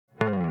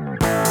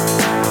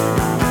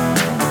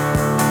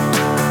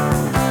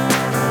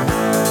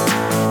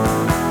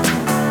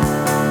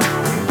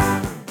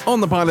On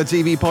the Pilot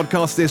TV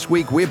podcast this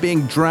week, we're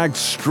being dragged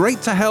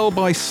straight to hell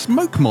by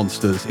smoke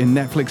monsters in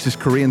Netflix's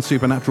Korean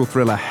supernatural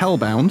thriller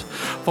Hellbound,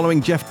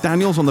 following Jeff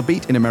Daniels on the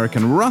beat in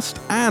American Rust,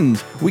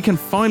 and we can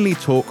finally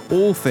talk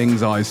all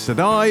things Aes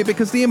Sedai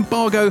because the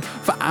embargo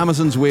for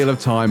Amazon's Wheel of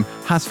Time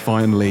has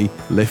finally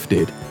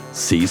lifted.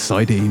 See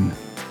Sidene.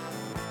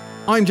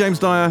 I'm James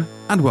Dyer,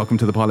 and welcome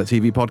to the Pilot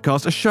TV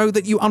podcast, a show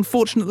that you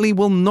unfortunately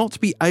will not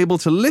be able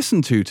to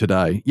listen to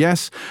today.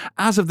 Yes,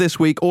 as of this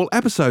week, all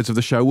episodes of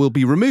the show will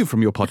be removed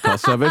from your podcast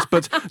service,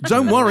 but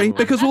don't worry,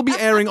 because we'll be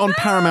airing on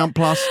Paramount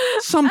Plus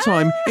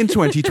sometime in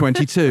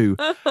 2022.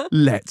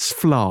 Let's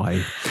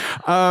fly.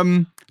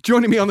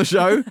 Joining me on the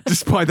show,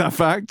 despite that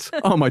fact,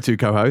 are my two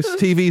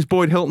co-hosts, TV's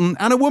Boyd Hilton,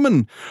 and a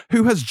woman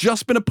who has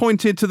just been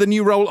appointed to the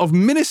new role of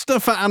Minister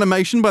for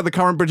Animation by the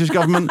current British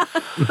government,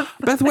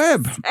 Beth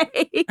Webb.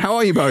 How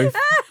are you both?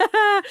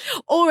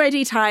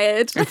 Already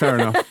tired. Fair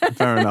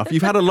enough.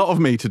 You've had a lot of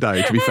me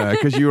today, to be fair,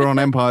 because you were on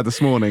Empire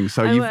this morning,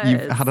 so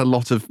you've had a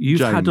lot of You've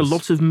James. had a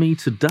lot of me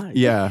today.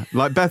 Yeah,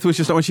 like Beth was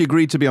just, when she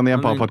agreed to be on the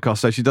Empire podcast,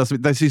 so she does,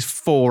 this is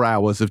 4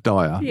 hours of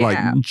Dyer,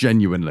 like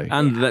genuinely.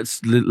 And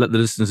let's let the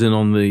listeners in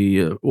on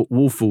the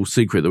awful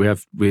secret that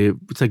we're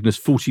taking us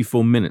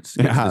 44 minutes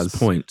to get to this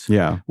point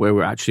where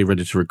we're actually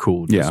ready to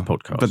record this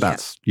podcast. But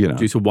that's,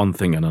 due to one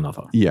thing and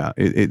another. Yeah,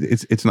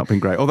 it's not been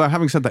great. Although,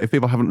 having said that, if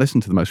people haven't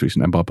listened to the most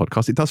recent Empire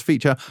podcast, it does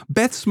feature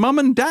Beth's mum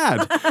and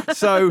dad.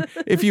 So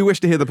if you wish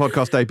to hear the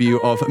podcast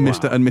debut of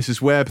Mr. and Mrs.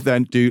 Webb,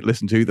 then do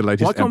listen to the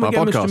latest Empire podcast. Why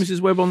can't we get Mr. and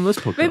Mrs. Webb on this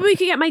podcast? Maybe we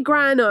could get my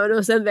gran on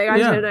or something. I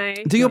don't know.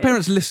 Do your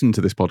parents listen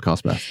to this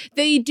podcast, Beth?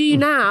 They do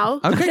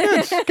now.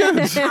 Okay,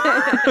 good.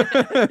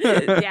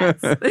 Yes.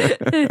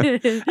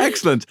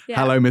 Excellent.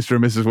 Hello, Mr.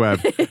 and Mrs.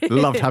 Webb.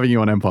 Loved having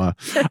you on Empire.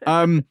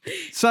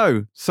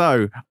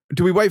 So,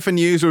 do we wait for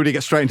news or do we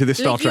get straight into this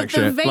Star Trek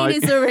shit? The vein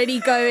is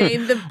already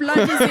going. The blood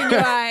is in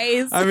your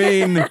eyes. I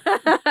mean...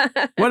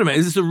 Wait a minute.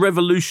 Is this a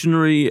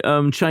revolutionary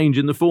change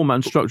in the format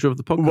and structure of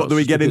the podcast? What do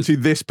we get into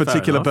this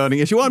particular burning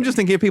issue? Well, I'm just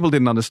thinking if people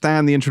didn't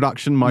understand the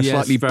introduction, my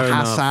slightly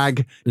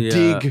passag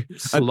dig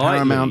at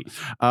Paramount.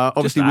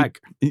 Obviously,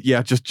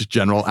 just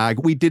general ag.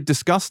 We did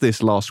discuss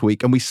this last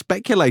week and we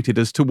speculated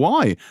as to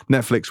why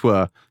Netflix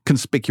were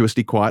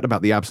conspicuously quiet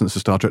about the absence of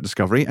Star Trek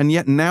Discovery, and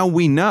yet now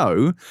we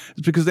know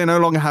it's because they no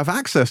longer have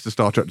access to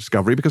Star Trek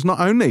Discovery, because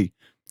not only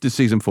did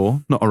season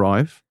 4 not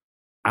arrive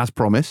as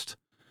promised,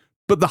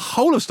 but the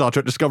whole of Star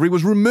Trek Discovery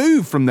was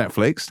removed from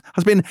Netflix,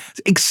 has been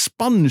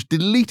expunged,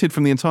 deleted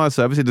from the entire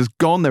service. It is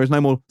gone. There is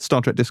no more Star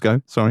Trek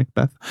Disco. Sorry,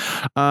 Beth.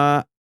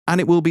 And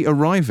it will be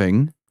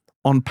arriving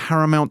on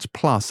Paramount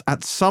Plus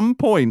at some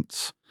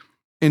point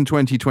in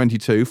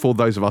 2022, for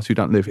those of us who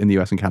don't live in the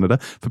US and Canada.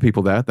 For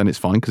people there, then it's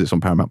fine because it's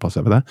on Paramount Plus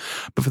over there.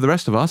 But for the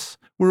rest of us,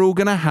 we're all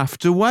going to have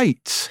to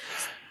wait.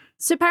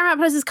 So Paramount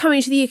Plus is coming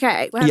to the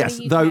UK?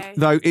 Yes,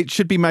 though it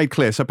should be made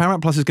clear. So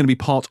Paramount Plus is going to be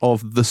part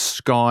of the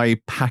Sky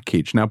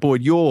package. Now,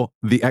 Boyd, you're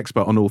the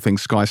expert on all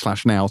things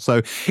Sky/Now. So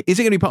is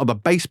it going to be part of the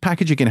base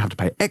package? You're going to have to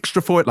pay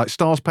extra for it, like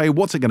Stars pay?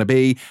 What's it going to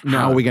be? No,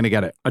 how are we going to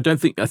get it?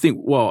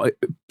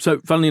 So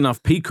funnily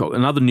enough, Peacock,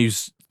 another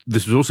news...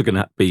 This was also going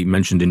to be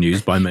mentioned in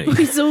news by me.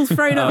 It's all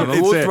thrown up.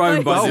 I'm all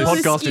thrown by this.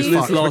 Podcast is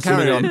fucked.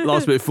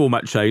 Last minute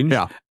format change.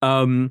 Yeah.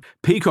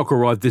 Peacock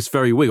arrived this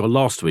very week, or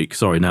last week,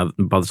 sorry, now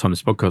by the time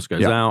this podcast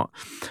goes out,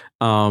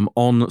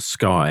 on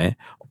Sky,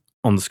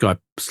 on the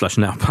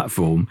Sky/Now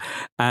platform,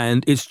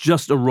 and it's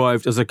just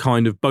arrived as a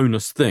kind of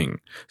bonus thing.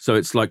 So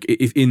it's like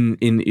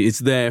it's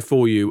there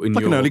for you in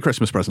like an early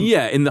Christmas present.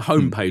 Yeah, in the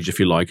homepage, if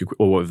you like,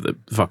 or whatever the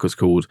fuck it's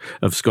called,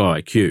 of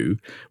Sky Q,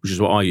 which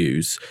is what I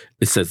use.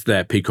 It says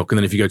there Peacock, and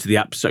then if you go to the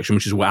app section,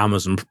 which is what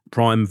Amazon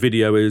Prime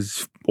Video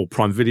is, or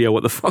Prime Video,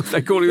 what the fuck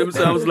they're calling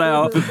themselves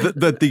now,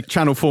 the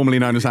channel formerly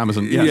known as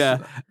Amazon.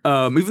 Yes.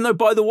 Yeah. Even though,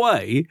 by the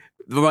way.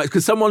 Right,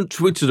 because someone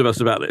tweeted us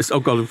about this.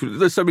 Oh, God,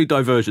 there's so many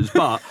diversions.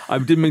 But I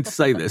didn't mean to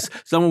say this.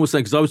 Someone was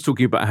saying, because I was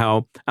talking about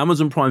how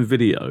Amazon Prime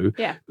Video,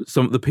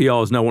 some of the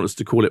PRs now want us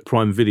to call it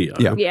Prime Video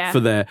for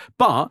their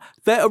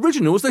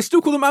originals, they still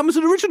call them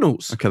Amazon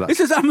Originals. Okay, it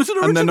says Amazon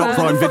Originals. And they're not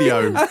Prime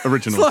Video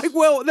Originals. It's like,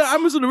 well, they're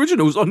Amazon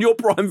Originals on your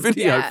Prime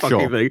Video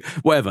fucking thing.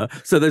 Whatever.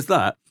 So there's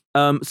that.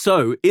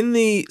 So in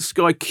the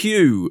Sky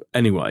Q,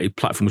 anyway,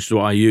 platform, which is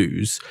what I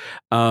use,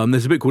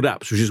 there's a bit called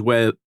apps, which is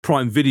where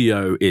Prime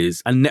Video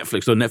is, and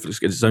Netflix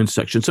gets its own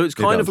section. So it's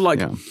kind of like,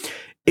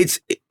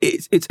 it's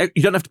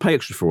you don't have to pay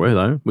extra for it,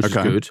 though, which is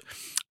good.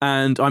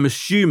 And I'm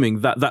assuming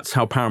that that's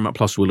how Paramount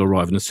Plus will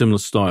arrive, in a similar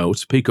style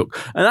to Peacock.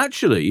 And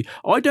actually,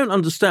 I don't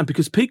understand,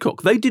 because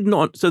Peacock, they did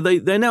not... So they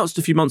announced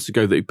a few months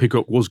ago that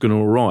Peacock was going to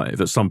arrive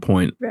at some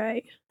point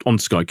on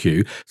Sky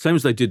Q, same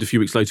as they did a few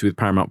weeks later with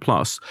Paramount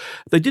Plus.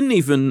 They didn't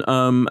even...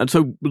 and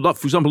so, for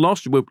example,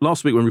 last week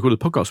when we recorded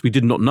the podcast, we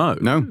did not know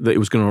that it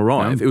was going to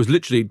arrive. No. It was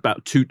literally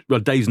about a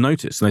day's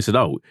notice. And they said,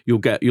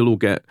 you'll all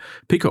get...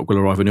 Peacock will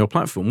arrive on your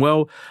platform.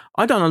 Well,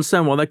 I don't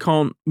understand why they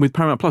can't, with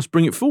Paramount Plus,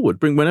 bring it forward.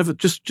 Bring whenever...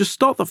 Just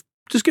start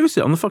just give us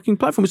it on the fucking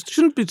platform. It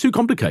shouldn't be too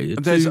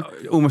complicated. There's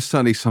almost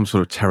certainly some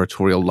sort of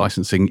territorial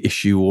licensing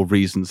issue or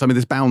reasons. I mean,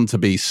 there's bound to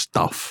be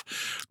stuff.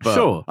 But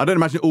sure. I don't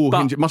imagine it all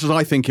hinges, much as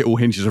I think it all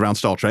hinges around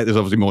Star Trek, there's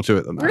obviously more to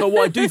it than that. But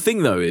what I do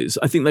think, though, is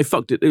I think they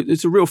fucked it.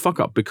 It's a real fuck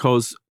up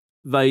because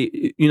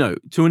they,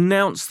 to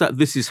announce that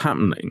this is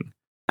happening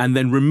and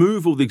then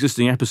remove all the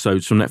existing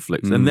episodes from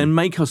Netflix and then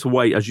make us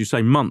wait, as you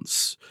say,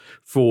 months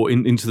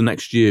into the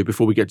next year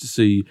before we get to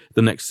see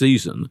the next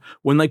season,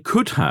 when they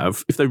could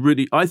have, if they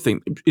really, I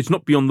think it's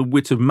not beyond the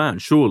wit of man,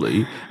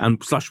 surely,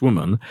 and /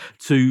 woman,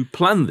 to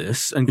plan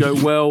this and go,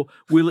 well,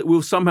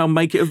 we'll somehow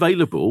make it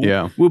available.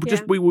 Yeah.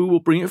 We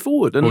will bring it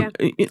forward. And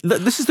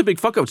this is the big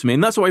fuck up to me,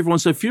 and that's why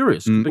everyone's so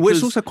furious. Well,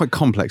 it's also quite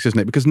complex, isn't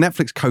it? Because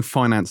Netflix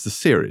co-financed the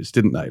series,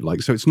 didn't they?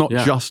 Like, so it's not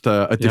just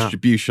a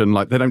distribution.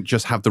 Like, they don't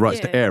just have the rights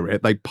to air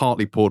it. They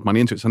partly poured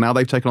money into it. So now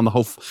they've taken on the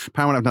whole,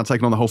 Paramount have now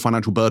taken on the whole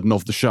financial burden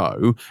of the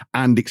show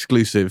and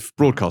exclusive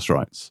broadcast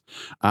rights.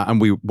 And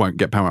we won't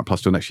get Paramount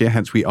Plus till next year,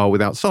 hence we are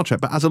without Star Trek.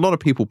 But as a lot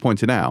of people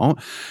pointed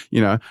out,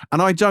 and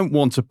I don't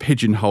want to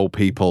pigeonhole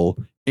people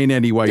in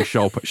any way,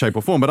 shape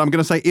or form, but I'm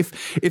going to say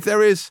if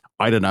there is,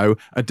 I don't know,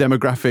 a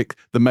demographic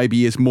that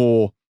maybe is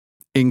more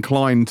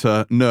inclined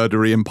to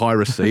nerdery and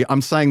piracy,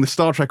 I'm saying the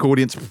Star Trek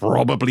audience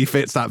probably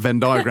fits that Venn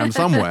diagram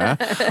somewhere.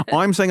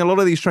 I'm saying a lot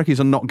of these Trekkies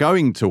are not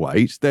going to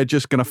wait. They're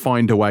just going to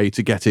find a way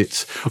to get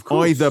it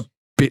either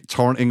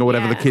BitTorrenting or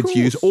whatever the kids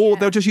use, or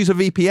they'll just use a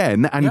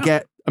VPN and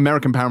get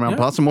American Paramount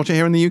Plus and watch it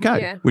here in the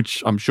UK,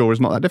 which I'm sure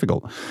is not that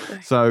difficult.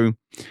 So,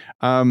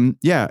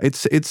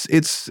 it's.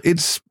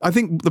 I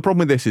think the problem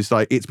with this is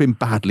like it's been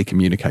badly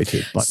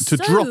communicated. Like to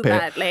drop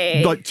badly.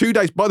 it, like 2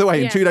 days. By the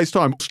way, in 2 days'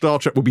 time, Star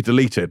Trek will be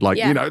deleted. Like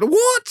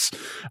what?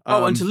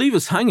 And to leave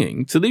us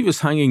hanging, to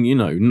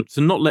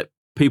not let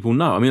people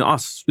know. I mean,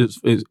 us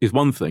is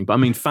one thing, but I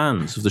mean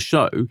fans of the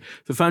show.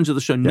 For fans of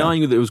the show,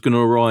 knowing that it was going to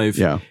arrive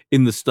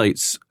in the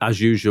States as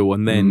usual,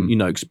 and then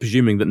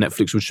presuming that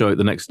Netflix would show it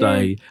the next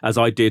day, as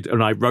I did,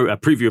 and I wrote a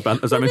preview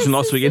about, as I mentioned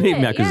last week in Hit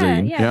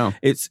Magazine.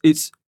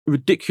 It's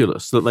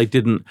ridiculous that they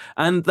didn't,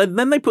 and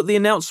then they put the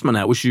announcement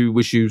out, which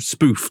you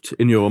spoofed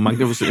in your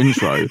magnificent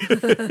intro.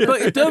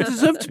 But it does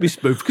deserve to be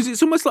spoofed because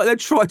it's almost like they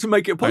tried to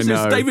make it positive.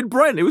 It's David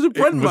Brent. It was a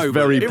Brent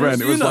moment.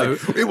 It was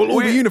like it will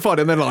all be unified,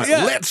 and then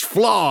let's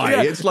fly.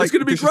 Yeah. It's like it's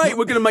going to be great.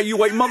 We're going to make you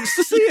wait months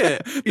to see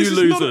it. You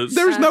losers.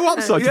 There is no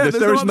upside to this.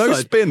 There is no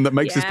spin that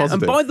makes this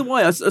positive. And by the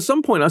way, at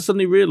some point, I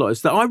suddenly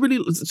realised that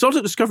Star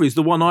Trek Discovery is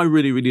the one I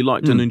really, really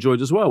liked and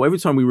enjoyed as well. Every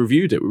time we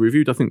reviewed,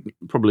 I think,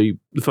 probably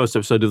the first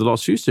episode of the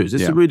last few series.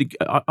 It's a really,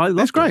 I love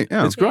it. It's great.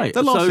 Yeah. It's great.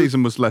 The last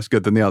season was less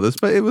good than the others,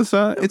 but it was.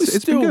 It's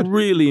still been good.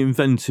 Really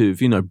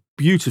inventive.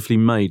 Beautifully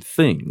made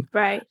thing.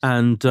 Right.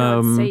 And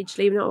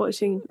sagely not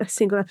watching a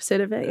single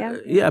episode of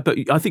it. Yeah, but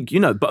I think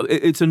but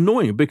it's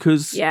annoying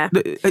because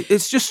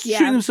it's just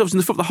shooting themselves in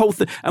the foot. The whole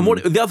thing. And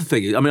what the other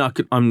thing is, I mean, I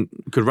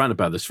could rant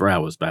about this for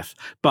hours, Beth,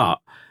 but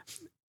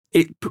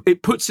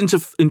it puts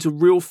into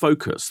real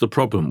focus the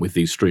problem with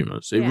these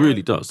streamers. It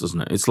really does,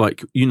 doesn't it? It's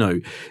like,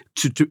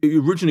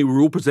 originally we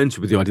were all presented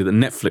with the idea that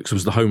Netflix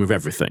was the home of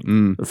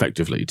everything,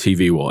 effectively,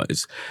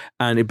 TV-wise.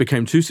 And it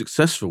became too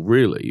successful,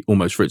 really,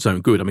 almost for its own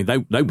good. I mean, they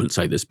wouldn't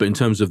say this, but in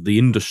terms of the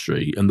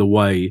industry and the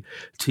way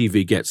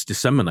TV gets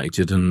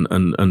disseminated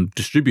and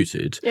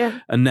distributed. Yeah.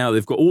 And now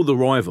they've got all the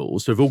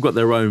rivals. They've all got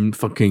their own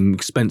fucking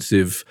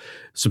expensive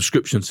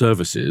subscription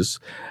services.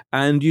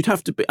 And you'd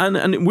have to be,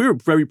 and we're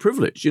very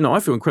privileged. I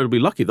feel incredibly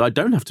lucky that I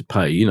don't have to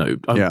pay.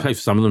 I pay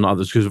for some of them,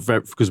 others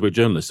because we're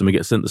journalists and we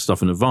get sent the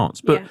stuff in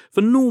advance. But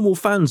for normal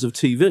fans of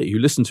TV who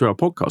listen to our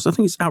podcast, I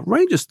think it's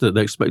outrageous that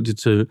they're expected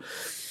to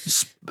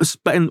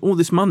spend all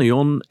this money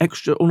on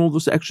all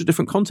this extra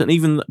different content.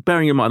 Even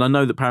bearing in mind, I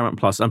know that Paramount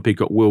Plus and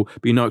Peacock will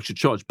be no extra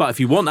charge. But if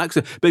you want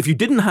access, if you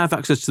didn't have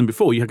access to them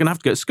before, you're going to have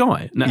to get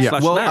Sky. Now.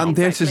 And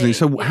this is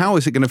so. How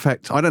is it going to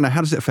affect? I don't know.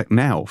 How does it affect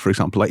Now, for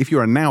example? Like if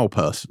you're a Now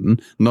person,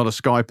 not a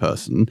Sky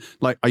person,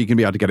 like are you going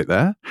to be able to get it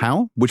there?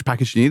 How? Which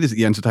package do you need? Is it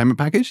the entertainment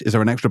package? Is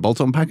there an extra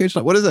bolt-on package?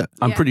 Like what is it?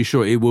 I'm pretty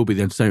sure it will be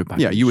the entertainment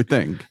package. Yeah, you would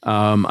think.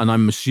 And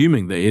I'm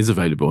assuming that it is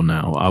available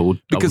now. I will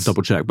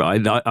double check,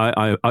 but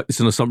I it's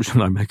an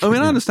assumption I'm making. I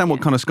mean, I understand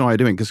what kind of Sky are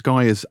doing because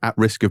Sky is at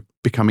risk of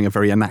becoming a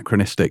very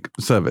anachronistic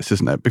service,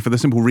 isn't it? For the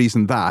simple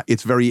reason that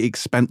it's very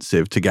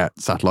expensive to get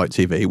satellite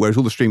TV, whereas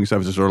all the streaming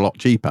services are a lot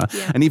cheaper.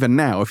 Yeah. And even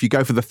now, if you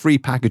go for the 3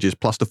 packages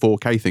plus the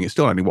 4K thing, it's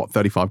still only,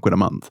 £35 a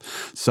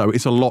month. So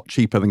it's a lot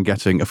cheaper than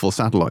getting a full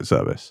satellite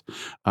service.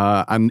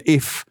 And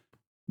if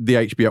the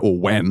HBO, or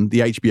when the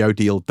HBO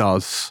deal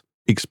does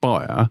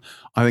expire,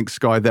 I think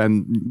Sky,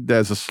 then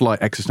there's a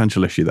slight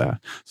existential issue there.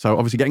 So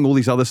obviously getting all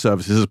these other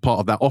services as part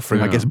of that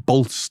offering, I guess,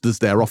 bolsters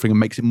their offering and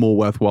makes it more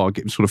worthwhile,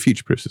 getting sort of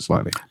future-proofs it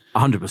slightly.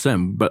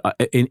 100%. But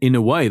in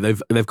a way,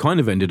 they've kind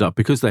of ended up,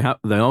 because they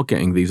are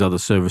getting these other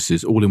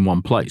services all in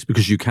one place,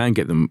 because you can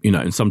get them,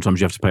 and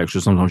sometimes you have to pay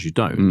extra, sometimes you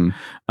don't.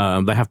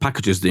 They have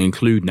packages that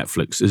include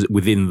Netflix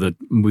within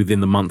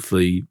the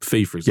monthly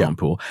fee, for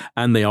example,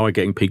 and they are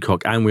getting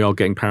Peacock, and we are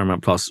getting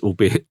Paramount Plus,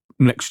 albeit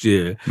next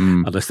year,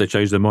 unless they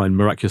change their mind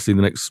miraculously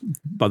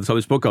by the time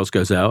this podcast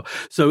goes out.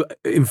 So,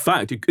 in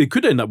fact, it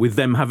could end up with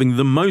them having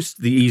the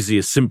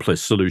easiest,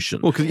 simplest solution.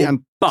 Well,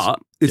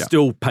 but it's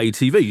still pay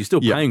TV. You're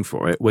still paying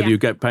for it, whether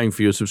you're paying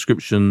for your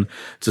subscription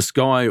to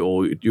Sky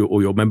or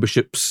your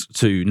memberships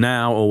to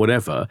Now or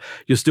whatever.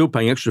 You're still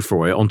paying extra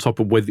for it on top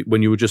of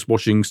when you were just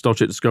watching Star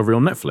Trek Discovery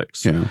on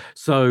Netflix. Yeah.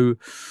 So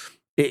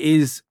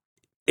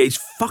it's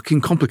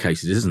fucking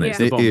complicated, isn't it? It's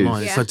the bottom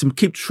line. So to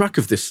keep track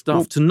of this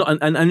stuff,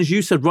 and as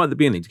you said right at the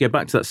beginning, to get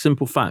back to that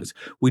simple fact,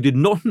 we did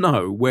not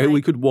know where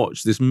we could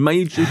watch this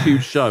major,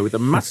 huge show with a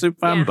massive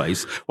fan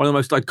base, one of the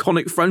most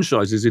iconic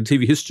franchises in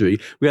TV history.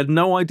 We had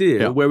no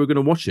idea where we were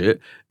going to watch it.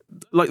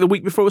 Like the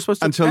week before it was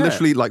supposed to until air.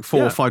 Literally like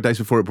 4 or 5 days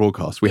before it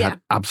broadcast. We had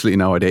absolutely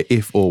no idea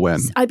if or when.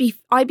 I'd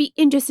be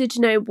interested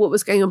to know what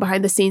was going on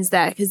behind the scenes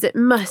there, because it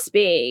must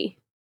be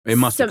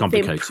something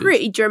be complicated.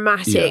 Pretty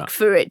dramatic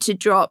for it to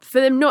drop,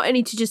 for them not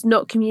only to just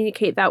not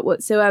communicate that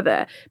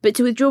whatsoever, but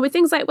to withdraw with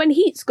things like when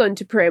Heat's gone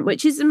to print,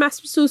 which is a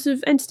massive source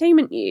of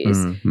entertainment news,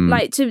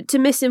 like to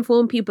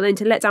misinform people and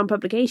to let down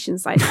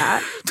publications like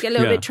that, to get a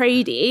little bit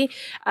tradey.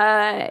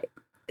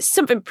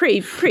 Something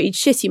pretty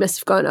shitty must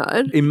have gone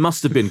on. It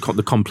must have been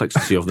the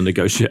complexity of the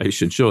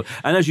negotiation, sure.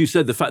 And as you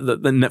said, the fact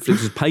that Netflix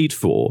has paid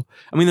for,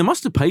 I mean, they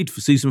must have paid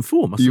for season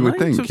 4, mustn't you would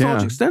they? think, to a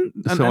large extent.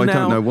 So I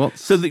don't know what.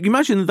 So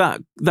imagine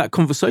that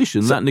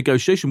conversation, that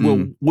negotiation.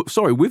 Well,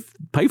 we've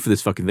paid for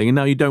this fucking thing, and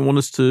now you don't want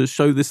us to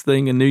show this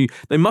thing, and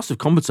they must have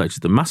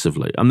compensated them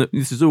massively. And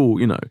this is all,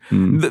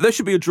 there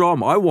should be a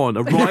drama. I want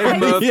a Ryan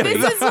Murphy.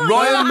 This is what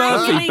Ryan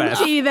Murphy, Beth.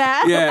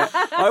 There. Yeah,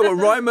 I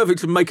want Ryan Murphy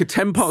to make a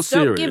 10-part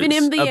series. Stop giving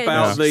him the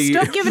about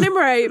Stop giving him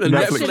rope.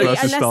 Netflix Actually,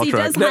 versus unless Star he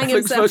Trek. does hang Netflix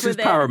himself versus with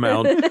it.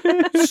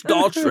 Paramount,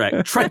 Star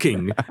Trek,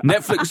 Trekking,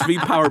 Netflix v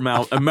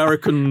Paramount,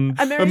 American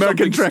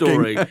Trekking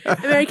story,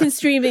 American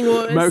streaming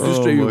wars. American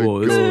streaming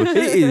wars.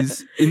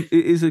 It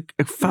is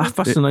a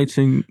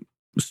fascinating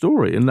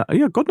story, and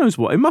God knows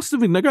what it must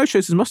have been.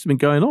 Negotiations must have been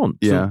going on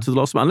to the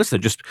last month, unless they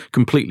just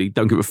completely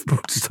don't give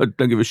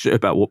a shit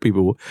about what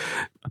people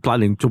are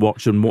planning to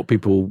watch and what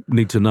people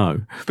need to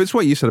know. But it's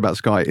what you said about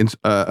Sky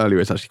earlier.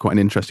 It's actually quite an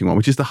interesting one,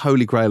 which is the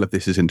holy grail of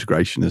this is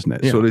integration, isn't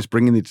it? Sort of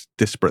bringing these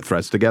disparate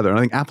threads together. And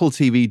I think Apple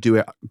TV do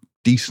it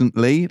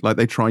decently, like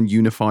they try and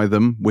unify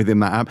them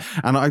within that app.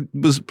 And I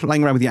was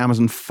playing around with the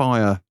Amazon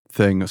Fire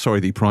thing. Sorry,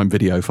 the Prime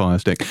Video Fire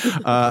Stick.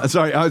 I was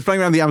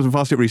playing around with the Amazon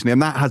Fire Stick recently,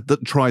 and that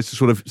tries to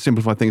sort of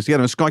simplify things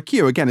together. And Sky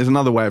Q, again, is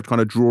another way of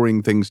kind of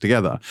drawing things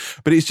together.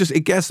 But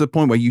it gets to the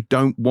point where you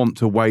don't want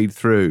to wade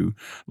through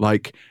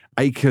like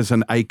acres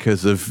and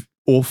acres of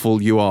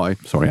awful UI,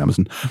 sorry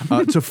Amazon,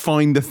 to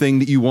find the thing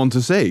that you want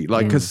to see.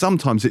 Like, because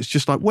sometimes it's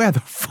just like, where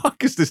the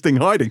fuck is this thing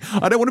hiding?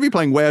 I don't want to be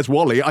playing Where's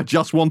Wally? I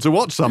just want to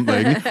watch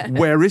something.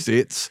 Where is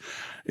it?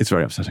 It's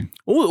very upsetting.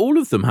 All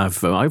of them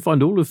have. I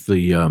find all of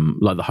the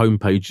like the home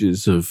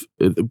pages of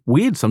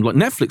weird. Some like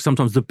Netflix.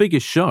 Sometimes the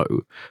biggest show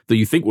that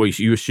you think, well,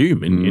 you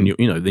assume in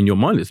your, then your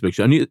mind it's a big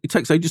show, and it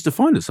takes ages to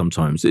find it.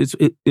 Sometimes it's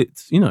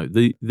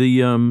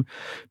the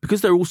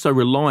because they're also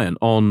reliant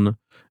on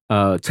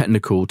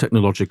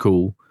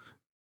technological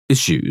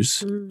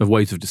issues of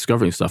ways of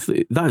discovering stuff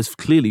that is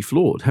clearly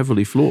flawed,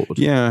 heavily flawed.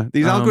 Yeah,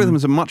 these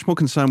algorithms are much more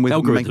concerned with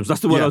algorithms.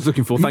 That's the word I was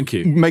looking for. Thank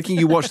you. Making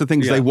you watch the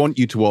things they want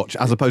you to watch,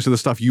 as opposed to the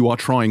stuff you are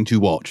trying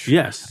to watch.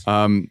 Yes.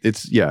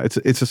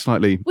 It's a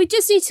slightly. We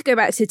just need to go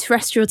back to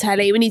terrestrial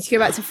telly. We need to go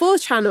back to 4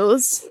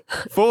 channels.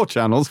 4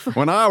 channels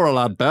when I were a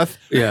lad, Beth.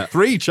 Yeah.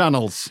 3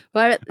 channels,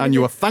 and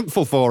you were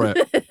thankful for it.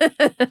 We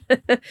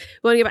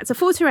want to go back to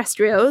 4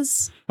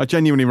 terrestrials. I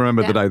genuinely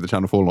remember the day the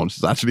Channel 4 launched.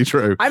 It's actually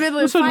true. I remember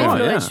when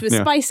 5 launched with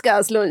Spice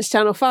Girls launched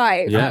Channel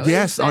 5. Yeah.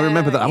 Yes, I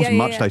remember that. That was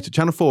much later.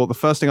 Channel 4, the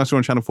first thing I saw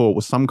on Channel 4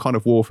 was some kind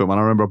of war film, and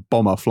I remember a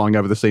bomber flying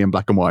over the sea in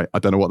black and white. I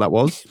don't know what that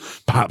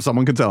was. Perhaps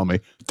someone can tell me.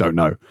 Don't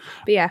know.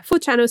 But 4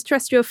 channels,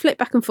 terrestrial, flip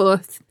back and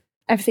forth.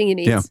 Everything you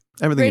need. Yeah,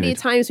 everything you Radio need.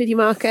 Times with your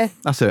marker.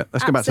 That's it.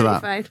 Let's go back to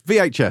that. Fine.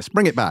 VHS,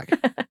 bring it back.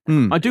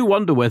 I do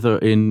wonder whether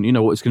what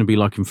it's going to be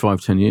like in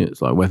 5-10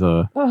 years, like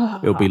whether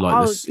it'll be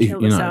like this.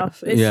 Kill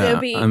myself.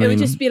 It would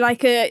just be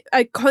like a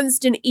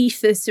constant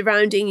ether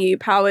surrounding you,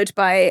 powered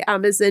by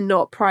Amazon,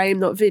 not Prime,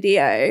 not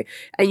video,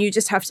 and you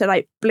just have to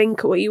like blink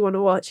at what you want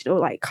to watch, and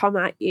it'll like come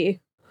at you.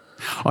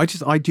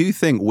 I do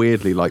think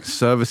weirdly, like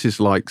services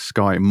like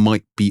Sky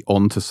might be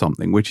onto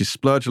something, which is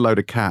splurge a load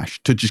of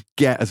cash to just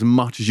get as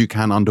much as you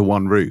can under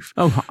one roof.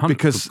 Oh,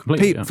 because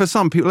for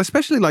some people,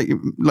 especially like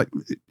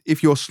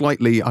if you're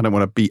slightly, I don't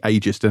want to be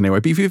ageist anyway,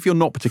 but if you're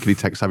not particularly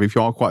tech savvy, if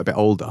you are quite a bit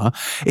older,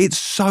 it's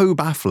so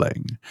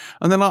baffling.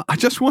 And then I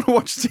just want to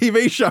watch a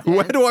TV show.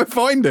 Where do I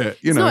find it?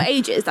 It's not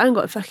ageist. I haven't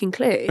got a fucking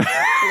clue.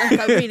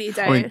 I really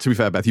don't. I mean, to be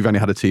fair, Beth, you've only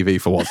had a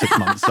TV for 6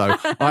 months, so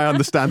I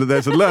understand that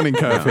there's a learning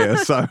curve here.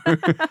 So.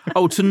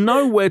 To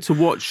know where to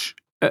watch,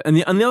 and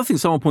the other thing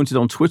someone pointed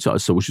on Twitter I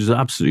saw, which is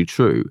absolutely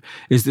true,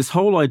 is this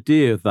whole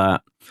idea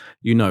that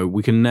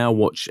we can now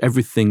watch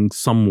everything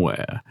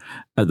somewhere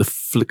at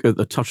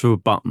the touch of a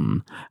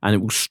button, and it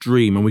will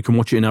stream, and we can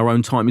watch it in our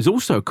own time, is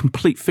also a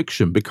complete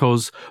fiction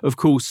because, of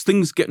course,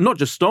 things get, not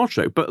just Star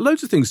Trek, but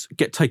loads of things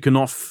get taken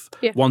off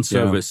one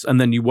service,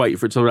 and then you wait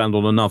for it to land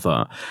on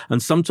another.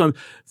 And sometimes,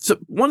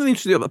 one of the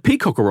interesting things about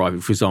Peacock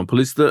arriving, for example,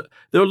 is that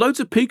there are loads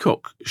of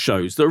Peacock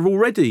shows that are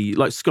already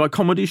like Sky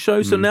comedy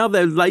shows, so now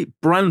they're late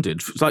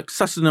branded. It's like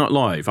Saturday Night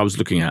Live. I was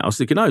thinking,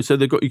 so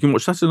you can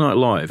watch Saturday Night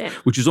Live,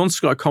 which is on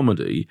Sky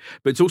Comedy,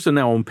 but it's also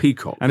now on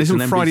Peacock. And isn't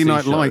Friday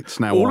Night Lights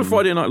now all on of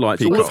Friday Night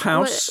Lights, Peacock? all of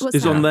House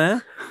is on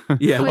there.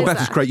 Yeah,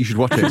 Beth is great. You should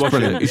watch it. It's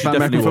brilliant. You should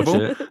definitely watch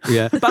it.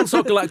 Yeah,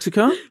 Battlestar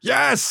Galactica.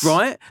 Yes.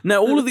 Right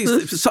now, all of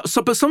these,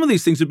 but some of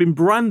these things have been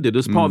branded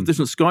as part of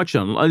different Sky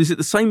channel. Is it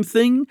the same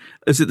thing?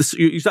 Is it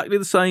exactly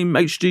the same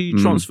HD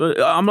transfer?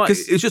 I'm like,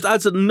 it just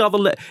adds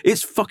another.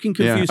 It's fucking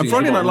confusing. And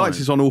Friday Night Lights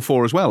is on all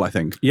four as well, I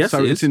think. Yes,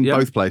 so it's in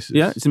both places.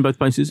 Yeah, it's in both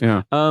places.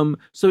 Yeah.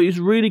 So it's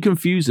really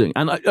confusing,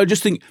 and I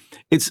just think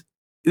it's.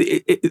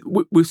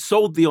 We've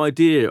sold the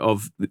idea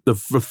of the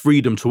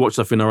freedom to watch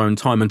stuff in our own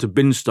time and to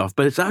binge stuff,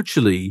 but it's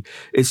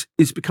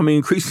becoming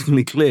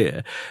increasingly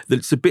clear that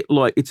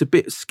it's a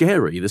bit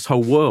scary, this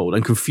whole world,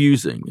 and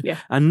confusing,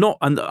 and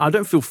I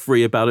don't feel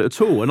free about it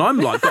at all. And I'm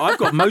like, I've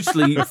got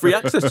mostly free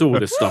access to all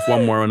this stuff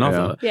one way or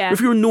another. Yeah.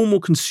 If you're a normal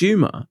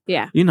consumer,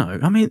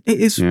 I mean, it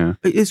is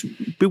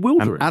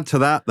bewildering. And add to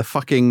that the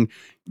fucking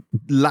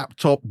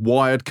laptop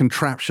wired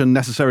contraption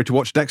necessary to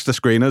watch Dexter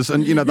screeners,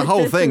 and the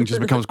whole thing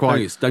just becomes quite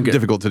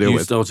difficult to deal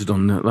with. Started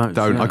on that.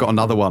 I got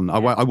another one.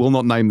 I will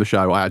not name the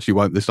show. I actually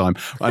won't this time.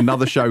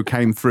 Another show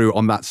came through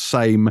on that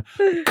same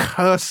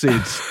cursed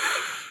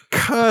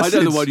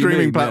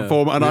streaming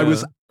platform, and I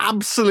was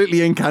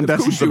absolutely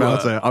incandescent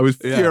about it. I was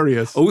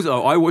furious.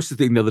 Also, I watched the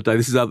thing the other day.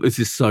 This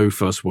is so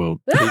first world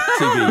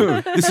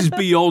TV. This is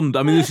beyond.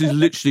 I mean, this is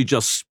literally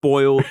just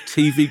spoiled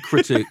TV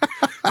critic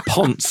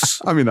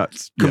ponce. I mean,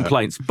 that's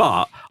complaints.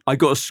 But I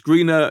got a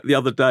screener the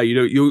other day.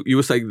 You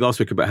were saying last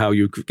week about how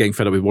you're getting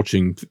fed up with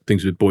watching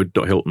things with Boyd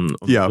Hilton.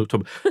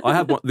 I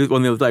had one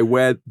the other day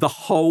where the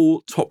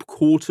whole top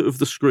quarter of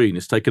the screen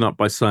is taken up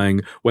by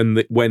saying when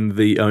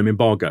the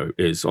embargo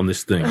is on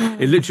this thing.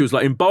 It literally was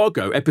like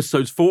embargo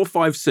episodes 4,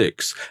 5,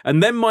 6,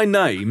 and then my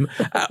name,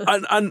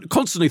 and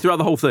constantly throughout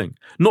the whole thing,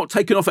 not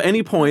taken off at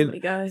any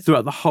point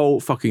throughout the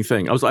whole fucking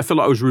thing. I felt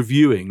like I was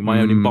reviewing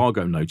my own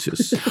embargo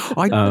notice.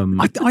 I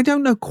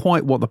don't know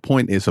quite what the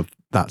point is of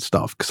that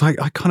stuff, because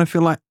I kind of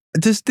feel like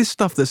does this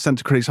stuff that's sent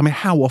to critics, I mean,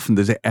 how often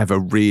does it ever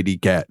really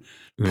get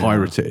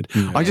pirated?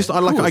 Yeah. I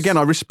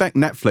respect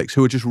Netflix,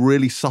 who are just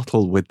really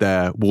subtle with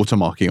their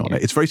watermarking on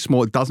it. It's very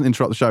small. It doesn't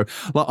interrupt the show.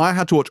 Like, I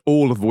had to watch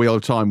all of Wheel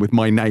of Time with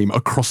my name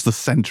across the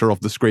center of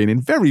the screen in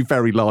very,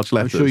 very large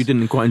letters. I'm sure you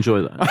didn't quite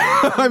enjoy that.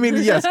 I mean,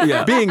 yes,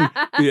 being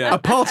a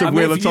part of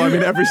Wheel of Time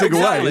in every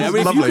single way. I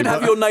mean, if you could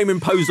have your name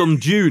imposed on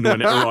Dune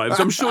when it arrives,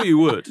 I'm sure you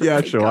would.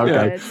 Yeah, sure.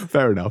 Okay,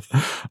 fair enough.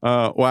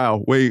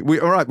 Wow. We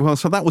all right. Well,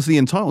 so that was the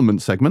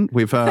entitlement segment.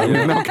 We've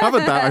now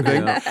covered that, I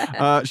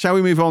think. Shall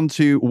we move on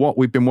to what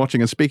we've been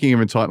watching? And speaking of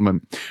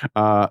entitlement,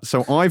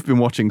 so I've been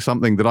watching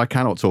something that I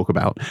cannot talk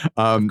about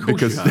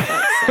because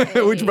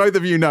which both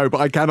of you know, but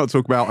I cannot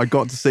talk about. I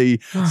got to see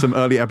some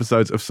early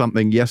episodes of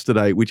something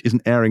yesterday, which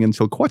isn't airing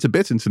until quite a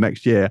bit into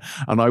next year,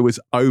 and I was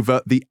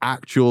over the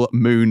actual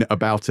moon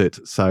about it.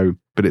 So,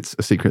 but it's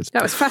a secret.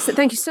 That was fascinating.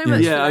 Thank you so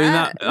much.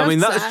 Yeah, I mean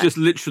that's just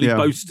literally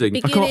boasting.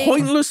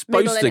 Pointless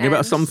boasting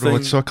about something.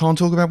 Right, so I can't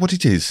talk about what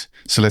it is.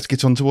 So let's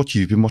get on to what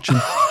you've been watching.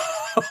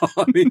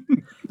 I mean,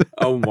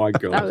 oh my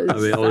God. That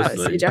was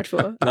honestly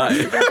dreadful. That's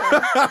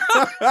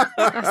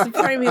the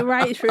premium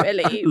right through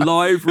Elite.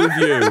 Live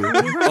review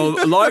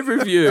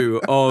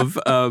of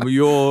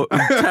your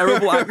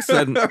terrible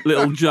accent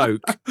little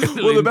joke.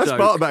 Well, the best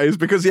part of that is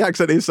because the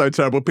accent is so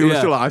terrible, people are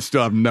still like, I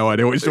still have no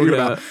idea what you're talking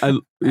about.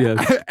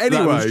 Anyway,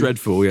 that was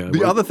dreadful.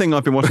 The other thing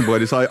I've been watching,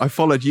 Boyd, is I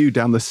followed you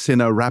down the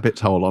Sinner rabbit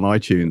hole on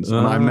iTunes,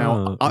 and I'm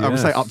now, I would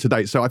say, up to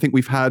date. So I think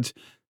we've had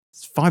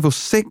 5 or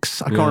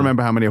 6. I can't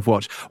remember how many I've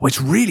watched. Well, it's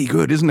really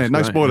good, isn't it?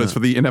 No spoilers for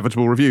the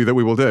inevitable review that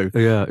we will do.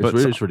 Yeah,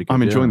 it's really good.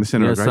 I'm enjoying the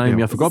Sinner a great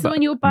deal. I forgot about it.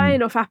 When you're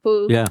buying off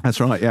Apple. Yeah, that's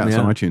right. Yeah, it's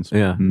on iTunes.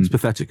 Yeah, it's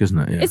pathetic, isn't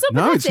it? Yeah. It's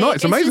not pathetic. No, it's not.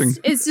 It's amazing.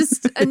 It's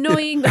just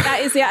annoying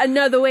that is yet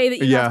another way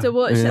that you have to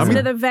watch. That's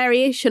another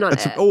variation on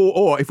it.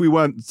 Or if we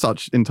weren't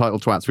such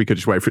entitled twats, we could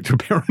just wait for it to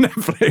appear on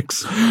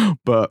Netflix.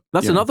 But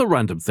that's another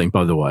random thing,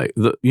 by the way.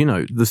 That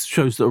the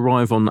shows that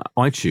arrive on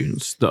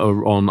iTunes that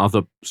are on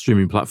other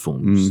streaming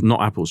platforms,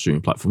 not Apple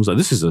streaming platforms. Like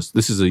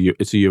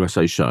it's a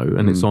USA show,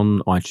 and it's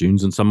on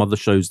iTunes, and some other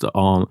shows that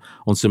are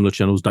on similar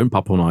channels don't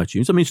pop on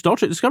iTunes. I mean, Star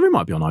Trek Discovery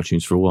might be on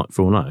iTunes for all I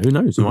know. Who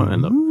knows? It might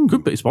end up.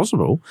 Could be. It's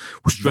possible.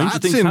 Well, stranger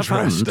That's things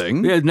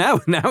interesting. Have happened. Yeah,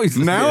 now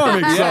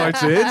I'm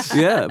excited.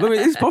 Yeah, I mean,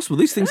 it's possible.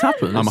 These things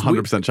happen. I'm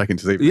 100% checking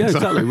to see. Yeah,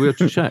 exactly. We have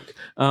to check.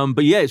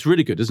 But yeah, it's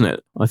really good, isn't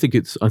it? I think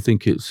it's up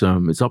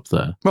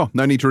there. Well,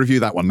 no need to review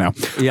that one now.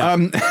 Yeah.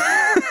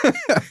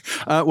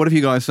 What have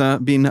you guys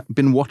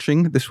been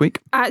watching this week?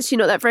 Actually,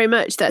 not that very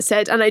much, that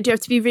said. And I do have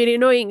to be really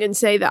annoying and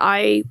say that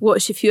I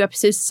watched a few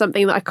episodes of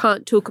something that I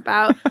can't talk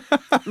about.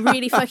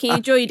 Really fucking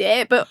enjoyed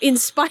it. But in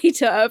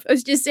spite of, I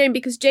was just saying,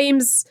 because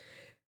James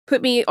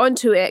put me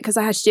onto it because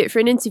I had to do it for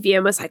an interview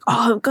and was like,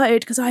 oh, I'm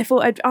gutted because I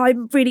thought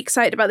I'm really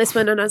excited about this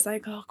one. And I was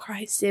like, oh,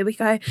 Christ, here we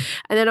go. And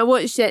then I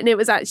watched it and it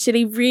was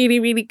actually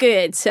really, really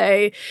good.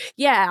 So,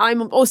 yeah,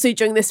 I'm also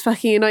during this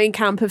fucking annoying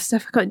camp of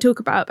stuff I can't talk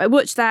about. But I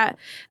watched that,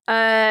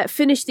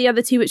 finished the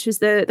other two, which was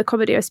the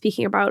comedy I was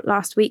speaking about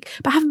last week.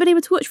 But I haven't been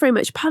able to watch very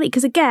much, partly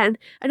because, again,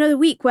 another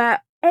week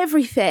where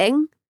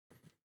everything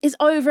is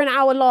over an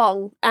hour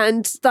long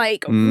and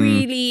like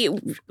really,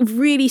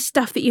 really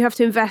stuff that you have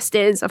to invest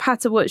in. So I've had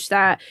to watch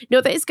that.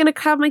 Not that it's going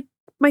to have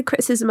my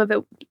criticism of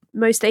it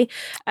mostly.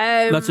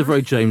 That's a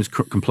very James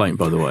complaint,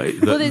 by the way.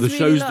 The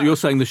shows you're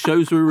saying the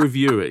shows we're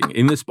reviewing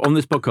on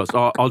this podcast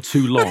are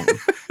too long.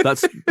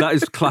 That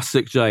is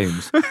classic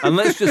James. And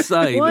let's just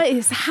say, what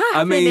is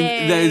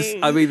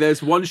happening?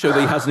 There's one show that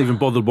he hasn't even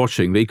bothered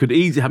watching that he could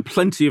easily have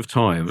plenty of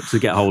time to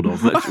get hold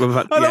of. I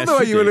love the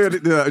way you were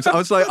doing it. I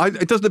was like,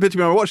 it doesn't appear to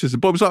me when I watch this.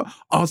 And Bob was like,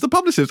 oh, it's the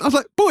publicist. I was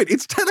like, Boyd,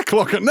 it's 10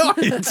 o'clock at night.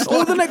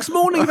 Or the next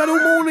morning. You've had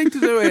all morning to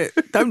do it.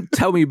 Don't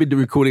tell me you've been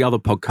recording other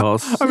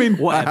podcasts. I mean,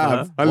 whatever. I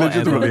have. I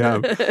legitimately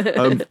have.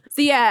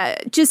 So yeah,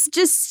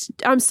 just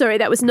I'm sorry,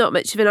 that was not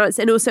much of an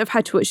answer. And also I've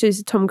had to watch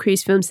those Tom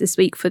Cruise films this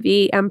week for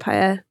the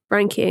Empire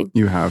ranking.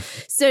 You have.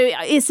 So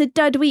it's a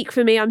dud week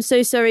for me. I'm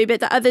so sorry, but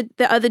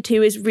the other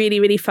two is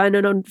really, really fun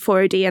and on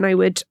 4OD, and I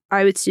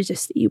would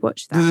suggest that you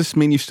watch that. Does this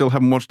mean you still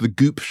haven't watched the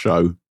Goop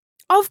show?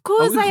 Of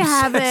course I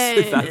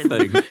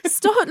haven't.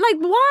 Stop! Like,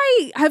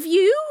 why have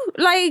you?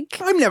 Like,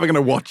 I'm never going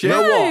to watch it. You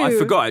know what? I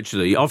forgot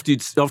actually. After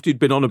you'd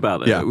been on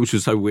about it, which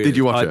was so weird. Did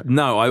you watch it?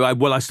 No.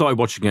 I started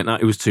watching it. And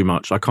it was too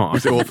much. I can't.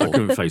 Was it awful? I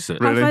couldn't face it.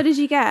 Really? How far did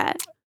you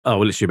get? Oh,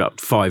 well, literally about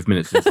 5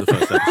 minutes into the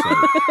first episode.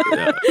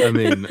 Yeah. I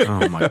mean,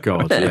 oh my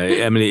god.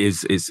 Yeah. I mean,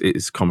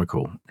 it's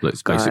comical.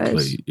 It's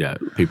basically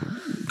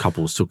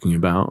couples talking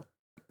about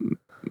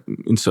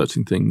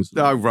inserting things.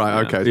 Oh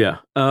right, okay. Yeah.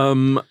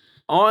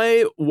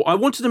 I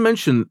wanted to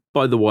mention,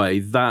 by the way,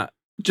 that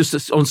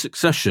just on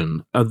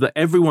Succession, that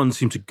everyone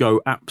seemed to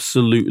go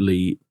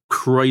absolutely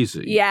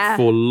crazy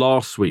for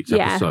last week's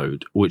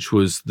episode, which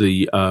was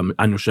the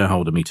annual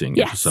shareholder meeting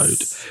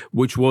episode,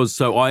 which was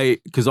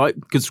because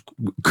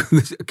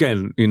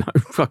again,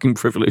 fucking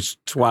privileged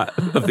twat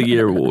of the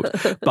year award,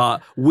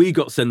 but we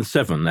got sent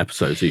 7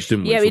 episodes each,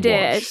 didn't we? Yeah, we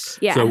did. Watch.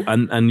 Yeah. So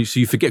and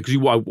you forget, because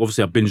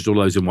obviously I binged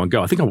all those in one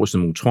go. I think I watched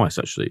them all twice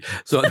actually.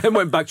 So I then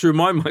went back to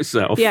remind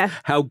myself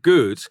how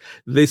good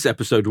this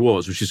episode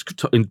was, which is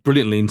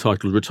brilliantly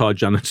entitled "Retired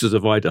Janitors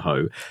of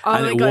Idaho,"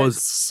 and it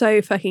was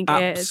so fucking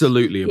good,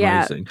 absolutely amazing.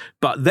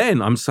 But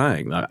then I'm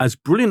saying that as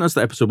brilliant as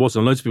the episode was,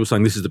 and loads of people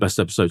saying this is the best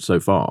episode so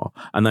far,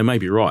 and they may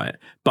be right,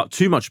 but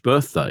Too Much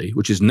Birthday,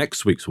 which is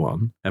next week's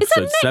one,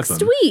 episode 7.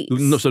 Next week?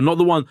 No, so not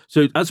the one.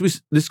 So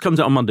this comes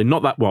out on Monday,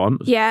 not that one.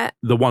 Yeah.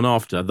 The one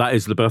after, that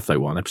is the birthday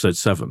one, episode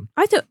 7.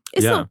 I thought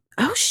it's not.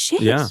 Oh shit.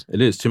 Yeah,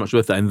 it is Too Much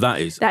Birthday, and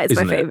that is my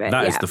favourite.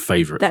 That is the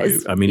favourite.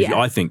 I mean,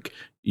 I think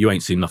you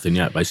ain't seen nothing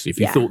yet, basically. If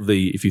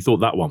you thought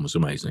that one was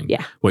amazing,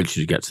 wait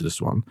till you get to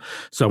this one.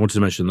 So I wanted to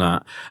mention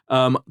that.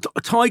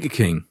 Tiger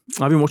King.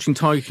 I've been watching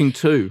Tiger King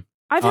 2.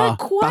 I've heard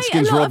quite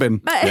Baskin's a lot.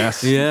 Robin.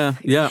 Yes. Yeah.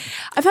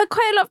 I've heard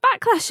quite a lot of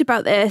backlash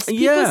about this.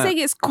 People saying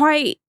it's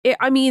quite. It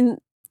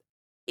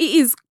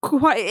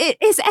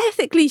is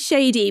ethically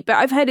shady, but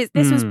I've heard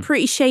this was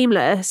pretty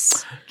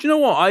shameless. Do you know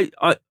what?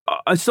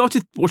 I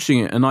started watching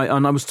it and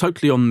I was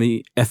totally on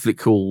the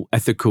ethical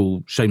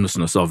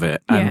shamelessness of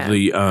it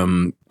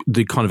and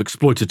the kind of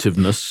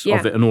exploitativeness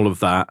of it and all of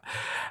that.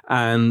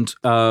 And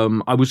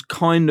I was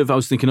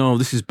thinking, oh,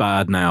 this is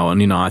bad now,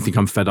 and I think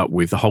I'm fed up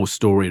with the whole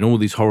story and all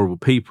these horrible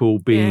people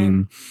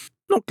being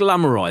not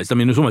glamorized. I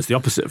mean, it's almost the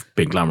opposite of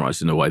being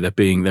glamorized in a way. They're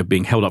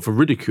being held up for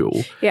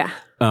ridicule. Yeah.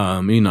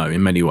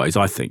 In many ways,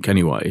 I think,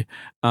 anyway.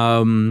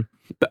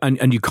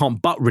 And you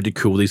can't but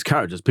ridicule these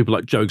characters. People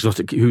like Joe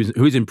Exotic, who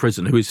is in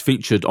prison, who is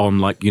featured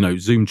on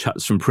Zoom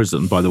chats from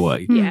prison, by the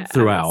way,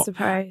 throughout.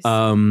 Surprise.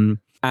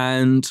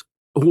 And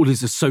all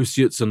his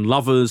associates and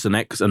lovers and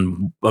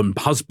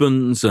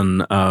husbands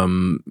and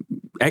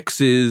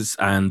exes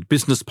and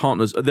business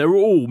partners. They're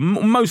all,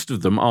 most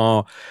of them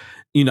are,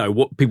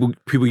 what people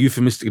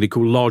euphemistically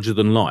call larger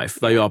than life.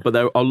 They are, but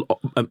they're,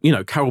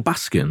 Carol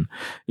Baskin,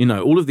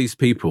 all of these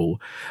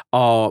people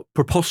are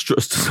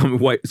preposterous to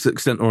some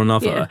extent or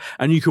another. Yeah.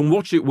 And you can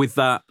watch it with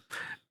that,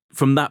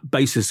 from that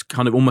basis,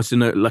 kind of almost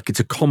like it's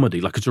a comedy,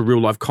 like it's a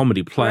real life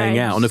comedy playing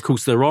out. And of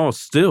course, there are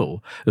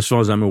still, as far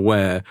as I'm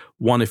aware,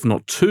 1, if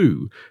not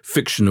 2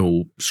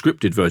 fictional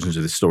scripted versions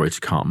of this story to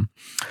come.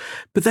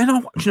 But then,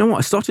 do you know what?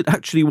 I started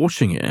actually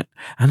watching it,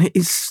 and it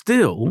is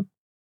still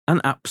an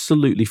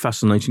absolutely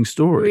fascinating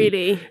story.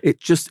 Really?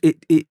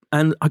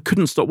 And I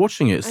couldn't stop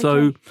watching it. Okay.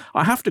 So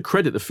I have to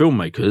credit the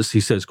filmmakers,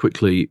 he says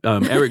quickly,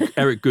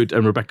 Eric Good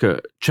and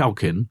Rebecca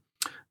Chalkin,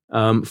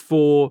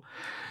 for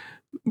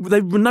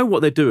they know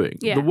what they're doing.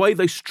 Yeah. The way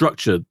they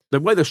structured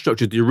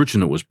the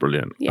original was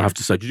brilliant. I have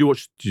to say. Did you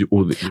watch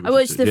all the? I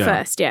watched the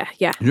first. Yeah.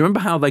 Do you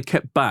remember how they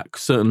kept back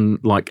certain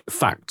like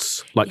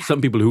facts, like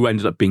some people who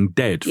ended up being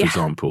dead, for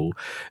example?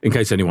 In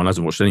case anyone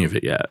hasn't watched any of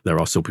it yet, there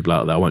are still people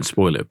out there. I won't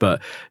spoil it,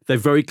 but they're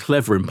very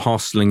clever in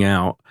parceling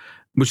out,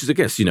 which is, I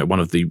guess, one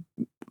of the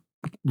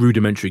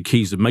rudimentary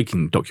keys of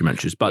making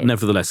documentaries, but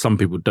nevertheless, some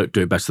people don't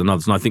do it better than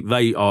others. And I think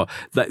they are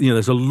that.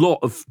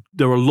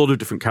 There are a lot of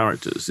different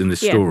characters in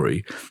this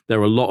story. There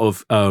are a lot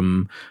of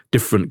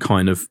different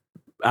kind of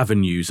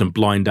avenues and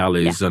blind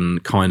alleys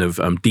and kind of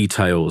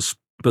details.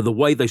 But the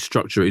way they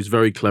structure it is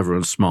very clever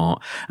and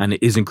smart, and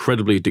it is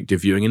incredibly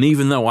addictive viewing. And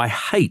even though I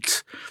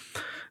hate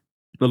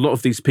a lot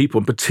of these people,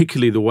 and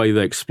particularly the way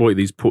they exploit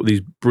these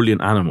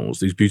brilliant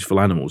animals, these beautiful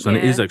animals, and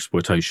it is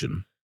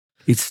exploitation,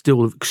 it's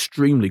still an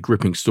extremely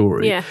gripping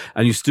story. Yeah.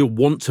 And you still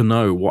want to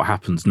know what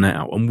happens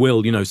now. And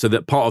so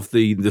that part of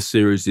the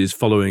series is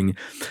following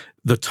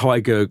the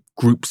Tiger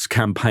Group's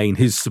campaign,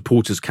 his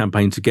supporters'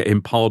 campaign to get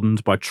him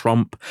pardoned by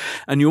Trump.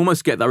 And you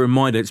almost get that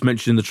reminder, it's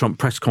mentioned in the Trump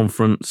press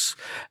conference,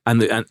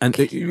 and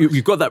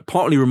you've got that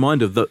partly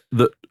reminder that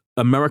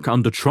America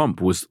under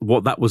Trump was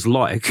what that was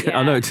like.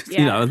 I know, I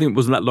think it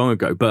wasn't that long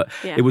ago, but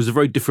it was a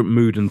very different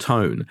mood and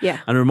tone. Yeah.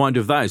 And a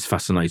reminder of that is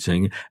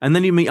fascinating. And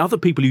then you meet other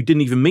people you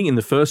didn't even meet in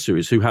the first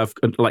series who have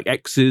like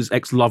exes,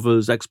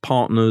 ex-lovers,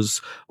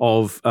 ex-partners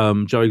of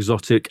Joe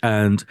Exotic,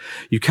 and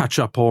you catch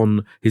up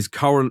on his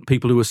current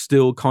people who are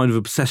still kind of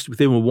obsessed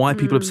with him, or why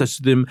people are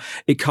obsessed with him.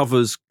 It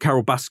covers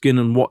Carol Baskin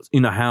and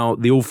how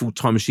the awful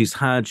time she's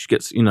had. She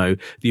gets, the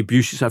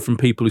abuse she's had from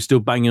people who are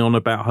still banging on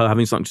about her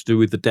having something to do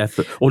with the death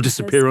or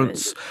disappearance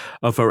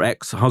of her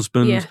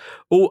ex-husband.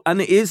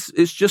 And it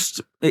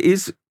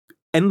is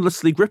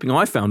endlessly gripping.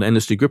 I found it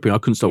endlessly gripping. I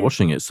couldn't stop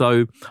watching it.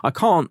 So I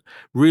can't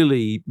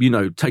really,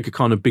 take a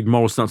kind of big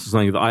moral stance of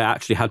saying that I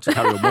actually had to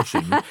carry on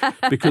watching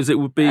because it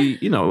would be,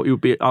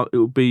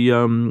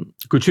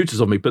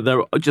 gratuitous of me. But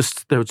there are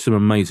some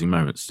amazing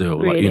moments still.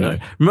 Really?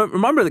 Like,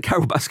 remember that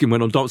Carol Baskin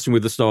went on Dancing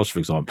with the Stars, for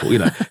example.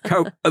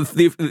 Carol,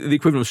 the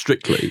equivalent of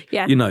Strictly.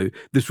 Yeah.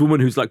 This woman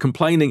who's like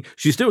complaining.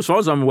 She's still, as far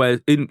as I'm aware,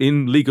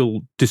 in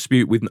legal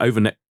dispute with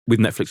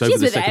Netflix She's over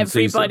the with second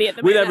everybody season. at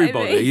the With moment,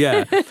 everybody,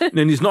 isn't he?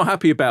 And he's not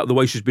happy about the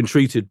way she's been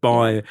treated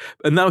by,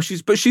 and now she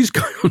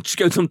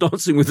goes on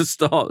Dancing with the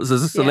Stars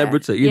as a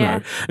celebrity,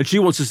 and she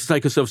wants us to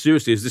take herself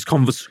seriously as this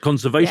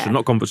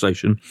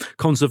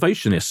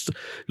conservationist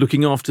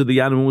looking after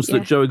the animals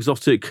that Joe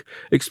Exotic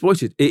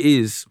exploited. It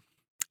is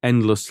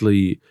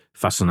endlessly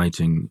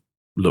fascinating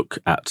look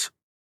at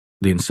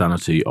the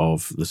insanity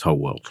of this whole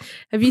world.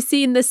 Have you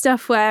seen the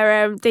stuff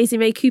where Daisy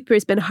May Cooper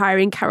has been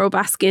hiring Carol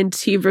Baskin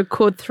to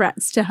record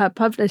threats to her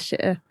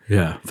publisher?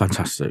 Yeah,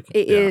 fantastic.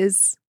 It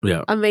is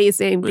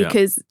amazing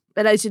because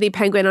allegedly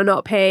Penguin are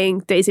not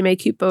paying Daisy May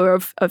Cooper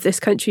of This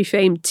Country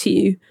fame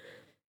to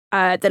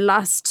the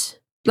last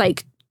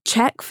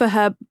check for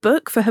her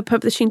book, for her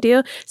publishing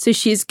deal. So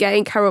she's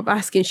getting Carol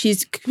Baskin.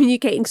 She's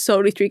communicating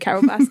solely through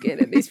Carol Baskin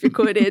and these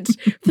recorded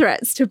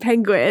threats to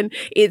Penguin.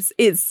 It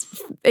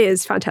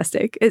is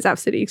fantastic. It's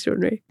absolutely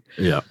extraordinary.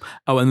 Yeah.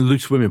 Oh, and the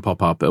loose women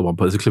pop up at one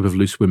point. There's a clip of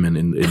loose women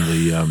in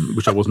the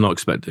which I was not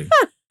expecting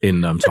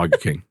in Tiger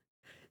King.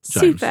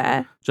 James.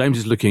 Super. James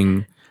is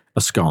looking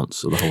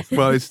askance at the whole thing.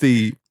 Well, it's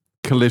the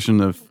collision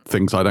of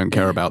things I don't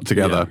care about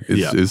together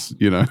is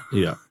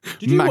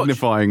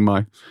magnifying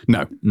my...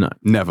 No,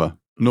 never.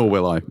 Nor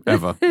will I,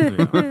 ever.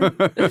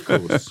 Of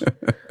course.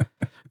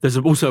 There's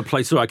also a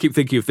place where I keep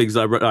thinking of things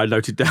I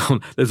noted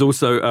down. There's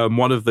also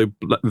one of the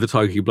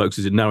Tiger King blokes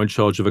is now in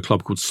charge of a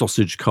club called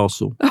Sausage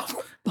Castle.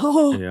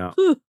 Oh. Yeah.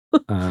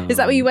 Is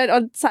that where you went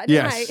on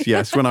Saturday night?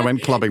 Yes. When I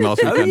went clubbing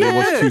last weekend, it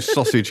was to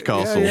Sausage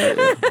Castle.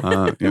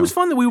 It was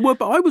fun that we were,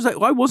 but I was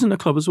in a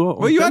club as well.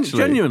 Were you actually?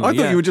 Genuinely, I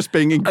thought you were just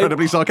being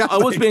incredibly sarcastic.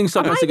 I was being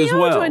sarcastic as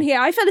well. One here.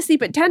 I fell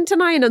asleep at 10 to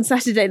 9 on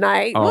Saturday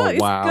night. Oh, what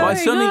is wow.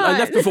 going on? I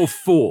left before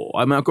 4.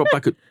 I mean, I got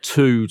back at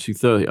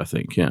 2:30, I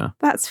think. Yeah.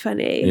 That's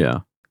funny. Yeah.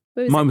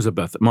 Mine was a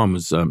birthday. Mine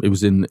was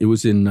it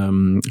was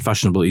in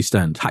fashionable East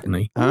End,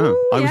 Hackney. Oh,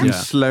 I was in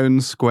Sloane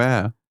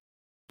Square.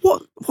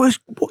 What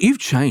you've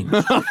changed?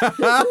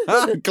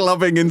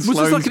 Clubbing in Sloane Square. Was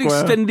this like an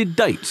extended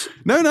date?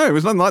 No, it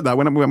was nothing like that.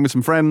 When we went with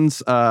some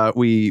friends,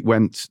 we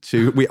went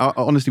to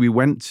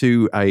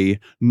a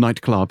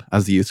nightclub,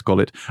 as the youth call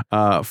it,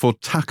 for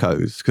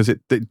tacos because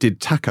it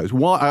did tacos.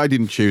 Why I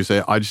didn't choose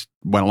it, I just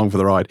went along for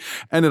the ride.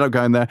 Ended up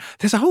going there.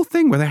 There's a whole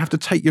thing where they have to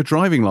take your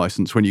driving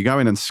license when you go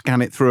in and scan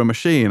it through a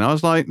machine. I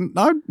was like,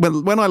 no.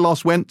 Well, when I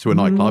last went to a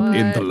nightclub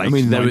in the late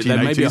 1980s,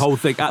 there may be a whole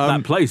thing at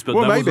that place, but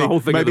there was a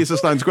whole thing. Maybe it's a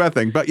Stone Square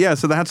thing. But yeah,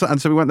 so they had to,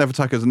 and so we went there for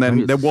tacos, and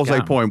then there was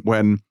a point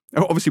when.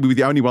 Obviously, we were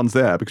the only ones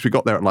there because we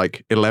got there at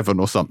like 11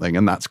 or something,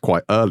 and that's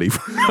quite early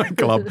for a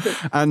nightclub.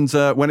 And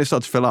when it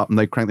started to fill up and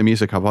they cranked the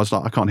music up, I was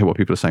like, I can't hear what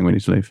people are saying. We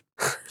need to leave.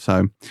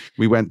 So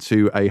we went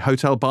to a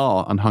hotel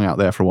bar and hung out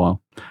there for a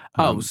while.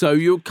 So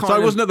you're kind I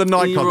wasn't at the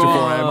nightclub till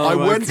 4 a.m. I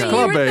went So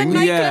clubbing. you're at the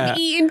nightclub Yeah.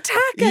 eating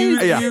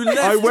tacos. You left-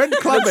 I went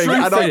clubbing the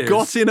and truth I is-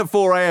 got in at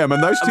 4 a.m.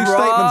 and those two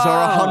statements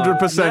are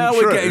 100% now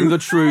true. we're getting the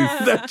truth.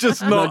 They're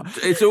just not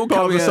It's all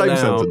part of coming the out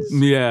same now. sentence.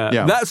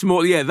 Yeah. That's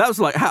more. Yeah, that's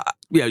like how.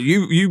 Yeah,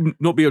 you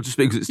not be able to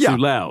speak because it's too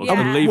loud. Yeah.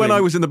 And leaving. When I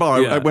was in the bar,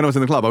 Yeah. when I was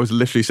in the club, I was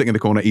literally sitting in the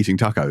corner eating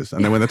tacos.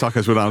 And then when the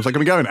tacos were done, I was like, can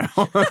we go now?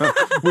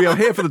 We are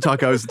here for the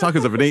tacos. The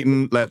tacos have been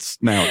eaten. Let's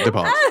now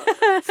depart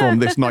from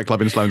this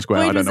nightclub in Sloane Square.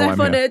 I Point don't know why yourself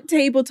I'm on here. a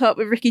tabletop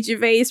with Ricky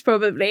Gervais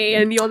probably,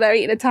 and you're there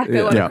eating a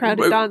taco on Yeah. a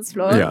crowded dance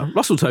floor. Yeah.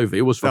 Russell Tovey.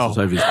 It was Russell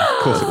Tovey's. Of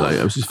course it was.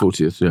 It was his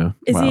 40th. Yeah.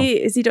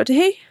 Is he Doctor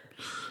Who?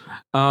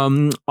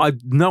 I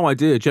no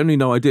idea, generally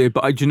no idea.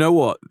 But do you know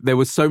what? There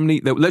were so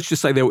many. Let's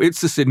just say there were It's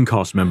the Sin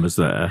cast members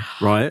there,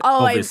 right?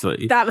 Oh,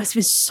 Obviously, that must have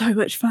been so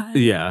much fun.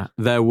 yeah.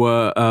 There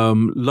were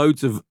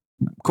loads of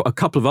a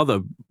couple of other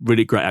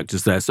really great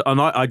actors there. So, and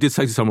I did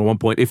say to someone at one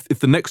point, if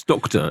the next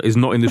Doctor is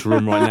not in this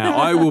room right now,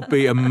 I will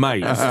be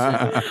amazed.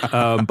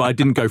 But I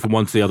didn't go from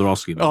one to the other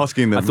asking them.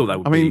 them. I thought that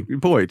would be be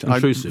Boyd, I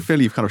intrusive.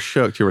 feel you've kind of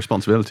shirked your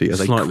responsibility as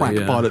Slightly, a crack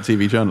yeah. pilot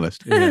TV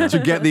journalist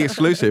to get the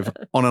exclusive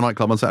on a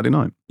nightclub on Saturday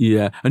night.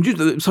 Yeah, and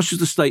such as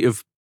the state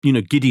of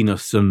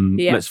giddiness and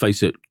let's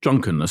face it,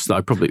 drunkenness that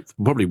I probably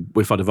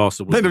if I'd have asked,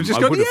 They'd have just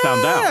I gone, would have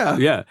found "Yeah!" out.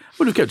 Yeah,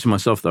 would have kept to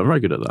myself though. I'm very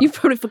good at that. You've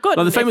probably forgotten.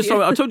 Like the famous have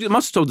you? story I told you,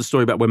 must have told the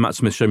story about when Matt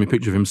Smith showed me a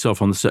picture of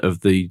himself on the set of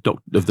the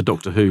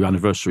Doctor Who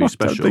anniversary I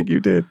special. don't think you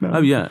did. No.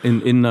 Oh yeah,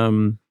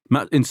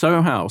 in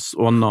Soho House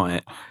one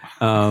night,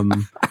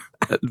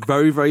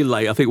 very very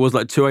late. I think it was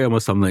like 2 a.m. or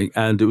something,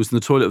 and it was in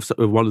the toilet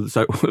of one of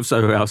the of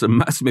Soho House. And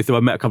Matt Smith, who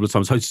I met a couple of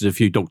times, hosted a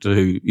few Doctor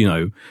Who,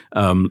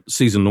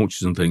 season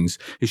launches and things.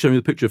 He showed me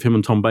the picture of him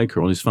and Tom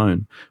Baker on his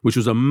phone, which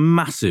was a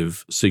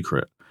massive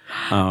secret.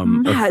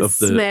 Matt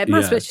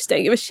Smith just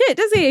don't give a shit,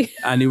 does he?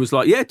 And he was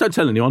like, "Yeah, don't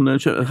tell anyone.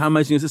 How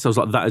amazing is this?" I was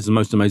like, "That is the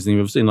most amazing thing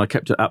I've ever seen." I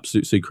kept it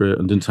absolute secret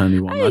and didn't tell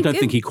anyone. I don't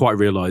think he quite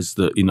realised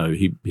that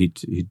he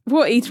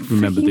What he'd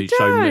remembered that he showed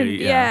done.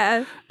 me.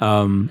 Yeah.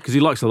 Because he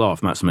likes to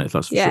laugh, Matt Smith.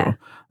 That's for sure.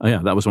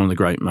 Yeah, that was one of the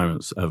great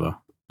moments ever.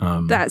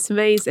 That's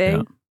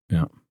amazing.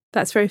 Yeah.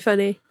 That's very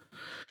funny.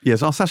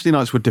 Yes, our Saturday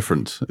nights were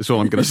different. That's all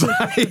I'm going to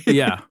say.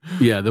 yeah.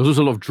 There was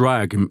also a lot of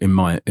drag in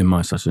my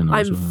Saturday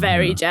night. I'm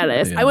very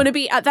jealous. Yeah. I want to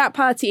be at that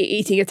party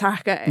eating a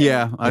taco.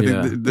 Yeah, I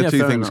think the two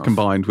fair things enough.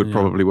 combined would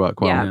probably work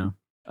well.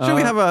 Yeah. Shall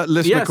we have a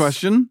listener yes.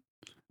 question?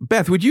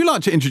 Beth, would you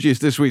like to introduce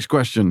this week's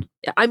question?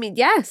 I mean,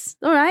 yes.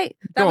 All right.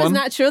 That Go was on.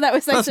 natural. That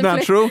was That's simply-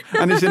 natural,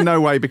 and it's in no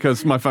way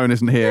because my phone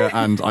isn't here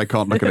and I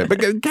can't look at it.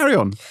 But carry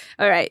on.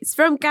 All right. It's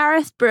from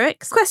Gareth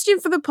Brooks. Question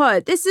for the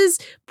pod. This has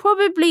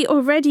probably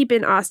already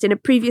been asked in a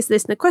previous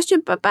listener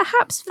question, but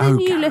perhaps for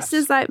new Gareth.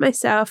 listeners like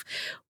myself,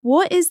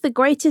 what is the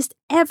greatest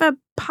ever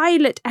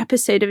pilot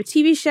episode of a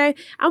TV show,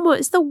 and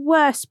what is the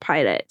worst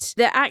pilot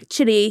that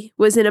actually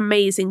was an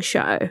amazing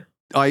show?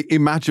 I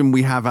imagine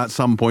we have at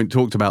some point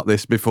talked about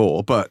this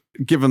before, but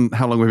given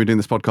how long we've been doing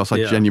this podcast,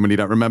 I genuinely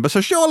don't remember.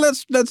 So sure,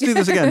 let's do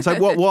this again. So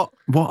what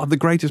are the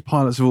greatest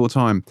pilots of all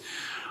time?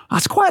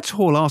 That's quite a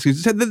tall ask.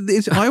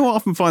 I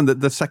often find that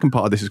the second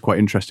part of this is quite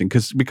interesting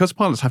because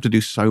pilots have to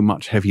do so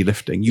much heavy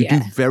lifting. You do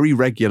very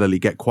regularly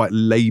get quite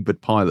laboured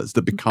pilots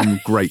that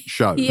become great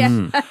shows.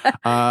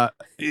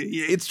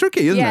 It's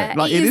tricky, isn't it?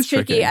 Like, it is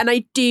tricky. And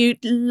I do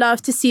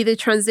love to see the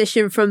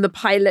transition from the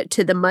pilot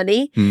to the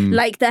money.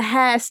 Like the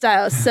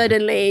hairstyle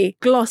suddenly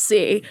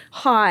glossy,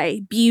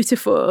 high,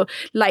 beautiful,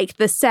 like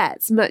the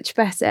sets much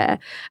better.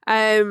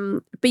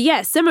 But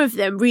yeah, some of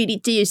them really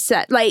do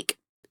set, like,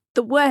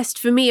 the worst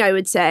for me, I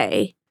would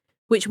say,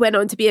 which went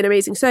on to be an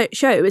amazing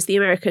show, was The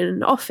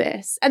American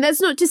Office. And that's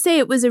not to say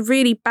it was a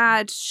really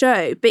bad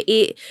show, but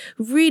it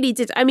really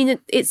did. I mean,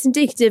 it's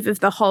indicative of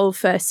the whole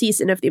first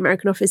season of The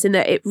American Office in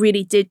that it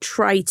really did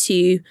try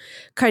to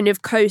kind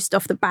of coast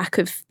off the back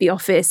of The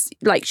Office,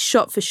 like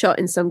shot for shot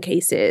in some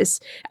cases.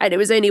 And it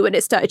was only when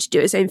it started to do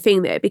its own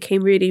thing that it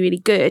became really, really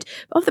good.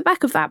 But off the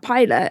back of that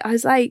pilot, I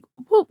was like,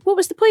 what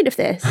was the point of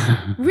this?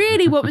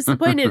 Really, what was the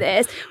point of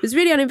this? I was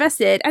really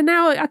uninvested. And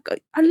now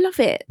I love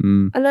it.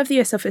 I love the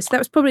US Office. That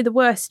was probably the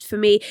worst for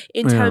me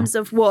in terms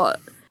of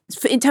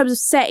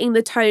setting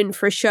the tone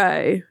for a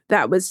show.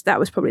 That was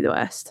probably the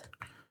worst.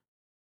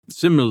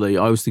 Similarly,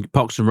 I was thinking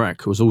Parks and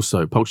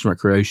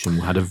Recreation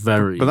had a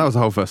very... But that was the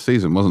whole first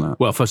season, wasn't it?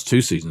 Well, first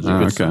two seasons, you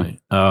could say.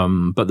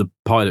 But the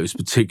pilot was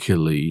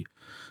particularly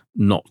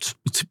not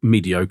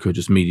mediocre,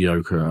 just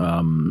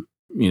mediocre,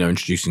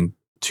 introducing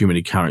too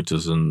many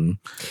characters and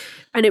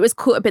it was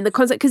caught up in the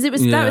concept because that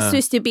was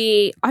supposed to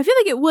be, I feel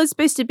like it was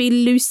supposed to be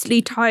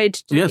loosely tied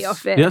to The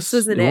Office,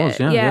 wasn't it?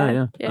 Was,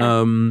 yeah.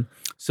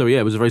 So yeah,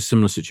 it was a very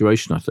similar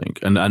situation, I think,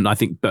 and I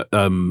think that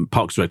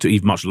Parks and Rec took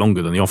even much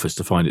longer than The Office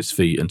to find its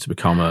feet and to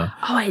become a.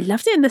 Oh, I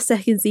loved it in the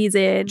second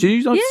season. Did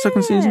you like the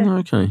second season?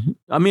 Okay,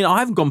 I mean, I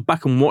haven't gone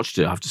back and watched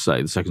it. I have to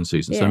say the second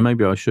season, so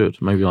maybe I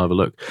should. Maybe I'll have a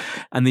look.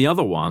 And the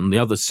other one, the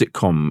other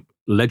sitcom,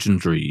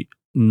 legendary,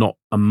 not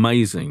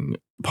amazing,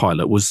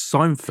 pilot was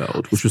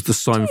Seinfeld, which was the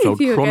Seinfeld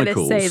you were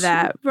Chronicles. Going to say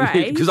that,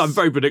 right? Because I'm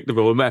very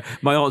predictable. My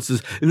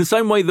answers, in the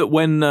same way that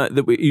when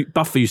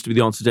Buffy used to be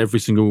the answer to every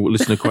single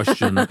listener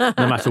question, no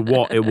matter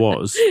what it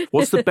was.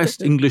 What's the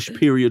best English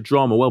period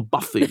drama? Well,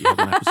 Buffy had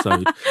an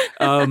episode.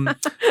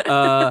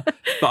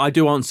 But I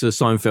do answer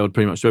Seinfeld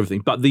pretty much to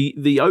everything. But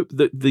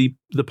the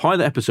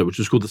pilot episode, which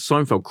was called the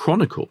Seinfeld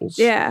Chronicles,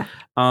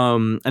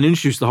 and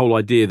introduced the whole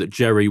idea that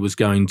Jerry was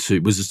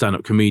a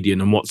stand-up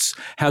comedian, and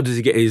how does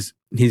he get his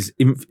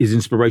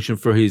inspiration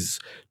for his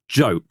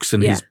jokes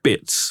and his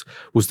bits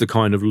was the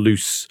kind of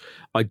loose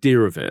idea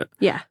of it.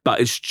 Yeah. But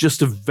it's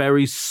just a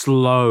very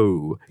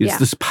slow, it's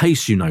this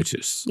pace you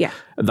notice. Yeah.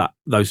 That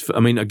those, I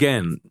mean,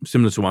 again,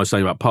 similar to what I was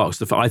saying about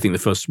Parks, I think the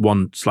first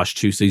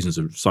 1/2 seasons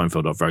of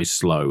Seinfeld are very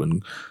slow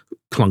and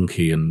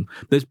clunky, and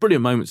there's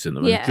brilliant moments in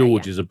them. And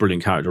George is a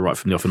brilliant character right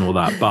from the off and all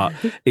that, but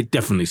it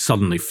definitely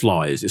suddenly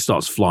flies. It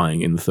starts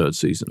flying in the third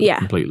season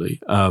completely.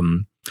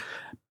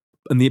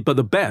 But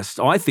the best,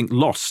 I think,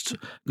 Lost,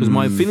 because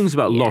my feelings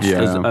about Lost,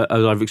 as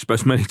I've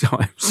expressed many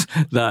times,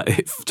 that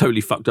it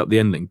totally fucked up the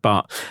ending.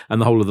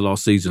 And the whole of the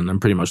last season, and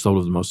pretty much the whole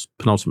of the most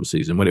penultimate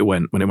season, when it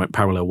went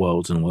parallel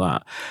worlds and all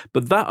that.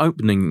 But that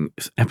opening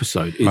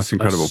episode is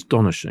incredible,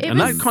 astonishing,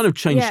 and that kind of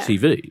changed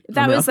TV.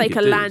 That was like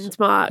a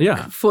landmark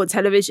for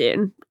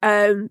television,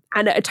 and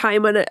at a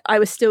time when I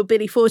was still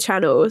Billy 4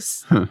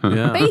 channels,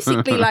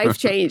 basically life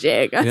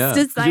changing.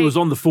 It was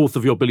on the fourth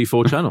of your Billy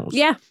 4 channels.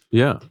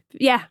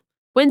 Yeah.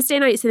 Wednesday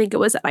nights, I think it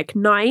was at like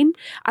 9,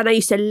 and I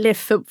used to live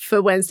for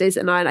Wednesdays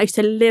at 9. I used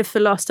to live for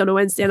Lost on a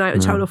Wednesday night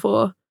on Channel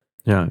 4.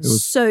 Yeah, it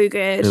was so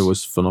good. It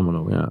was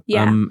phenomenal.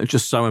 It's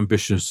just so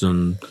ambitious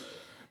and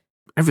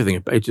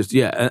everything. It just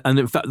and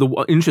in fact,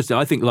 interesting.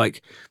 I think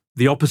like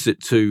the opposite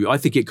to. I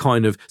think it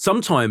kind of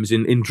sometimes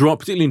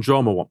particularly in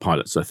drama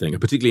pilots. I think,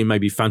 particularly in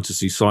maybe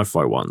fantasy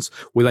sci-fi ones,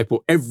 where they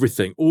put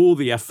all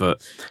the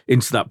effort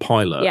into that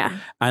pilot,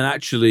 and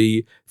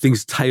actually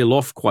things tail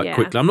off quite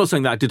quickly. I'm not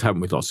saying that did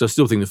happen with Lost. I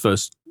still think the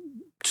first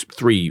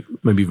 3,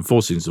 maybe even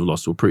 4 seasons of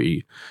Lost were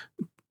pretty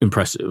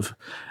impressive.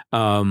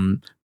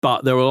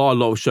 But there are a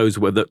lot of shows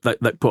where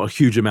that put a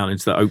huge amount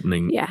into that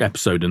opening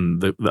episode,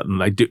 and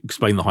they did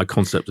explain the high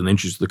concept and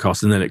introduce the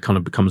cast, and then it kind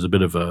of becomes a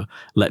bit of a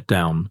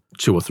letdown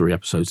 2 or 3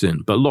 episodes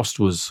in. But Lost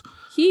was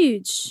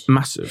huge,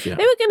 massive. Yeah,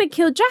 they were going to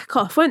kill Jack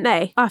off, weren't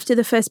they, after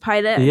the first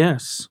pilot?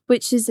 Yes,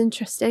 which is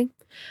interesting.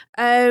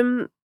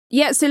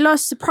 So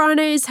Lost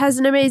Sopranos has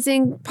an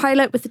amazing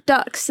pilot with the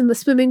ducks in the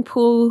swimming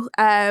pool.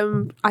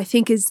 I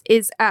think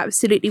is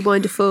absolutely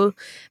wonderful.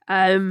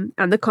 And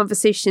the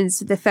conversations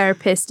with the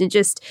therapist and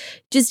just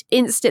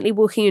instantly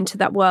walking into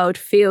that world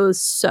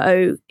feels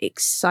so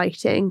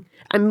exciting.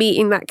 And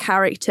meeting that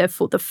character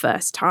for the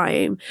first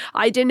time.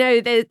 I don't know,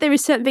 there are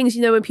certain things,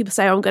 when people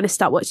say, I'm going to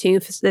start watching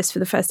this for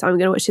the first time, I'm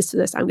going to watch this for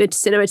the first time, I'm going to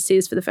cinema to see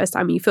this for the first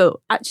time, and you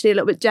feel actually a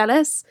little bit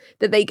jealous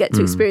that they get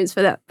to experience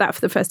that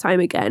for the first time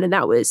again. And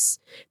that was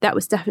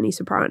definitely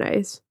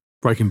Sopranos.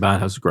 Breaking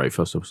Bad has a great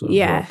first episode.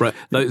 Yeah. Well.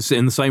 It's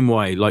in the same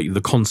way, like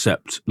the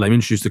concept, they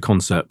introduced the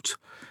concept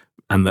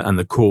and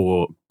the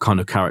core kind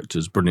of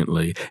characters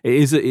brilliantly.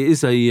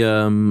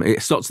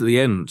 It starts at the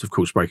end, of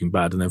course, Breaking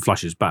Bad, and then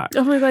flashes back.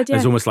 Oh my God, yeah.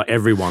 It's almost like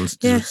everyone's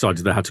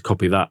decided they had to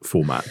copy that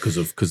format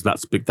because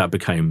that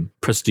became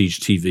prestige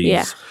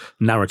TV's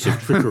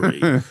narrative trickery,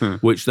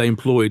 which they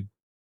employed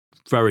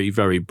very,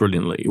 very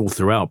brilliantly all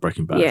throughout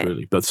Breaking Bad,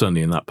 really. But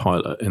certainly in that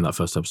pilot, in that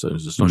first episode, it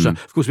was astonishing.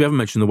 Of course, we haven't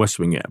mentioned The West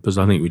Wing yet, because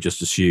I think we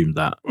just assumed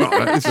that.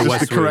 It's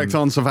just the correct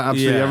answer for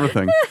absolutely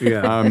everything.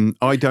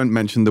 I don't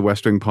mention The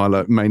West Wing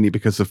pilot mainly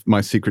because of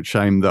my secret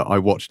shame that I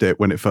watched it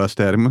when it first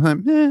aired and was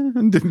like,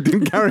 and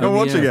didn't carry on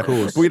watching it.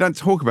 But we don't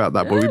talk about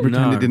that, but we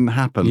pretend it didn't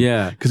happen.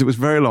 Because it was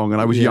very long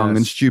and I was young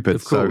and stupid.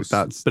 Of course.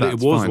 So it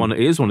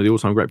is one of the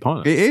all-time great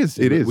pilots.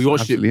 It is. We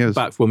watched it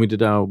back when we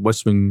did our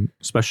West Wing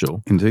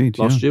special. Indeed.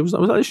 Last year. Was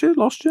that this year?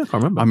 Last year? I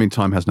can't remember. I mean,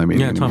 time has no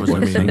meaning. Yeah, time has no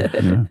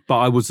meaning. But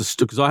I was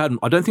because I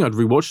don't think I'd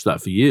rewatched that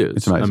for years.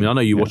 It's amazing. I mean, I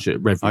know you watch it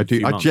every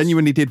few months. I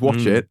genuinely did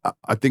watch it.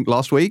 I think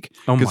last week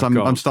because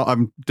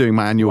I'm doing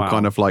my annual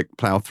kind of like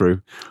plow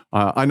through.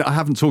 I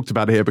haven't talked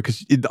about it here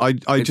because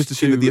I just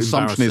assume that the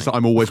assumption is that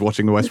I'm always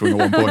watching The West Wing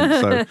at one point.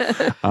 So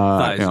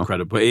that is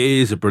incredible. It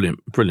is a brilliant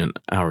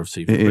hour of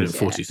TV. Brilliant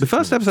 40. The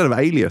first episode of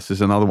Alias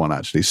is another one.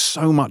 Actually,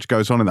 so much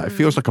goes on in that. It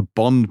feels like a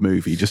Bond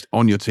movie just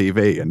on your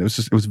TV, and it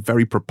was a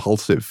very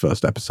propulsive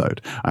first episode.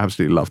 I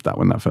absolutely loved that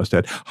when that first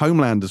aired.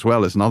 Homeland as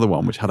well is another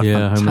one which had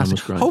a fantastic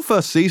whole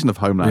first season of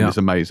Homeland is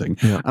amazing.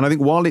 And I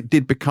think while it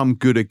did become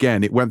good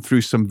again, it went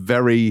through some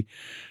very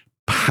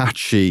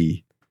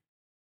patchy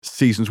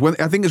seasons when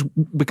I think it's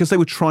because they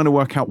were trying to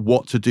work out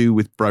what to do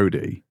with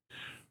Brody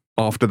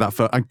after that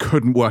first, and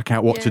couldn't work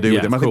out what to do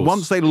with him. I think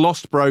once they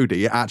lost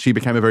Brody, it actually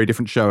became a very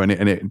different show, and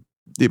it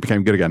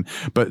became good again.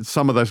 But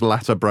some of those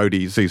latter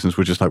Brody seasons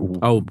were just like,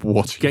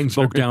 what? Getting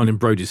bogged down in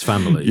Brody's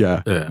family.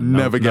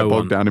 Never get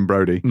bogged down in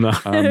Brody. No.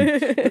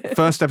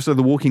 First episode of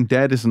The Walking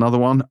Dead is another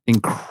one.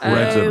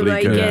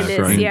 Incredibly good.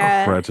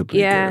 Incredibly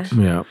good.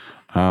 Yeah.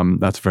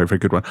 That's a very, very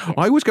good one.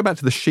 I always go back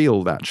to The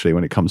Shield, actually,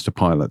 when it comes to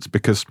pilots,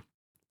 because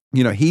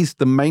he's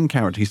the main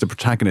character. He's the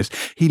protagonist.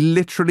 He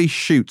literally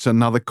shoots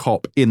another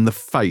cop in the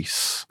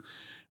face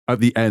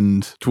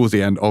towards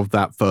the end of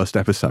that first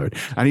episode.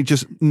 And he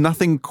just,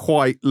 nothing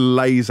quite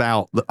lays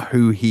out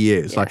who he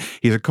is. Like,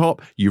 he's a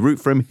cop, you root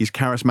for him, he's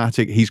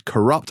charismatic, he's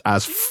corrupt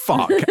as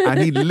fuck, and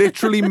he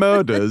literally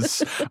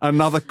murders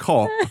another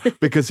cop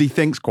because he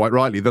thinks, quite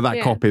rightly,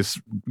 that cop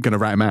is going to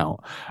rat him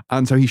out.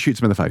 And so he shoots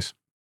him in the face.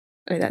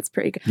 Oh, that's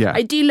pretty good. Yeah.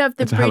 I do love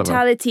the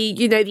brutality,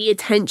 the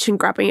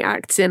attention-grabbing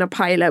acts in a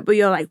pilot, but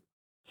you're like,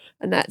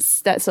 and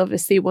that's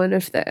obviously one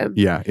of them.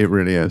 Yeah, it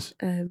really is.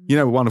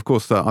 One, of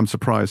course, that I'm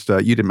surprised you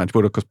didn't mention,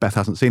 but of course Beth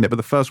hasn't seen it, but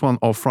the first one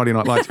of Friday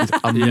Night Lights is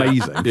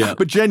amazing. Yeah.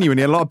 But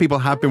genuinely, a lot of people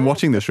have been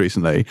watching this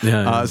recently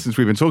since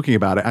we've been talking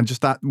about it. And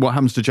just what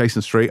happens to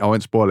Jason Street, I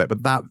won't spoil it,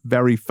 but that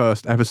very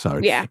first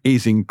episode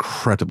is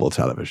incredible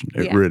television.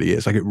 It really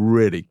is. Like, it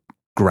really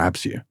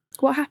grabs you.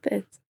 What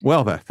happens?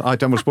 Well, Beth, I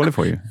don't want to spoil it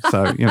for you.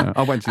 So,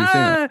 I went to see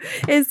it.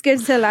 It's good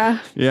to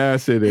laugh.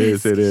 Yes, it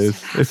is. It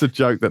is. It's a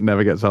joke that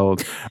never gets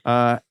old.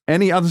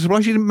 Any other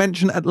surprise? You didn't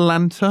mention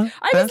Atlanta?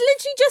 I was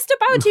literally just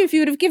about to, if you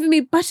would have given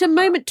me but a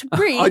moment to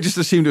breathe. I just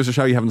assumed it was a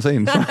show you haven't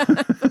seen. So.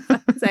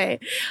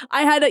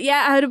 I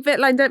had a bit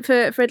lined up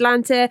for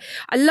Atlanta.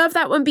 I love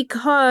that one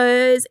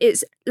because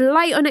it's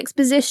light on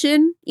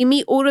exposition. You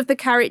meet all of the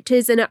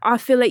characters, and I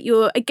feel like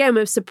you're, again,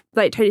 with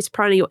like Tony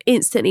Soprano, you're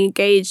instantly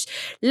engaged.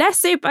 Less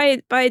so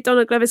by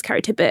Donald Glover's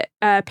character, but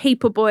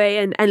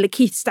Paperboy and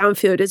Lakeith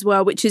Stanfield as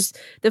well, which is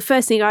the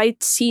first thing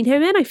I'd seen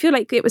him in. I feel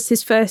like it was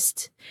his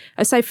first,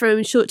 aside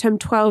from Short Term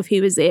 12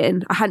 he was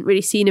in, I hadn't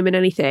really seen him in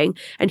anything.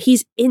 And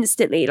he's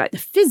instantly, like, the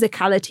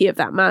physicality of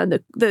that man,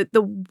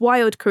 the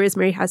wild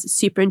charisma he has is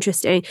super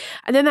interesting.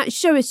 And then that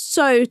show is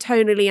so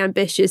tonally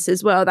ambitious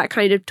as well. That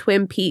kind of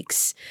Twin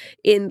Peaks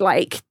in,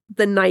 like,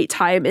 the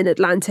nighttime in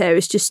Atlanta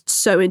is just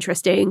so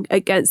interesting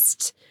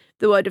against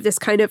the world of this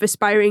kind of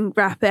aspiring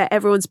rapper.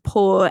 Everyone's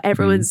poor,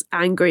 everyone's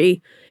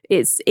angry.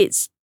 It's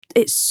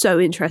so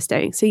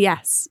interesting. So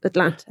yes,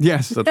 Atlanta.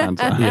 Yes,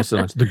 Atlanta. Yes,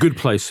 Atlanta. The Good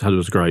Place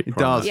was great. It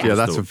does. Yeah,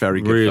 that's a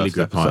very good, really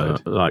good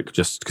pilot. Like,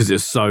 just because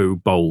it's so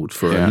bold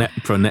for a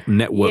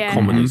network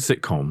comedy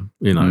sitcom,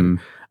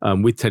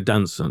 with Ted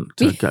Danson.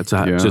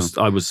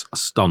 I was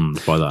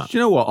stunned by that. Do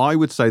you know what? I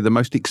would say the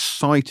most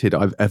excited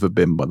I've ever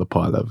been by the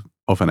pilot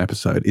of an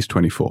episode is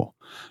 24.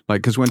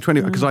 Like,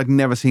 because I'd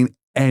never seen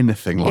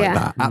anything like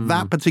that at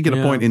that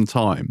particular point in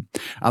time,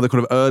 at the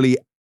kind of early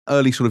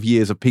sort of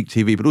years of peak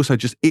TV, but also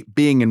just it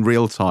being in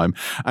real time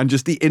and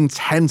just the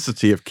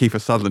intensity of Kiefer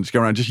Sutherland just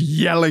going around just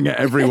yelling at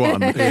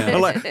everyone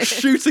and like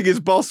shooting his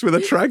boss with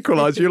a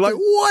tranquilizer. You're like,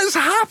 what is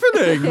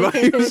happening? Like,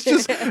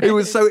 it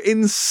was so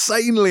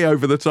insanely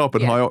over the top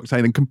and high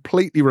octane and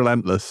completely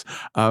relentless.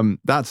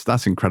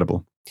 That's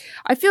incredible.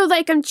 I feel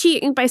like I'm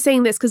cheating by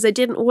saying this because I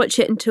didn't watch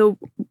it until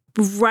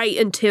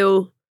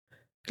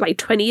like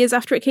 20 years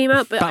after it came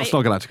out. But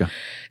Battlestar Galactica.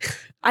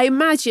 I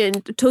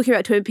imagine, talking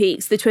about Twin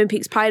Peaks, the Twin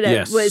Peaks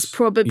pilot was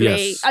probably...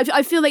 Yes.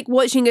 I feel like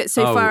watching it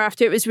so far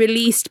after it was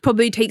released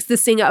probably takes the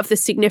sting out of the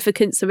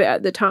significance of it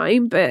at the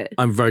time, but...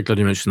 I'm very glad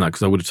you mentioned that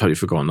because I would have totally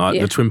forgotten.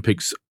 The Twin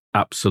Peaks,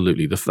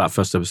 absolutely. That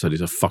first episode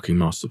is a fucking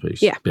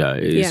masterpiece. Yeah. Yeah,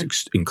 it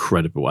is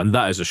incredible. And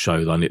that is a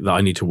show that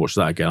I need to watch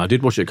that again. I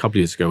did watch it a couple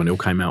of years ago and it all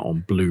came out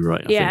on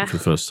Blu-ray, I think, for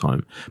the first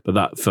time. But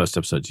that first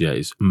episode,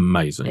 is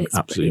amazing. It's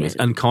absolutely amazing.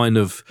 And kind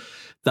of...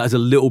 There's a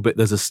little bit,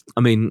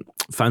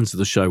 fans of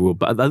the show will,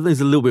 but there's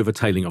a little bit of a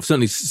tailing off.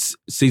 Certainly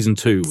season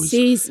two was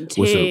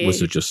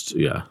just,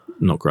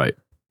 not great.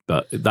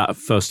 But that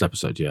first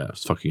episode,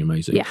 it's fucking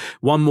amazing. Yeah.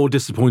 One more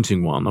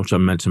disappointing one, which I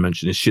meant to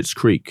mention, is Schitt's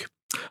Creek.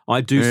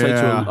 I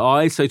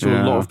say to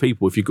a lot of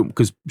people,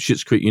 because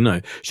Schitt's Creek,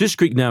 Schitt's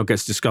Creek now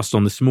gets discussed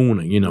on This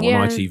Morning, on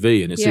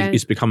ITV, and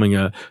it's becoming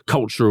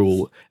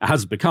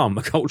has become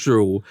a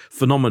cultural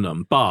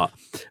phenomenon. But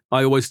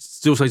I always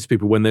still say to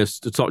people when they're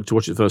starting to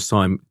watch it the first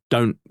time,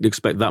 don't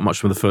expect that much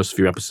from the first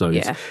few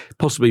episodes,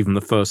 possibly even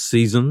the first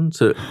season.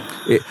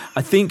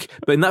 I think,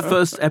 but in that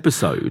first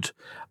episode,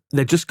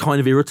 they're just kind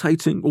of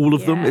irritating, all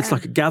of them. It's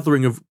like a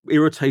gathering of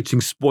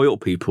irritating, spoiled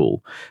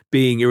people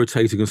being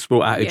irritating and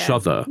spoiled at each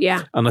other.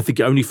 Yeah. And I think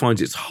it only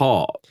finds its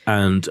heart.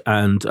 And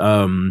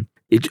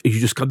you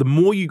just the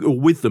more you are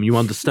with them, you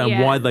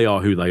understand why they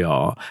are who they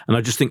are. And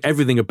I just think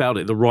everything about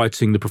it, the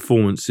writing, the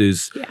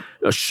performances,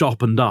 are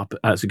sharpened up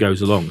as it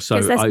goes along. So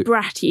it's less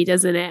bratty,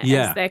 doesn't it?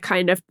 Yeah. As they're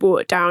kind of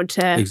brought down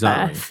to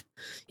earth.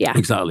 Yeah,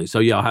 exactly.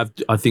 So I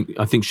think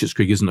Schitt's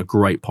Creek isn't a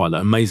great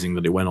pilot. Amazing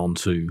and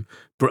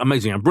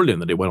brilliant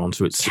that it went on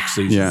to its 6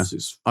 seasons. Yeah.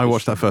 I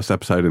watched that first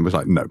episode and was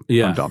like, no,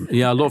 I'm done.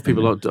 Yeah, a lot of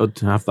people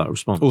have that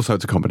response. Also,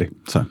 it's a comedy,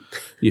 so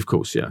of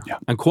course,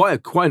 and quite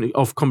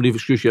off comedy of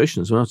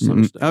excruciation as well.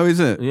 Oh, is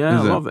it?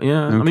 Yeah, I love it.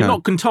 Yeah, okay. I mean,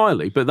 not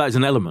entirely, but that is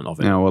an element of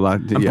it. Yeah, well,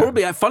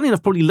 probably, funny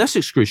enough, probably less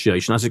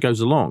excruciation as it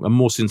goes along, and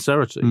more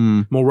sincerity,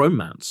 more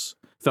romance.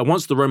 In fact,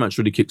 once the romance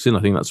really kicks in,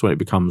 I think that's when it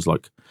becomes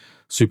like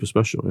super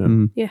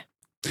special. Yeah.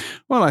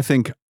 Well, I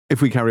think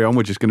if we carry on,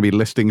 we're just going to be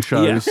listing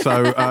shows. Yeah.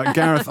 So,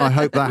 Gareth, I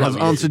hope that has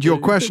answered your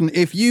question.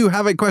 If you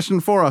have a question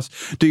for us,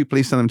 do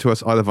please send them to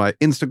us either via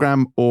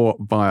Instagram or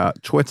via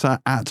Twitter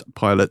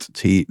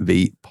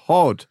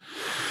 @PilotTVPod.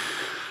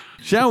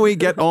 Shall we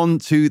get on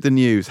to the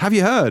news? Have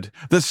you heard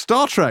that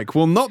Star Trek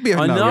will not be...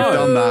 I know. We've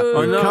done that.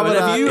 I know. Covered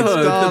Have you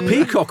heard the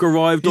Peacock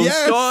arrived on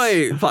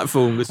Sky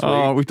platform this week?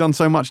 Oh, we've done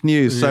so much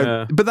news.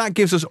 But that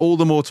gives us all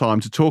the more time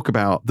to talk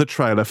about the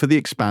trailer for The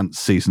Expanse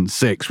Season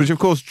 6, which of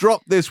course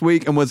dropped this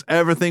week and was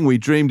everything we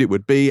dreamed it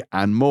would be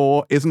and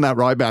more. Isn't that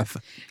right, Beth?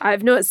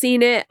 I've not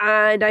seen it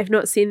and I've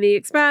not seen The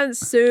Expanse,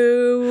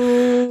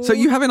 so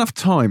you have enough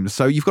time.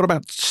 So you've got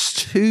about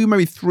 2,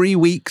 maybe 3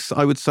 weeks,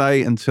 I would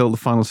say, until the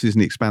final season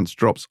of The Expanse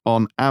drops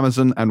on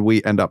Amazon and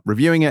we end up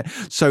reviewing it.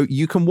 So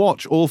you can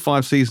watch all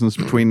 5 seasons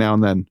between now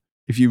and then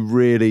if you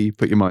really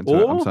put your mind to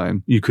it, I'm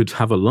saying. You could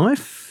have a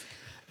life.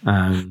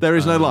 And, there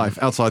is no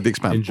life outside The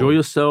Expanse. Enjoy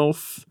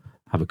yourself,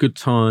 have a good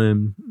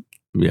time.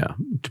 Yeah,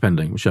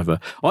 depending, whichever.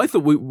 I thought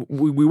we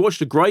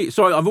watched a great...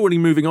 Sorry, I'm already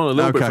moving on a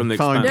little bit from The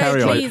Expanse.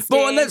 Carry on. Please do.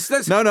 But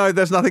let's... No,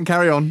 there's nothing.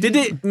 Carry on. Did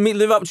it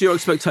live up to your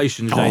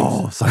expectations, James?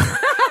 Oh,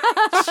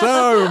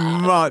 so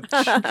much.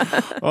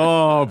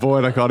 Oh,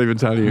 boy, I can't even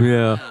tell you.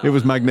 Yeah. It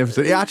was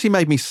magnificent. It actually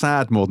made me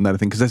sad more than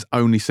anything because there's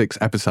only 6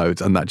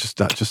 episodes and that just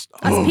That's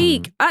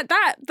peak.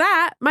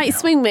 That might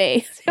swing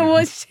me to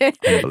watch it.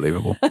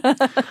 Unbelievable.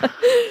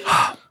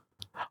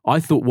 I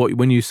thought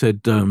when you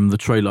said the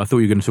trailer, I thought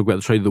you were going to talk about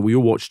the trailer that we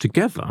all watched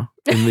together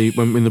in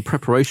the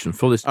preparation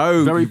for this.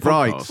 Oh, very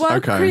right. podcast. Well,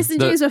 okay. Chris and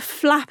James were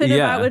flapping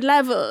about with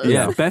levels.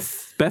 Yeah,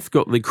 Beth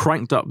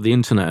cranked up the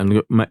internet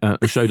and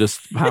showed us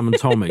Pam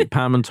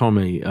and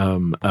Tommy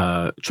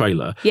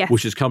trailer,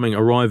 which is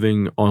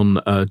arriving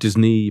on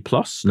Disney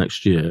Plus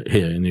next year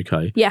here in the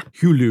UK. Yeah,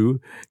 Hulu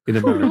in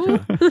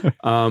America.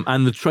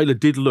 And the trailer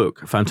did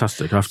look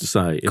fantastic, I have to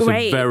say. It's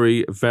a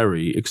very,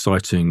 very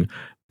exciting,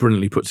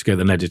 brilliantly put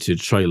together and edited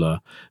trailer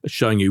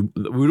showing you.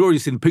 We'd already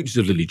seen pictures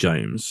of Lily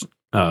James.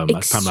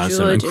 As Pamela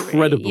Anderson,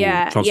 incredible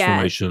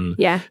transformation.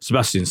 Yeah.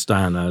 Sebastian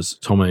Stan as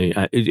Tommy.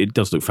 It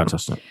does look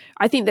fantastic.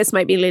 I think this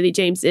might be Lily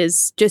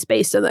James's, just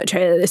based on that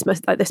trailer. This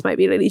might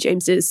be Lily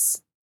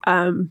James's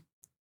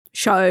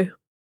show.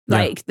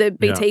 Like the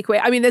big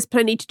takeaway. I mean, there's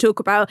plenty to talk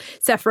about.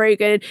 Seth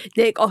Rogen,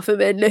 Nick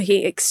Offerman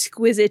looking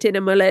exquisite in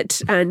a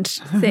mullet and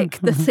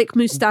the thick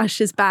moustache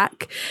is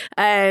back.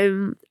 I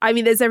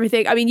mean, there's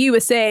everything. I mean, you were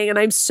saying, and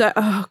I'm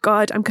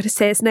going to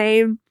say his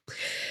name.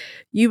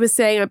 You were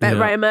saying, I bet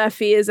Ryan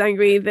Murphy is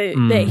angry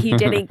that he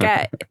didn't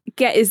get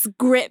his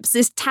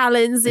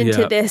talons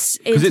into this.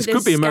 Because it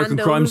could be American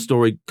Crime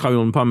Story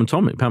colon Pam and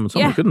Tommy,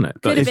 couldn't it?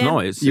 But it's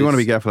not. You want to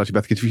be careful, actually,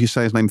 Beth, because if you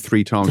say his name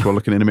 3 times while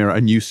looking in a mirror, a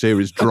new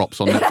series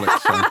drops on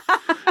Netflix.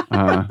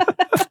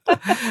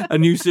 A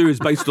new series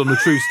based on the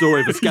true story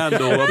of a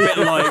scandal, a bit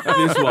like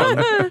this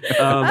one.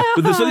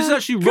 So this is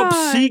actually Rob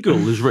Siegel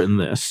has written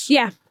this.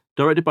 Yeah.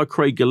 Directed by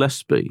Craig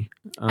Gillespie.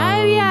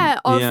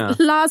 Of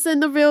Lars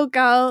and the Real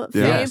Girl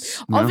fame.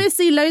 Yes.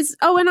 Obviously, loads...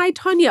 Oh, and I,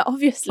 Tonya,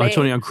 obviously. I,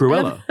 Tonya and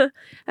Cruella.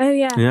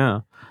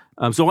 Yeah.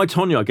 So I,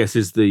 Tonya, I guess,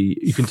 is the...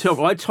 You can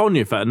tell... I,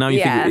 Tonya, in fact, now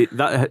you think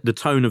that the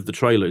tone of the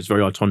trailer is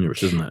very I,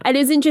 Tonya-ish, isn't it? And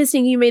it's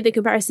interesting you made the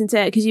comparison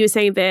to... Because you were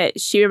saying that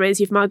she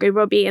reminds you of Margot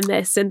Robbie in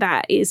this, and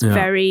that is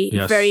very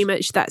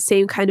much that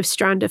same kind of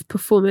strand of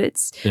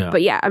performance. Yeah.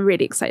 But yeah, I'm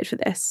really excited for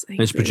this.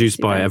 It's produced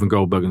by Evan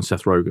Goldberg and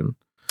Seth Rogen.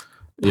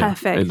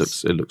 Perfect. It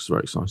looks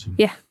very exciting.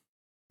 Yeah.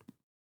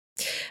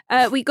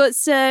 We got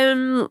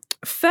some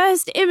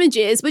first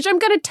images, which I'm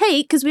going to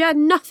take because we had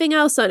nothing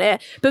else on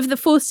it, but for the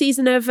 4th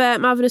season of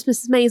Marvelous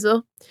Mrs.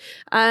 Maisel.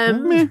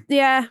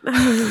 Yeah.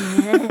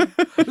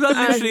 Is that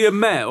literally a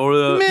meh or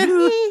a...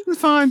 It's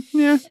fine,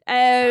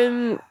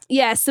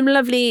 yeah. Some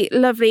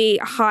lovely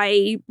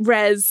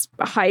high-res,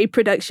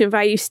 high-production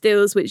value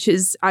stills, which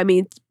is, I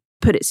mean...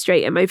 put it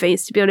straight in my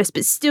veins, to be honest,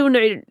 but still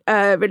no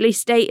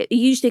release date. It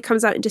usually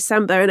comes out in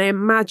December, and I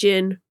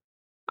imagine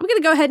I'm going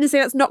to go ahead and say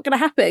that's not going to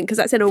happen because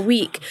that's in a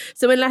week.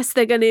 So unless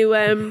they're going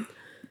to,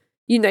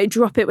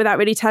 drop it without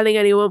really telling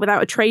anyone,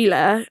 without a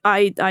trailer,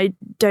 I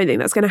don't think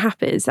that's going to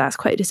happen. So that's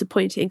quite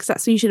disappointing because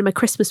that's usually my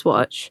Christmas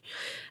watch.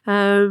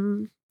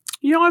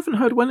 Yeah, I haven't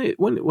heard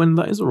when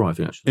that is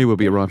arriving, actually. It will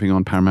be arriving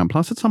on Paramount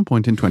Plus at some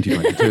point in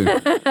 2022.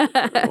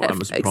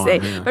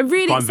 I'm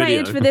really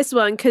excited for this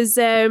one because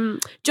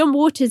John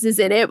Waters is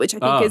in it, which I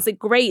think is a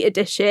great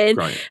addition.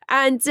 Right.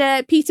 And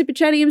Peter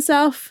Petrelli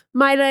himself,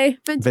 Milo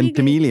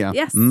Ventimiglia.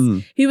 Yes.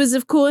 Who was,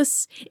 of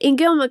course, in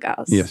Gilmore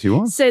Girls. Yes, he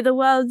was. So the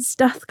worlds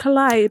doth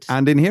collide.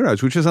 And in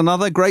Heroes, which is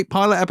another great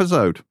pilot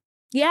episode.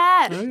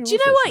 Yeah. Do you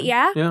know what?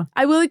 Yeah.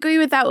 I will agree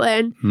with that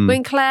one.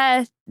 When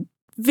Claire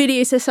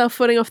videos herself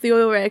falling off the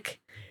oil rig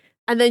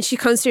and then she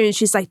comes through and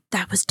she's like,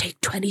 that was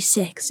take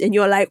 26, and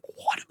you're like,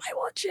 what am I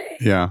watching?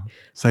 Yeah.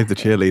 Save the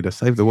cheerleader,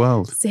 save the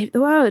world. Save the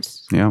world.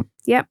 Yeah.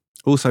 Yep.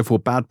 Also for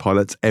bad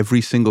pilots,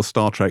 every single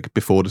Star Trek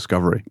before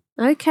Discovery.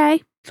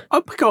 Okay.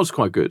 Oh, Picard's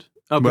quite good.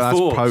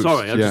 Before, post,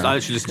 sorry, I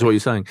actually listened to what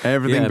you're saying.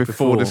 Everything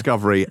before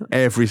Discovery,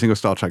 every single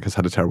Star Trek has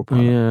had a terrible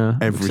pilot. Yeah.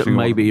 Every single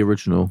maybe one.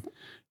 Original.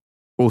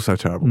 Also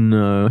terrible.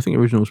 No, I think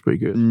original's pretty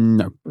good.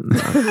 No.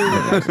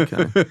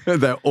 Okay.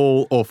 They're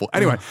all awful.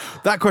 Anyway,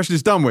 that question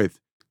is done with.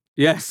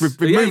 Yes. We've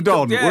moved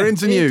on. Yeah. We're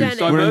into We've news.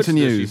 done it. We're into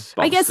news.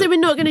 I guess they were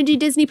not going to do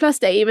Disney Plus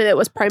Day, even though it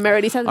was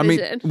primarily I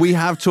television. mean, we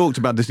have talked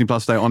about Disney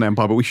Plus Day on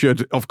Empire, but we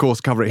should, of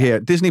course, cover it here.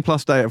 Disney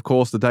Plus Day, of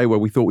course, the day where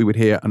we thought we would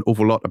hear an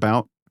awful lot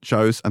about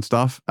shows and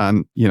stuff,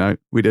 and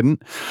we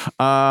didn't.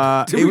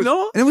 Did we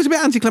not? And it was a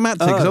bit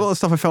anticlimactic because a lot of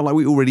stuff I felt like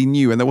we already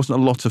knew, and there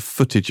wasn't a lot of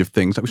footage of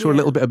things. Like we saw a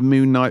little bit of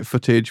Moon Knight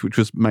footage, which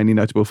was mainly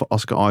notable for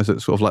Oscar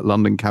Isaac's sort of like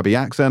London cabbie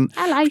accent.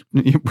 Hello.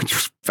 Which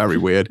was very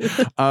weird.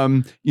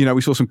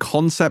 We saw some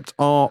concept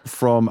art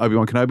from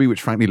Obi-Wan Kenobi,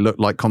 which frankly looked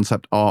like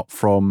concept art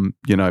from,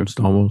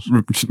 Star Wars.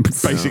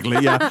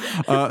 Basically, yeah.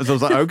 So I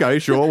was like, okay,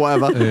 sure,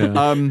 whatever.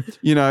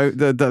 Yeah.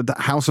 The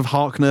House of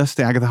Harkness,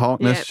 the Agatha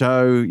Harkness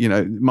show,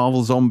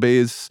 Marvel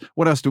Zombies.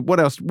 What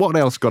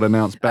else got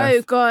announced, Beth?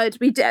 Oh God,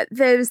 we did.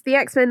 There was the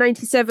X-Men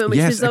 '97, which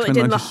resulted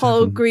X-Men in the 97.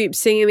 whole group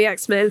singing the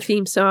X-Men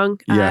theme song.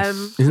 Yes.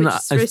 Isn't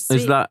which that,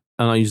 is that,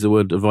 and I use the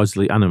word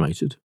advisedly,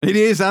 animated? It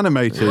is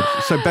animated.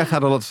 So Beth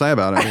had a lot to say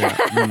about it.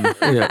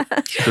 Yeah.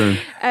 True.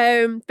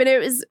 But it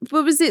was,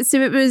 what was it? So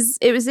it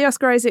was the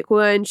Oscar Isaac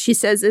one. She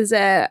says as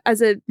a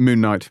Moon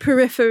Knight.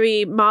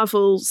 periphery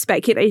Marvel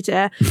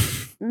speculator,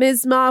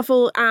 Ms.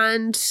 Marvel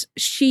and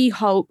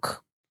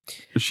She-Hulk.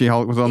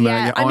 She-Hulk was on there.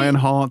 Yeah, Yeah, I mean-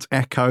 Ironheart,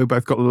 Echo,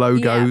 both got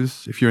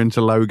logos. If you're into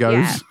logos.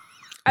 Yeah.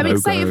 I'm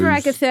excited for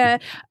Logos. Agatha.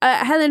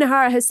 Helen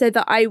O'Hara has said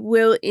that I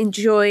will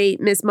enjoy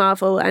Ms.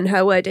 Marvel, and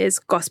her word is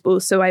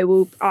gospel. So I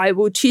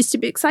will choose to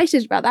be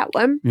excited about that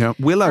one. Yeah,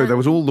 Willow. There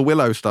was all the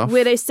Willow stuff.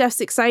 Willow stuff's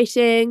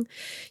exciting.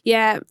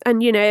 Yeah.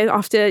 And,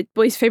 after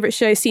Boy's favourite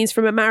show, Scenes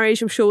from a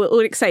Marriage, I'm sure we're all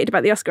excited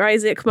about the Oscar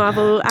Isaac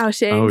Marvel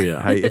outing. Oh,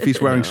 yeah. Hey, if he's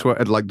wearing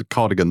like the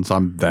cardigans,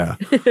 I'm there.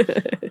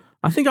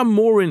 I think I'm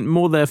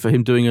more there for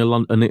him doing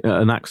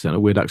an accent, a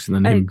weird accent,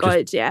 than him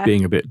just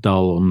being a bit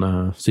dull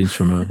on scenes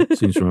from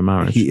a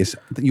marriage. He is.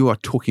 You are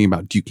talking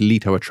about Duke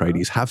Leto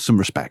Atreides. Have some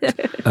respect.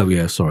 Oh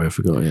yeah, sorry, I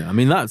forgot. Yeah, I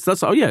mean that's.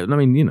 Oh yeah, I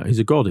mean he's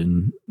a god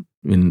in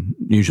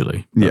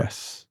usually.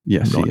 Yes, he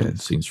not in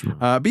is. Scenes from.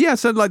 But yeah,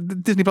 so like the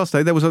Disney Plus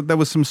Day, there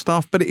was some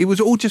stuff, but it was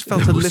all just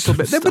felt a little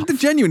bit. But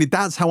genuinely,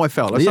 that's how I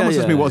felt. Like someone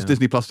says to me, "What's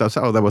Disney Plus Day?" I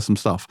said, "Oh, there was some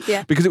stuff."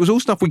 Yeah. Because it was all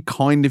stuff we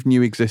kind of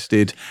knew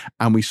existed,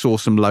 and we saw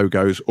some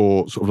logos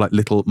or sort of like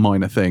little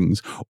minor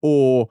things,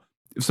 or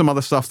some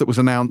other stuff that was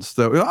announced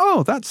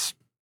that that's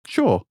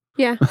sure.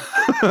 Yeah.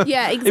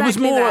 Yeah,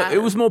 exactly.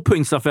 It was more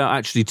putting stuff out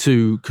actually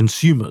to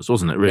consumers,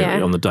 wasn't it? Really,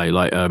 on the day,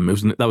 like that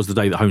was the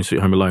day that Home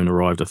Sweet Home Alone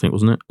arrived, I think,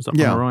 wasn't it? Is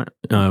that right?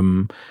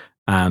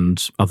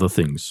 And other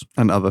things,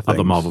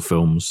 other Marvel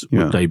films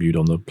debuted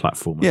on the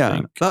platform. I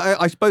think.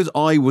 I suppose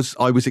I was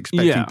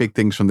expecting big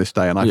things from this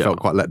day, and I felt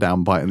quite let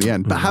down by it in the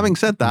end. But having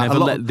said that, never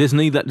let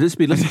Disney let this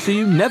be listened to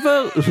you.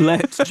 Never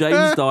let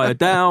James Dyer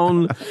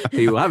down.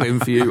 He will have it in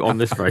for you on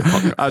this very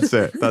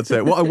podcast. That's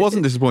it. What I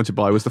wasn't disappointed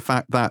by was the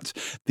fact that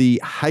the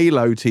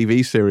Halo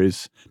TV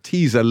series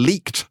teaser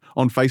leaked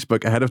on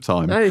Facebook ahead of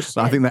time. Oh, shit.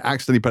 I think they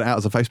accidentally put it out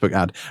as a Facebook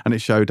ad, and it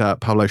showed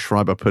Pablo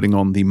Schreiber putting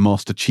on the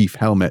Master Chief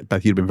helmet.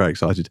 Beth, you'd have been very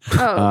excited.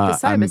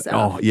 Beside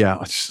myself. Oh,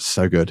 yeah, it's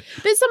so good.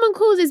 But someone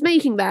calls is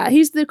making that.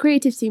 Who's the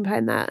creative team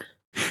behind that?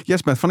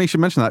 Yes, Beth, funny you should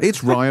mention that.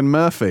 It's Ryan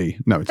Murphy.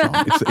 No, it's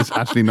not. It's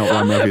actually not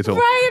Ryan Murphy at all.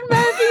 Ryan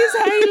Murphy's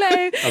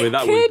Halo. I mean,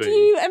 that Could would be,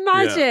 you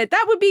imagine?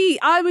 That would be,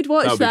 I would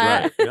watch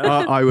that. Great.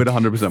 Yeah. I would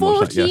 100% watch that,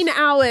 14 yes.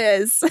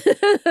 hours.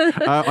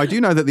 I do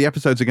know that the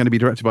episodes are going to be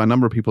directed by a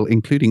number of people,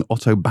 including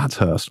Otto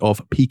Bathurst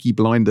of Peaky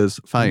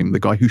Blinders fame, the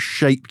guy who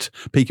shaped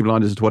Peaky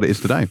Blinders into what it is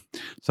today.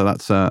 So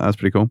that's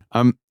pretty cool.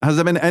 Has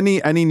there been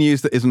any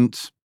news that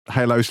isn't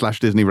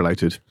Halo/Disney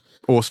related?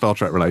 Or Star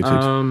Trek related,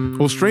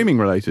 or streaming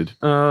related.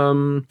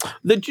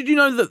 Did you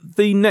know that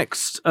the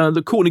next,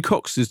 that Courtney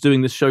Cox is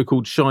doing this show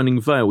called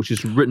Shining Vale, which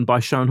is written by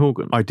Sharon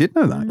Horgan? I did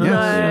know that.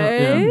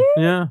 Yes.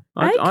 No.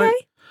 Yeah.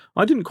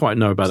 I didn't quite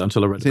know about it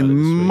until I read It's about it in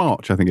this week.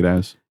 March, I think it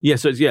is. Yeah,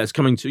 so it's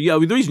coming to. Yeah,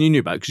 the reason you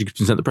knew about it because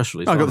you sent the press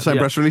release. I got the same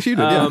press release you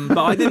did. But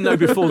I didn't know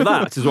before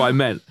that. Is what I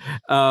meant.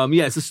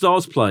 It's a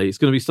Stars play. It's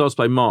going to be Stars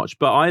play March.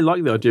 But I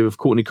like the idea of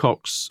Courtney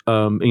Cox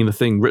in the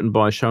thing written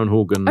by Sharon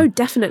Horgan. Oh,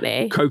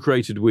 definitely.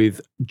 Co-created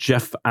with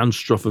Jeff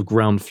Anstroff of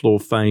Ground Floor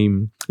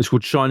fame. It's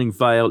called Shining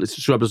Vale. It's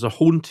described as a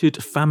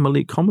haunted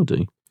family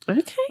comedy.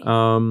 Okay.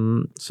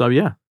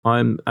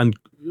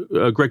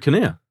 Greg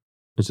Kinnear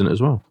is in it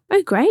as well.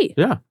 Oh, great.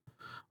 Yeah.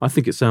 I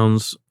think it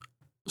sounds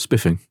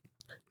spiffing.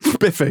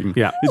 Spiffing.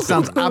 Yeah. It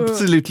sounds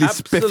absolutely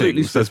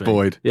spiffing, says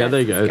Boyd. Yeah,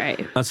 there you go.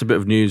 Great. That's a bit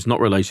of news not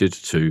related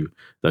to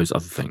those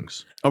other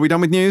things. Are we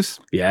done with news?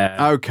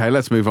 Yeah. Okay,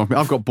 let's move on.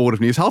 I've got bored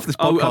of news. Half this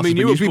podcast is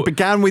news. We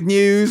began with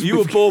news. You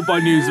were bored by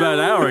news about an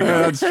hour ago.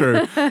 That's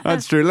true.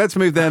 That's true. Let's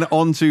move then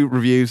on to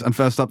reviews. And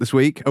first up this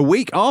week, a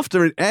week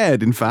after it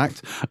aired, in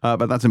fact,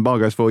 but that's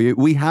embargoes for you,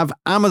 we have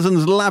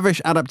Amazon's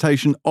lavish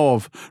adaptation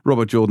of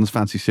Robert Jordan's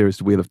fancy series,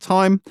 The Wheel of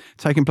Time,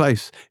 taking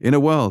place in a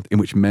world in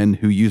which men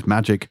who use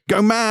magic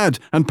go mad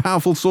and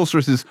powerful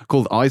sorceresses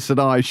called Aes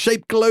Sedai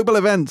shape global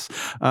events.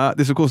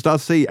 This, of course,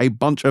 does see a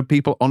bunch of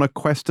people on a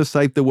quest to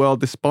save the world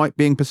despite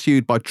being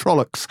pursued by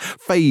Trollocs,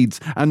 Fades,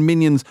 and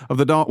minions of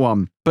the Dark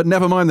One. But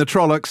never mind the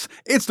Trollocs,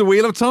 it's the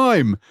Wheel of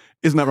Time.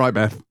 Isn't that right,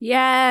 Beth?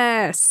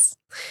 Yes.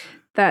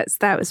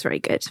 that was very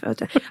good. Well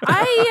done.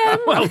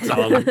 Well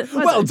done.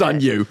 Well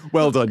done, you.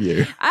 Well done,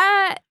 you.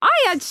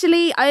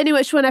 I only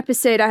watched one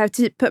episode. I have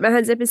to put my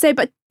hands up and say,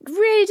 but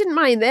really didn't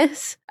mind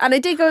this, and I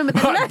did go in with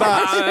the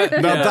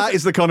That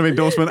is the kind of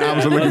endorsement I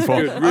was looking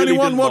for. Really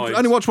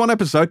only watched one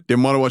episode,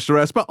 didn't want to watch the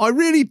rest, but I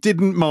really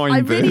didn't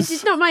mind this. I really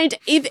did not mind.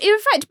 In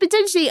fact,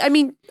 potentially, I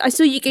mean, I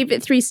saw you gave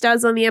it 3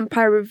 stars on the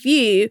Empire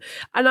Review,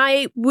 and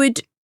I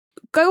would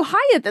go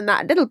higher than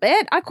that a little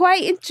bit. I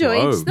quite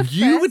enjoyed the first.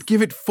 You would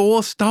give it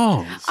 4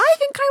 stars. I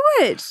think I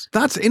would.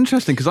 That's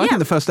interesting because I think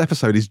the first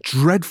episode is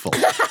dreadful.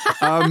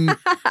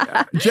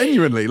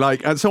 Genuinely,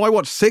 so I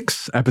watched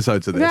 6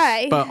 episodes of this,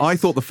 right. But I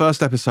thought the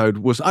first episode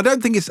was. I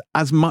don't think it's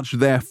as much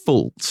their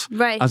fault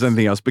as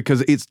anything else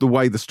because it's the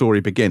way the story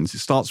begins. It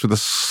starts with a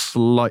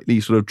slightly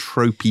sort of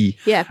tropey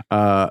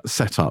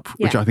setup,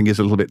 which I think is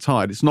a little bit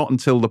tired. It's not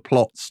until the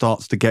plot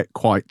starts to get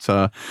quite,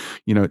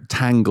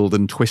 tangled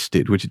and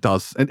twisted, which it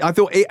does. And I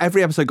thought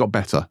every episode got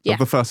better. Of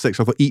the first 6,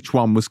 I thought each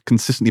one was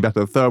consistently better.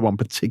 The third one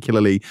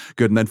particularly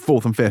good, and then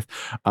 4th and 5th.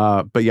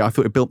 But I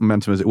thought it built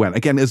momentum as it went.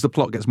 Again, as the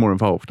plot gets more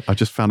involved, I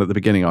just found at the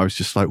beginning, I was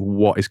just like,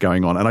 what is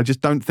going on? And I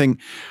just don't think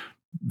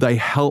they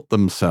help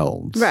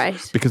themselves. Right.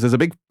 Because there's a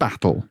big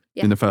battle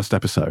in the first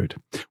episode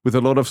with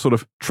a lot of sort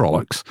of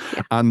Trollocs.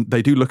 Yeah. And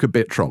they do look a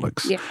bit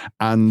Trollocs. Yeah.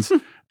 And...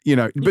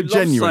 but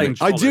genuinely,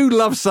 I do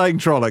love saying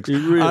Trollocs.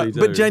 You really do.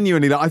 But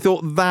genuinely, I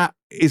thought that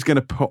is going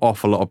to put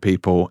off a lot of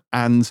people.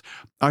 And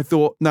I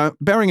thought, now,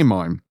 bearing in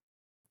mind,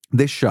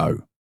 this show,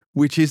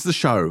 which is the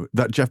show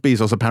that Jeff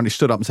Bezos apparently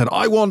stood up and said,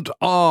 I want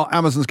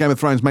Amazon's Game of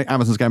Thrones, make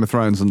Amazon's Game of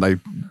Thrones, and they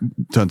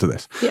turned to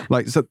this. Yeah.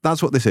 So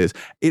that's what this is.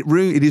 It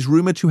is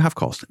rumored to have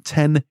cost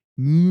 $10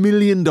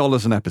 million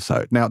an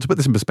episode. Now, to put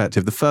this in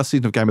perspective, the first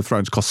season of Game of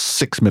Thrones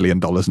cost $6 million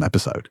an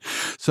episode.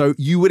 So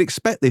you would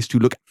expect this to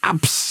look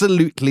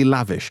absolutely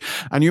lavish.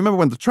 And you remember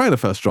when the trailer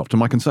first dropped, and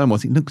my concern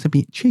was it looks a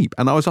bit cheap.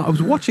 And I was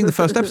watching the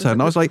first episode,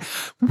 and I was like,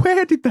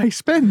 where did they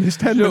spend this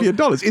 $10 million?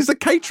 Is the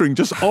catering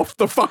just off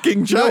the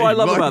fucking chain? What I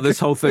love about this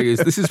whole thing is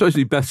this is supposed to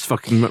be Beth's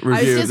fucking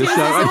review of the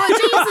show.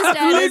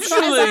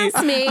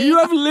 Literally, you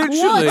have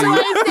literally. What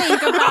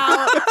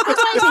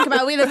do I think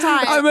about Wheel of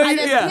Time? I mean,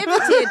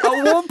 pivoted.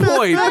 At one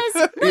point,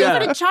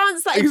 even a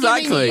chance that I'm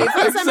giving you.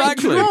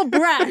 Exactly. Draw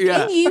breath.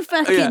 Yeah. You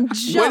fucking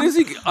jump. When is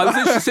he? I was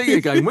actually sitting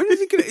here going, when is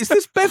he going to... Is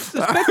this Beth?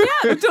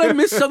 Did I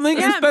miss something?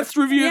 Is Beth's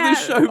review of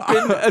this show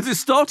has it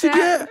started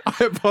yet?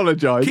 I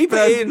apologise. Keep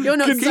it in. You're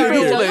not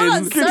sorry at all. You're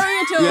not sorry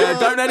at all. Yeah,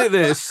 don't edit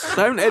this.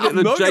 Don't edit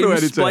the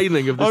James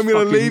explaining of this. I'm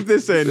going to leave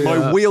this in.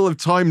 My Wheel of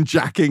Time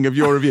jacking of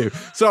your review.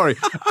 Sorry.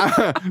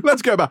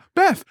 Let's go back.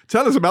 Beth,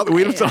 tell us about the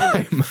Wheel of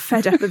Time. I'm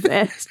fed up of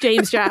this.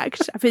 James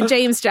jacked. I've been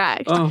James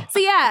jacked. Oh.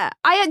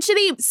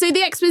 So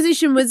the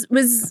exposition was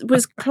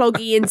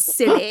cloggy and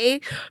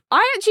silly.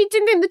 I actually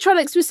didn't think the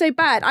Trollocs were so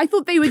bad. I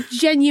thought they were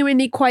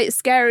genuinely quite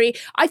scary.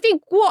 I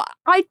think what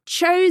I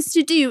chose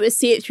to do was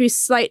see it through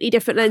slightly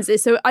different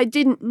lenses. So I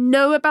didn't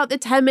know about the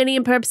 10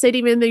 million per episode,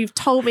 even though you've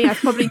told me. I've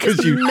probably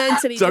just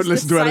mentally don't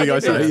listen to anything I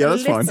say. Yeah,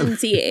 that's fine. Listen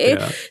to you.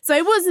 Yeah. So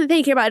I wasn't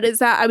thinking about it as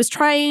that. I was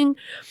trying,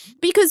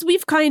 because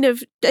we've kind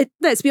of,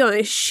 let's be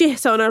honest,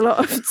 shit on a lot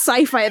of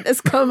sci-fi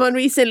that's come on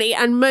recently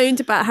and moaned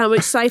about how much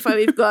sci-fi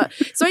we've got.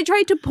 So I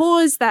tried to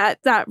pause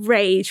that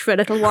rage for a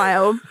little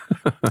while,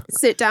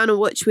 sit down and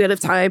watch Wheel of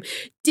Time.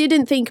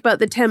 Didn't think about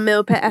the 10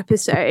 mil per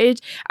episode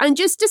and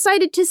just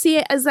decided to see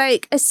it as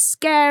like a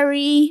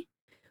scary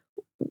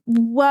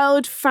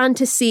world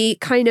fantasy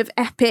kind of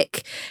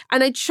epic.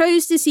 And I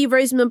chose to see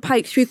Rosamund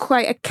Pike through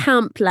quite a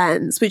camp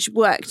lens, which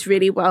worked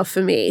really well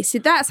for me. So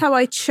that's how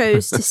I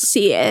chose to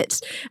see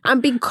it.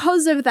 And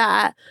because of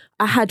that,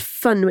 I had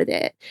fun with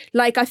it.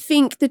 Like, I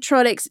think the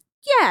Trollocs,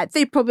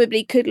 they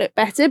probably could look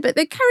better, but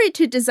the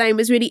character design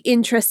was really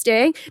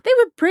interesting. They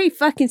were pretty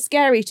fucking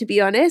scary, to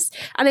be honest.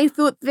 And I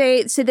thought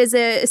so there's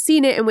a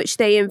scene in which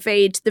they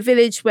invade the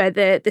village where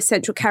the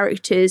central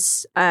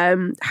characters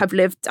have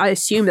lived, I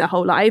assume, their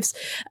whole lives.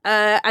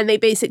 And they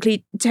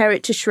basically tear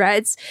it to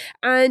shreds.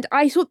 And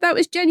I thought that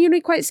was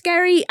genuinely quite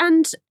scary.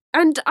 And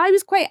I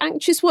was quite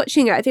anxious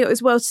watching it. I think it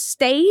was well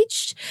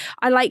staged.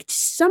 I liked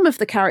some of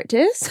the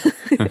characters.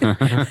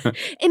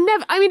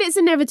 It's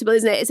inevitable,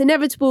 isn't it? It's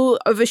inevitable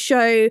of a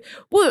show.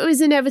 Well, it was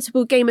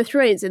inevitable Game of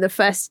Thrones in the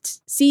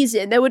first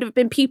season. There would have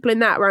been people in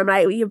that where I'm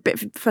like, well, you're a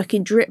bit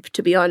fucking drip,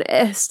 to be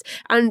honest.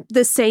 And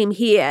the same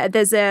here.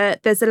 There's a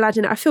lad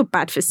in it. I feel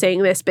bad for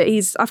saying this, but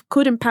I've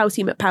called him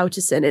Pouty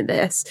McPouterson in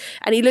this.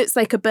 And he looks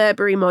like a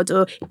Burberry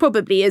model. He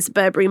probably is a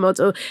Burberry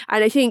model.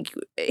 And I think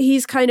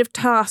he's kind of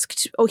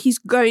tasked, or he's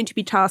going to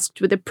be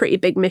tasked with a pretty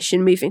big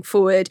mission moving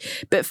forward,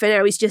 but for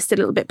now he's just a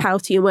little bit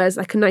pouty and wears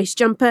like a nice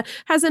jumper,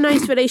 has a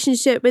nice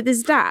relationship with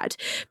his dad,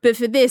 but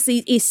for this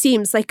he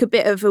seems like a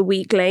bit of a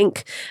weak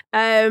link.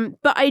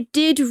 But I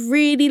did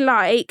really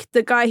like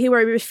the guy who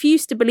I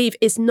refuse to believe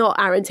is not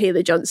Aaron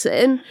Taylor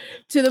Johnson,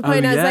 to the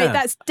point I was like,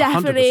 that's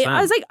definitely 100%.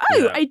 I was like,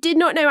 I did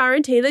not know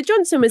Aaron Taylor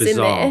Johnson was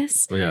Bizarre. In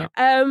this.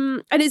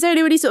 And it's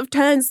only when he sort of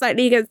turns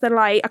slightly against the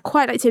light. I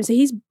quite liked him. So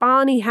he's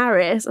Barney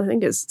Harris. I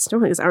still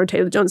think it's Aaron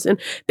Taylor Johnson,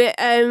 but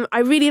I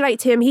really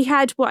liked him. He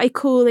had what I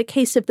call a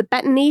case of the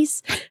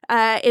Bettanys,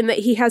 in that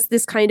he has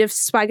this kind of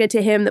swagger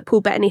to him that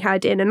Paul Bettany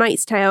had in A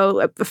Knight's Tale,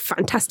 a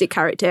fantastic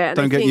character. And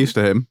Don't get used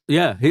to him.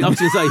 Yeah, I was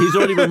going to say, he's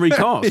already been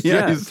recast.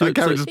 His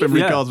character's been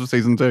recast for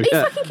season 2. Are you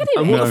fucking kidding me?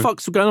 And what the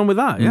fuck's going on with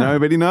that? Yeah.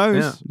 Nobody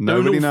knows. Yeah.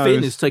 Nobody Donald knows.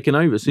 Finn is taking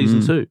over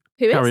season 2.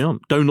 Who is? Carry on.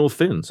 Donald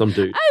Finn, some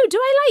dude. Oh, do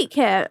I like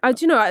it? Oh,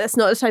 do you know what? That's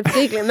not the time for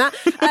Googling that.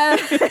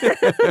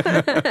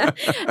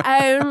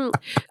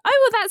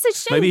 Well, that's a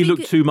shame. Maybe he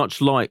looked too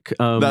much like...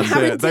 That's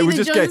Aaron it. They were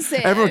Taylor just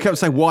Johnson. everyone kept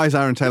saying, why is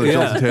Aaron Taylor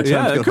Johnson here?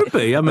 Yeah, it could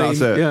be. I mean, that's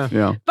it.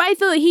 Yeah. But I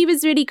thought he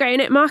was really great in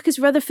it. Marcus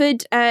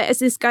Rutherford as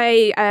this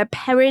guy,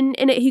 Perrin,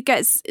 in it, who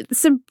gets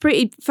some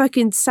pretty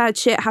fucking sad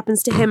shit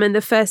happens to him in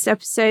the first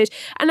episode.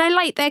 And I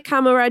like their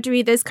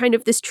camaraderie. There's kind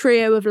of this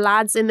trio of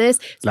lads in this.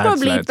 It's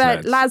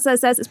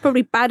it's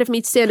probably bad of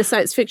me to say in a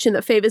science fiction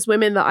that favours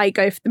women that I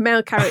go for the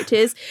male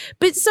characters.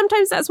 But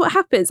sometimes that's what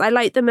happens. I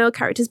like the male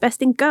characters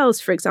best in girls,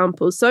 for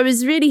example. So I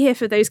was really here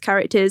for those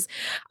characters.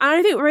 And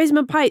I think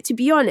Rosamund Pike, to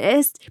be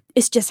honest,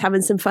 is just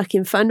having some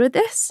fucking fun with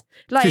this.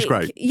 Like, She's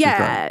great.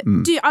 Yeah.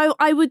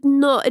 I would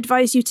not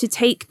advise you to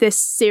take this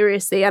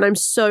seriously. And I'm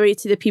sorry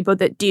to the people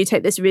that do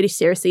take this really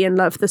seriously and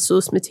love the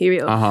source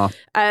material.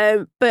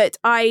 But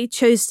I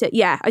chose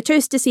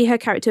to see her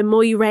character,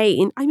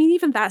 Moiraine. I mean,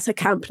 even that's a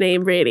camp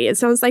name, really. It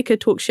sounds like a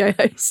talk show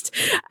host.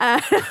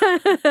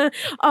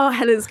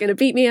 Helen's going to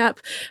beat me up.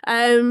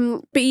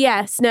 But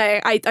yes, no,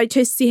 I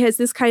chose to see her as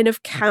this kind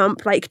of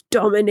camp, like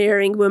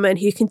domineering woman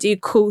who can do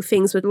cool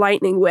things with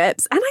lightning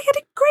whips. And I had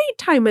a great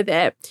time with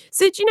it.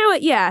 So do you know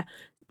what? Yeah.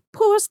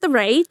 Pause the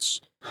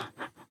rage.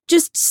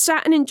 Just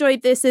sat and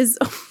enjoyed this as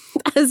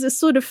a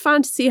sort of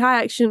fantasy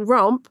high action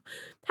romp.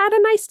 Had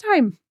a nice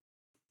time.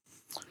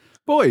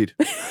 Boyd.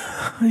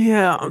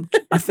 Yeah,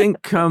 I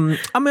think. I mean,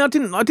 I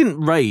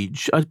didn't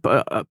rage,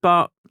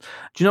 but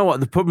do you know what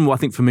the problem I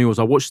think for me was?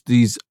 I watched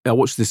this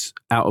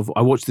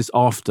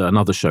after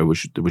another show,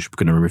 which we're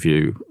going to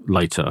review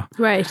later.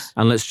 Right.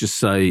 And let's just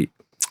say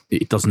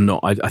it does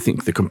not. I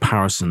think the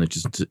comparison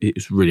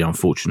is really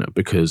unfortunate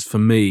because for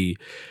me,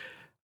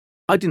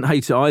 I didn't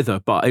hate it either.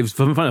 But it was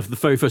funny enough, the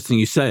very first thing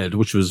you said,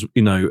 which was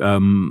it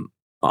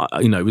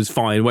was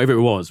fine, whatever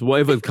it was,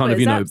 whatever kind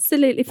of,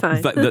 absolutely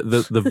fine.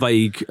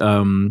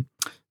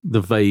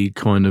 the vague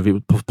kind of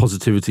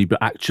positivity, but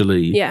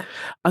actually, yeah.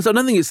 I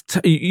don't think it's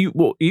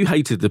you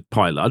hated the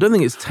pilot. I don't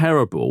think it's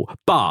terrible,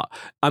 but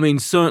I mean,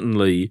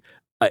 certainly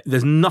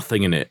there's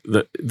nothing in it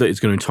that is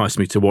going to entice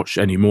me to watch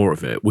any more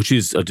of it, which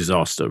is a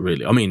disaster,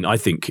 really. I mean, I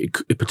think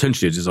it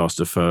potentially a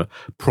disaster for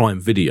Prime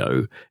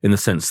Video in the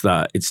sense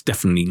that it's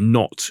definitely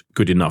not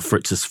good enough for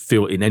it to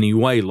feel in any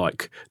way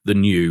like the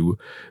new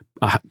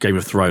Game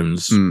of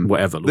Thrones,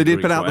 whatever. They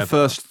did put out the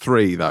first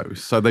 3, though.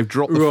 So they've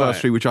dropped the first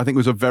 3, which I think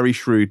was a very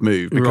shrewd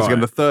move. Because, again,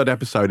 the third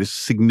episode is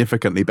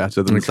significantly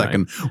better than the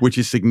second, which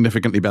is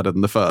significantly better than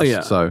the first.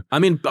 Yeah. So, I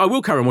mean, I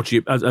will carry on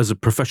watching it as a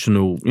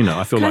professional,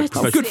 I feel like...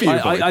 good for you,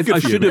 I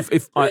should have...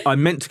 I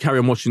meant to carry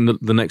on watching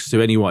the next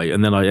 2 anyway,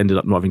 and then I ended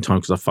up not having time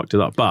because I fucked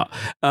it up. But...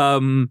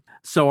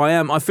 so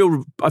I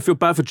feel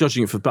bad for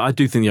judging it, but I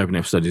do think the opening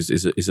episode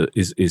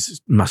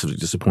is massively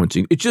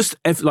disappointing. It just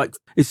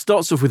it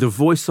starts off with a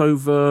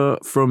voiceover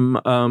from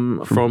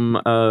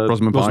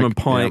Rosamund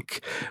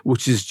Pike,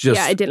 which is just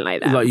I didn't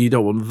like that. Like you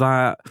don't want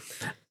that.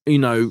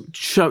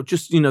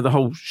 The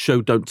whole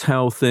show don't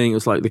tell thing.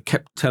 It's like they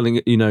kept telling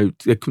it.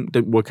 They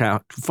couldn't work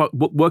out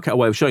a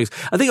way of showing it.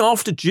 I think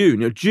after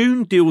June,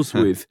 June deals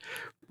with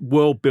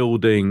world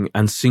building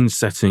and scene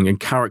setting and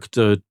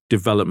character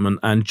development,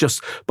 and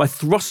just by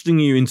thrusting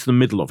you into the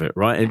middle of it,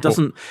 right?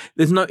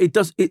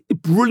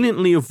 It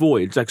brilliantly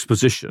avoids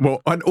exposition.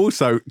 Well, and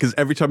also because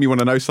every time you want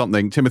to know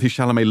something, Timothée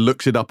Chalamet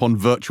looks it up on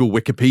virtual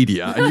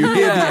Wikipedia, and you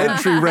hear the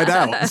entry read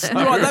out. So.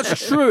 Right,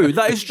 that's true.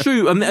 That is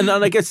true. And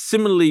I guess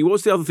similarly, what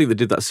was the other thing that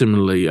did that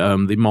similarly?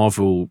 The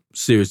Marvel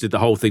series did the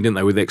whole thing, didn't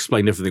they? Where they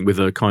explained everything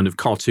with a kind of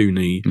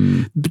cartoony.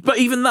 But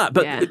even that,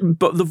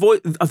 but the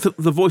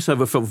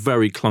voiceover felt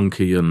very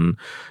clunky and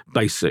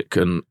basic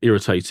and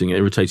irritating. It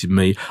irritated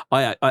me.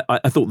 I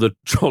thought the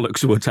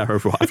Trollocs were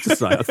terrible, I have to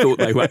say. I thought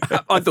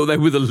they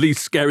were the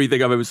least scary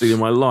thing I've ever seen in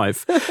my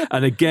life.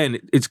 And again,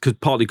 it's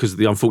partly because of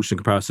the unfortunate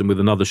comparison with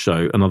another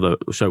show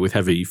with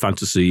heavy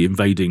fantasy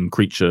invading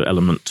creature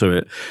element to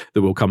it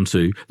that we'll come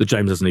to, that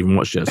James hasn't even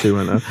watched yet, so he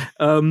won't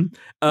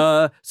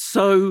know.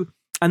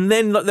 And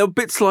then there were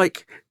bits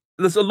like,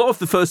 there's a lot of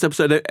the first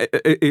episode,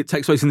 it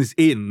takes place in this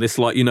inn,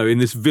 in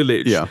this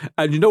village. Yeah.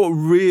 And you know what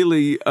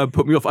really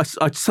put me off?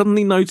 I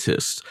suddenly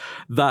noticed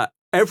that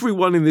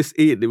everyone in this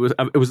inn, it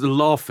was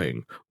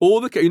laughing. All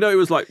the, it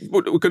was like,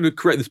 we're going to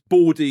create this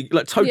bawdy,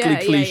 like totally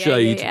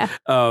cliched,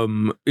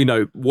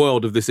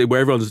 world of this inn where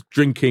everyone's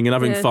drinking and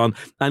having fun.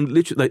 And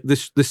literally,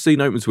 this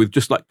scene opens with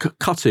just like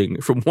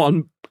cutting from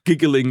one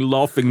giggling,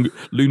 laughing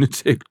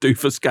lunatic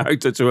doofus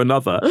character to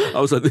another. I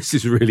was like, this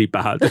is really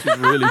bad. This is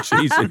really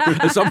cheesy.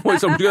 At some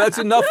point, someone's going, that's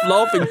enough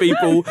laughing,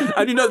 people.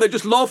 And they're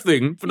just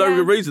laughing for no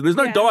real reason. There's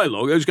no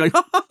dialogue. They're just going,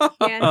 ha, ha, ha,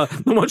 ha.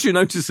 And once you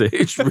notice it,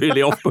 it's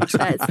really off-putting.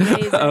 That's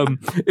amazing.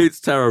 It's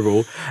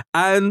terrible.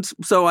 And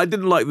so I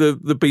didn't like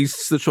the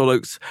beasts, the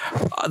Trollocs.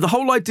 The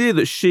whole idea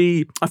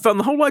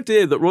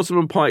that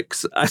Rosamund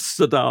Pike's Aes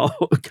Sedai,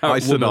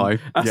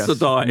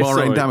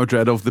 Moiraine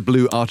Damodred of the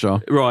Blue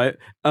Archer. Right.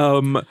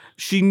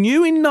 She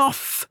knew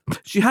enough.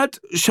 She had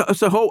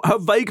her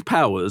vague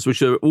powers,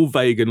 which are all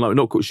vague and like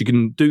not. She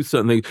can do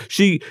certain things.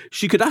 She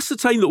could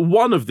ascertain that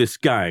one of this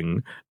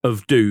gang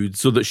of dudes,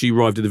 so that she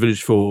arrived in the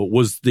village for,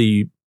 was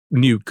the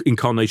new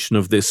incarnation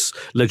of this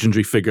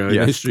legendary figure in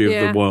the history of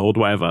the world,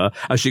 whatever,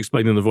 as she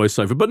explained in the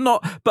voiceover, but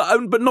not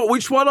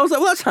which one. I was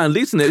like, well, that's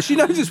handy, isn't it? She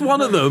knows it's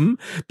one of them,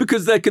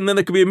 because there can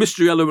be a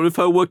mystery element of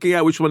her working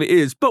out which one it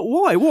is. But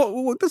why?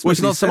 What does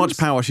it's not so much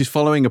power. She's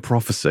following a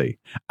prophecy,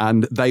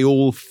 and they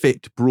all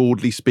fit,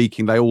 broadly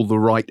speaking. They all the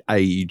right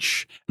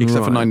age,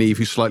 except for Nynaeve,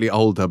 who's slightly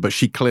older, but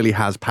she clearly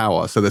has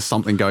power. So there's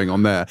something going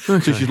on there.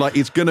 Okay. So she's like,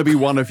 it's going to be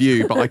one of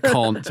you, but I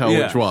can't tell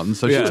which one.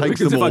 So she takes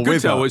them all with her. If I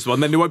could tell which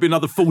one, then there won't be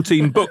another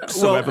 14 books. This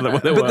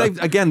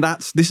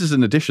is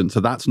an addition,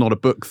 so that's not a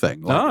book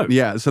thing.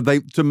 So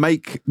to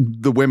make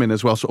the women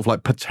as well, sort of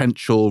like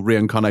potential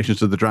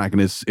reincarnations of the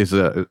dragon is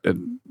a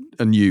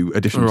new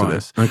addition to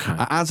this. Okay.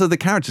 As are the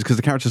characters, because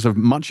the characters are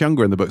much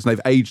younger in the books and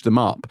they've aged them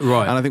up.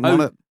 Right. And I think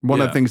one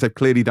of the things they've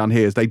clearly done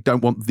here is they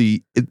don't want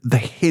the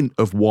hint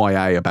of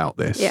YA about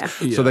this. Yeah.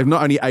 So they've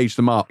not only aged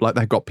them up, like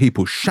they've got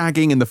people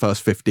shagging in the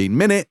first 15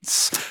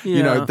 minutes.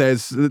 Yeah.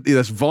 There's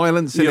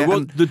violence in it.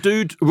 Well, the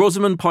dude,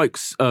 Rosamund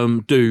Pike's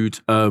dude,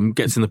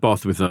 gets in the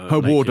bath with her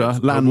warder,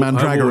 Lan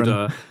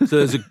Mandragoran.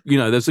 So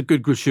there's a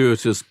good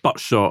gratuitous butt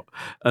shot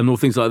and all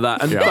things like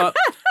that. And but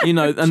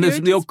and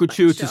there's the odd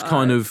gratuitous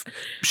kind of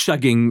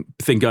shagging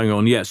thing going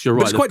on. Yes, you're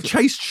right. But it's quite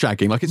chaste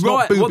shagging, like it's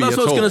not booby Well, that's at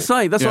what I was all. going to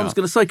say. That's what I was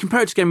going to say.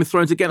 Compared to Game of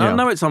Thrones again, I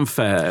know it's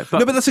unfair.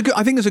 But that's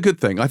I think it's a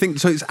good thing. I think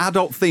so. It's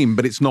adult theme,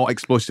 but it's not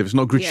exploitative. It's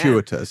not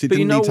gratuitous. It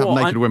didn't need to have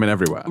naked women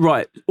everywhere.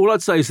 Right. All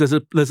I'd say is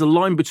there's a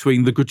line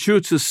between the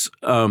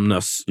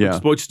gratuitousness,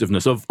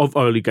 exploitativeness of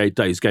early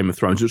days Game of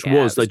Thrones, which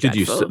was they did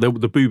use the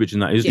boobage in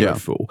that is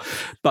dreadful,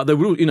 but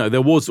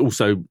there was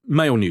also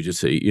male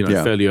nudity,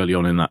 fairly early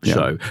on in that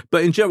show.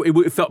 But in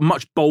general, it felt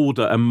much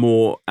bolder and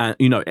more,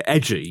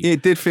 edgy.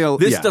 It did feel.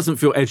 This doesn't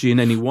feel edgy in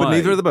any way. But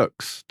neither are the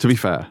books. To be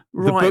fair,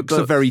 the books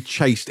are very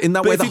chaste in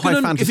that way. The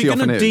high fantasy often is. If you're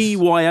going to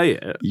de-YA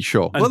it,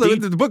 sure. Well,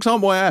 the books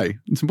aren't YA.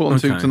 It's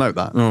important to note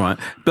that. All right,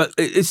 but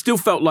it still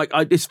felt like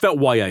it felt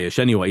YA-ish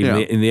anyway.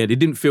 In the end, it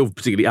didn't feel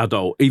particularly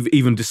adult,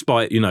 even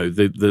despite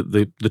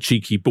the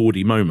cheeky,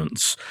 bawdy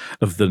moments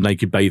of the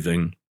naked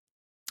bathing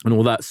and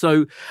all that.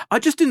 So I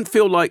just didn't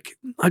feel like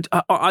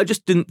I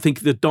just didn't think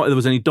there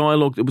was any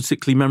dialogue that was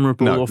particularly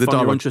memorable or the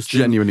funny or interesting.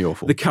 Genuinely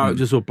awful. The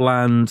characters were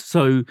bland.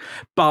 So,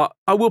 but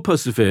I will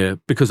persevere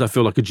because I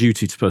feel like a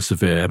duty to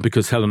persevere.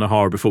 Because Helen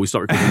O'Hara, before we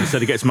start recording,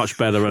 said it gets much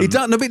better. And, it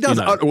does.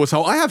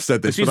 So I have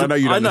said this, but I know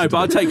you don't. I know, but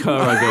I take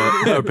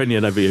her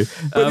opinion over you.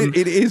 But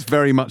it is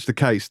very much the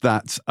case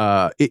that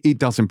it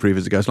does improve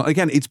as it goes along.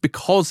 Again, it's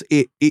because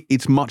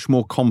it's much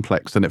more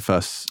complex than it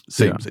first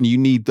seems, and you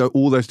need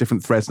all those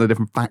different threads and the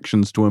different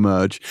factions to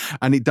emerge,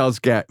 and it does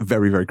get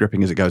very, very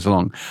gripping as it goes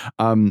along.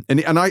 And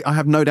I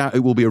have no doubt it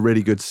will be a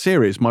really good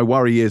series. My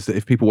worry is that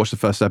if people watch the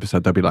first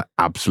episode, they'll be like,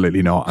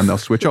 absolutely not, and they'll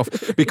switch off.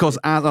 Because,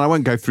 and I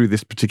won't go through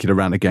this particular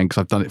rant again because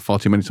I've done it far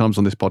too many times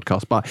on this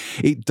podcast, but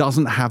it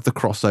doesn't have the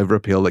crossover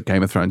appeal that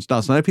Game of Thrones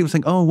does. And I know people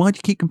saying, oh, why do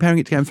you keep comparing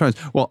it to Game of Thrones?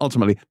 Well,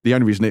 ultimately, the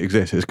only reason it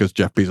exists is because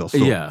Jeff Bezos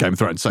saw Game of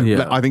Thrones. So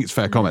I think it's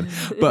fair comment.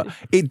 But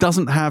it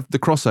doesn't have the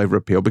crossover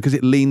appeal because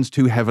it leans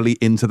too heavily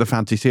into the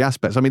fantasy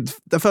aspects. I mean,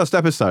 the first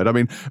episode,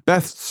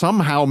 Beth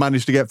somehow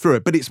managed to get through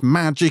it, but it's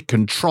magic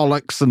and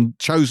Trollocs and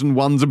chosen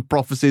ones and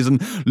prophecies and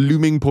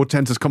looming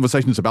portentous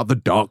conversations about the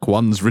Dark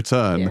One's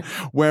return. Yeah.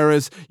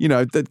 Whereas,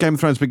 the Game of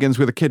Thrones begins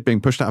with a kid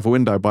being pushed out of a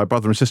window by a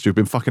brother and sister who've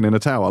been fucking in a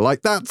tower.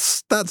 Like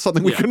that's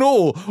something we can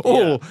all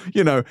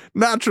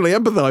naturally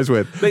empathise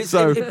with.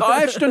 But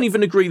I actually don't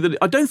even agree that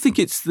I don't think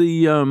it's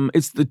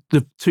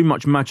the too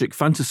much magic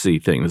fantasy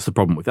thing that's the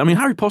problem with it. I mean,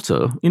 Harry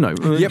Potter,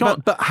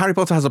 but Harry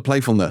Potter has a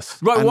playfulness.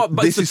 Right,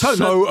 but this is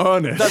so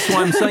earnest. That's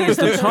why I'm saying it's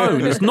the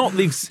tone. It's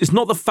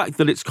not the fact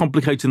that it's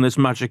complicated and there's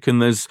magic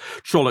and there's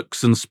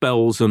Trollocs and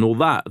spells and all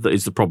that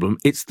is the problem.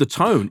 It's the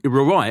tone,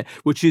 you're right,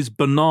 which is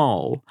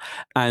banal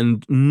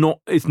and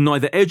it's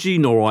neither edgy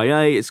nor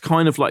IA. It's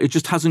kind of like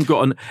it hasn't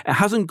got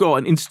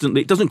an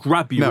instantly, it doesn't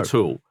grab you at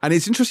all. And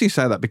it's interesting you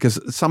say that because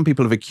some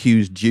people have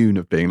accused Dune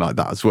of being like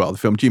that as well, the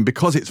film Dune,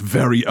 because it's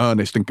very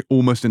earnest and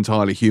almost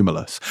entirely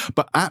humorless.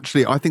 But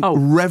actually, I think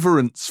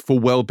reverence for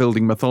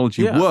world-building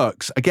mythology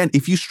works, again,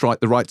 if you strike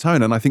the right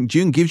tone. And I think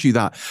Dune gives you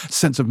that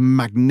sense of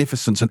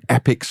magnificence and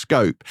epic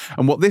scope.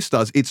 And what this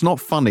does, it's not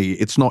funny,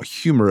 it's not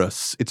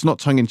humorous, it's not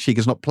tongue-in-cheek,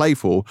 it's not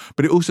playful,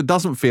 but it also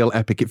doesn't feel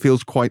epic. It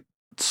feels quite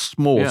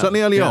small,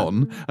 certainly early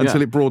on,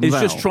 until it broadens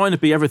out. It's just trying to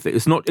be everything.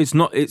 It's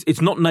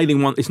not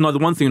nailing one. It's neither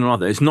one thing or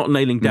another. It's not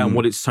nailing down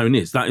what its tone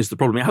is. That is the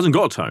problem. It hasn't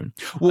got a tone.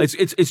 Well, it's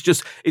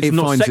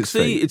not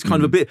sexy. It's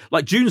kind of a bit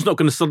like June's not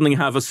going to suddenly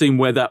have a scene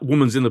where that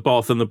woman's in the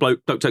bath and the bloke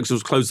takes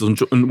his clothes and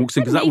walks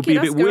in, because that would be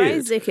a bit weird.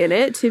 Isaac in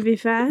it, to be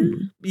fair.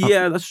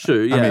 Yeah, that's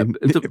true. Yeah, I mean,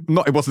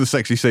 it wasn't a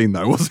sexy scene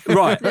though, was it?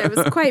 Right. No, it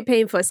was quite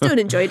painful. I still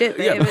enjoyed it.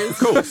 Yeah, of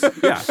course.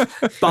 Yeah,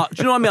 but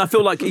do you know what I mean? I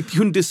feel like you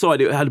couldn't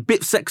decide. It had a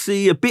bit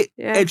sexy, a bit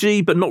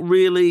edgy, but not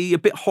really. A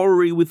bit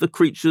horror-y with the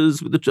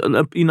creatures, with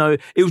the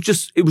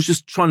it was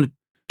just trying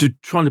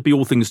to be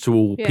all things to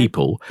all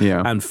people,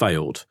 and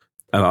failed.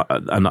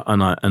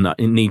 And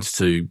it needs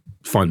to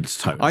find its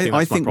tone.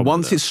 I think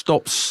once it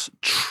stops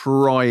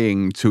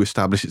trying to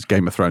establish its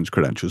Game of Thrones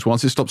credentials,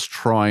 once it stops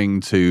trying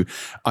to,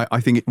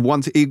 I think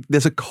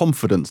there's a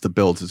confidence that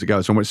builds as it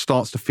goes, and when it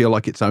starts to feel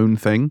like its own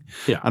thing.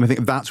 Yeah. And I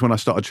think that's when I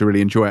started to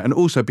really enjoy it. And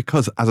also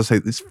because, as I say,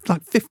 there's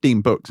like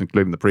 15 books,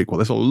 including the prequel.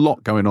 There's a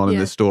lot going on in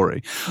this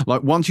story.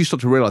 Like once you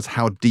start to realize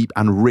how deep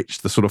and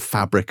rich the sort of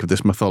fabric of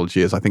this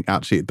mythology is, I think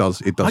actually it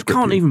does. I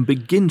can't even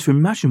begin to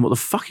imagine what the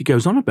fuck he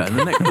goes on about in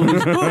the next one of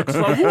these books.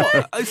 Like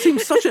what? It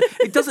seems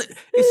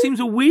it seems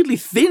a weirdly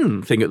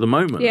thin thing at the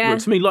moment. Yeah.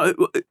 To me, like,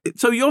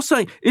 so you're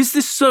saying, is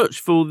this search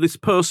for this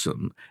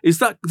person? Does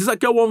that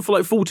go on for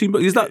like 14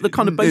 books? Is that the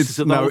kind of basis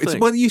of the whole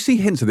thing? Well, you see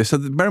hints of this. So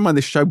bear in mind,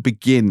 this show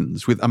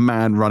begins with a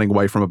man running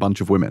away from a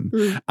bunch of women,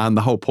 and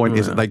the whole point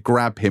is that they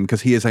grab him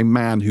because he is a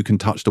man who can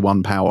touch the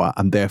one power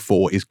and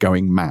therefore is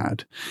going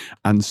mad,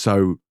 and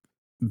so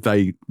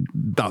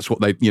that's what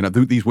they,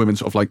 these women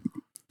sort of like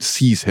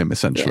seize him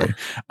essentially,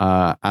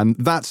 and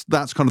that's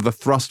kind of the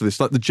thrust of this.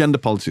 Like the gender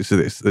politics of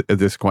this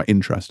is quite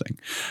interesting,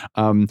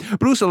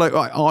 but also like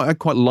I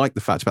quite like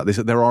the fact about this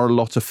that there are a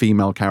lot of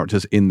female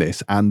characters in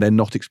this, and they're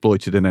not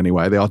exploited in any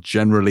way. They are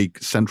generally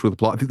central to the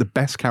plot. I think the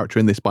best character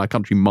in this by a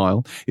country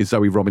mile is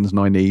Zoe Robbins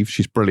Nynaeve.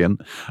 She's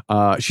brilliant.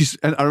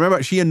 And I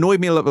remember she annoyed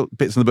me a little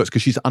bits in the books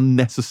because she's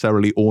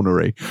unnecessarily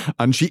ornery,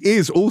 and she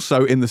is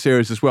also in the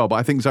series as well. But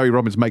I think Zoe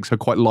Robbins makes her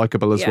quite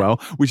likable as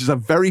well, which is a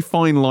very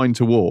fine line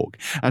to walk.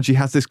 And she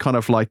has this kind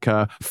of like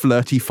a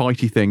flirty,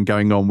 fighty thing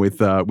going on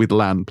with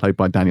Lan, played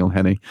by Daniel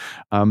Henney.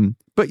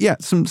 But yeah,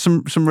 some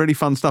really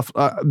fun stuff.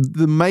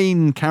 The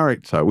main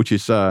character, which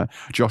is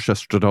Joshua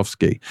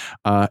Stradowski,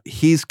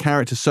 his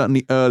character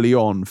certainly early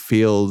on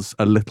feels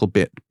a little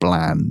bit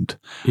bland.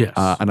 Yes,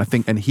 and I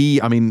think,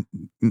 I mean,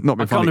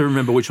 not. I can't even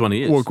remember which one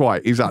he is. Well,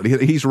 quite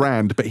exactly. He's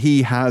Rand, but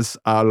he has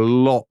a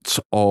lot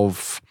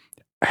of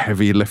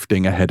heavy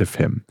lifting ahead of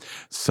him,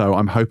 so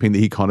I'm hoping that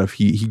he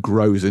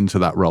grows into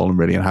that role and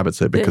really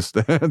inhabits it, because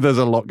there's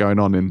a lot going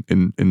on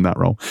in that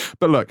role.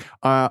 But look,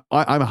 I'm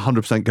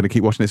 100% going to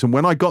keep watching this, and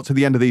when I got to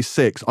the end of these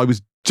 6, I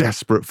was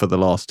desperate for the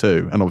last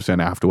 2, and obviously I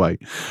now have to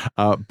wait.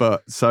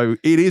 But so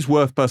it is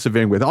worth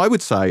persevering with. I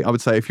would say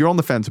if you're on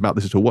the fence about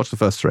this at all, watch the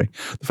first 3.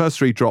 The first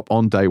 3 drop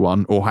on day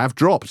 1, or have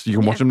dropped. You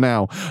can watch them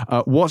now.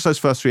 Watch those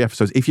first 3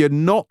 episodes. If you're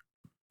not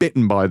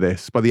bitten by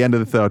this, by the end of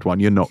the 3rd one,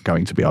 you're not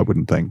going to be, I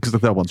wouldn't think, because the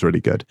 3rd one's really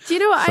good. Do you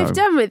know what I've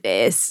done with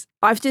this?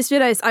 I've just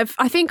realised I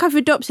think I've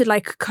adopted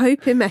like a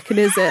coping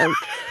mechanism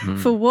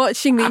for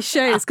watching these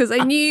shows, because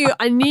I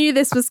knew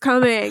this was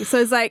coming. So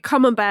I was like,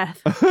 come on,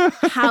 Beth,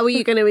 how are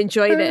you going to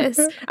enjoy this?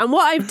 And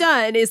what I've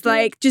done is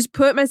like just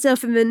put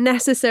myself in the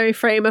necessary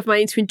frame of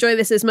mind to enjoy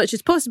this as much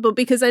as possible,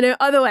 because I know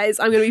otherwise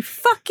I'm going to be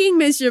fucking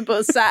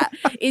miserable sat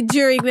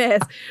enduring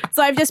this.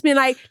 So I've just been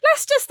like,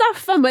 let's just have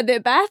fun with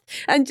it, Beth,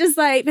 and just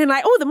like been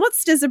like, oh, the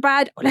monsters are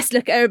bad. Oh, let's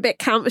look at Arabic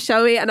camp,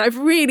 shall we? And I've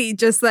really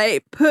just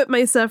like put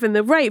myself in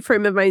the right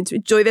frame of mind to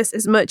enjoy this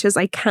as much as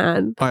I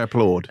can. I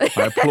applaud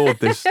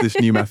this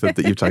new method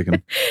that you've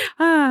taken.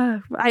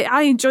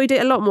 I enjoyed it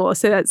a lot more,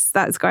 so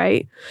that's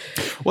great.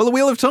 Well, The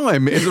Wheel of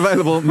Time is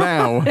available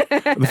now.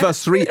 The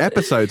first 3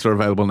 episodes are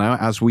available now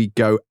as we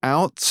go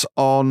out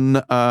on,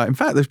 in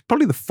fact, there's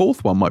probably the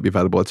 4th one might be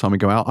available by the time we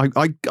go out.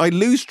 I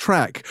lose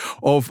track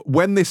of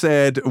when this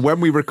aired,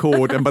 when we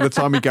record, and by the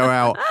time we go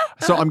out.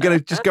 So I'm going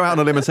to just go out on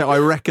a limb and say I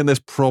reckon there's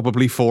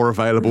probably 4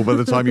 available by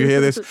the time you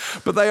hear this,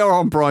 but they are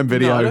on Prime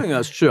Video. No, I don't think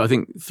that's true. I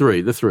think 3.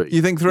 The 3.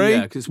 You think 3?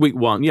 Yeah, because it's week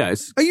 1. Yeah.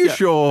 Are you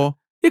sure?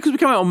 Yeah, because we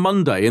come out on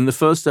Monday, and the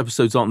first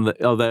episodes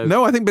are there.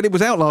 No, I think, but it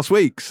was out last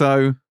week,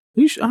 so.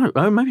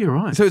 Maybe you're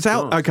right. So it's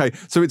out. Okay,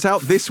 so it's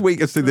out this week.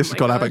 This is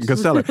called Abbott and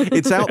Costello.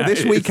 It's out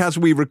this week as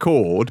we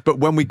record, but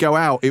when we go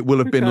out, it will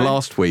have been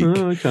last week.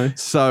 Oh, okay.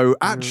 So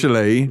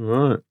actually,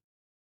 right.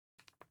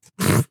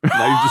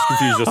 Now you've just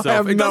confused yourself. I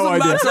have no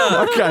idea.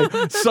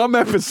 Okay, some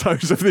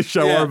episodes of this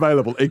show are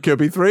available. It could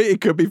be 3,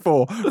 it could be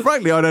 4.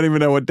 Frankly, I don't even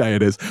know what day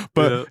it is,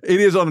 but it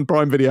is on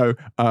Prime Video,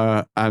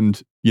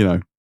 and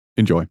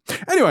enjoy.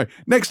 Anyway,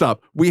 next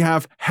up, we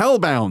have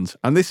Hellbound,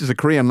 and this is a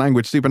Korean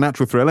language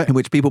supernatural thriller in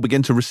which people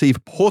begin to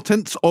receive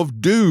portents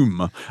of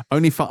doom,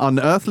 only for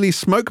unearthly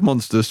smoke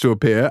monsters to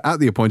appear at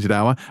the appointed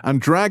hour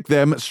and drag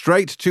them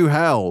straight to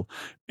hell,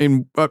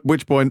 at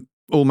which point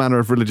all manner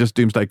of religious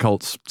doomsday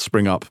cults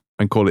spring up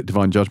and call it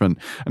divine judgment.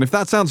 And if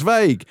that sounds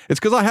vague, it's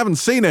because I haven't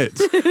seen it.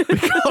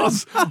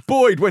 Because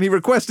Boyd, when he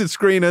requested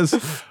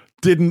screeners,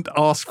 didn't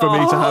ask for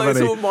me to have it's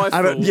any. all my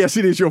And, fault. yes,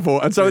 it is your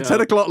fault. And so at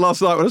 10 o'clock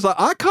last night, when I was like,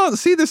 I can't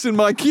see this in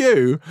my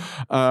queue.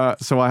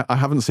 So I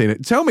haven't seen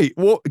it. Tell me,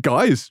 what,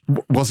 guys,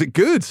 was it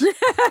good?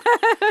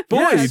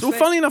 Boys, well,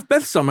 funny enough,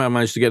 Beth somehow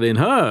managed to get in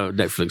her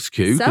Netflix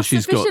queue because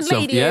she's got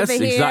Self-sufficient lady yes,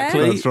 over here.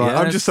 exactly. That's right.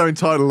 I'm yes. just so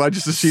entitled. I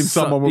just assumed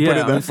someone would put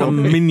it there for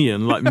some me.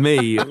 minion like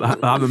me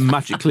haven't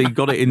magically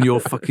got it in your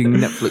fucking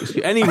Netflix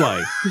queue.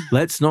 Anyway,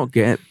 let's not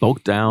get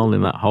bogged down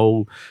in that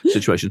whole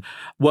situation.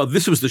 Well,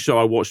 this was the show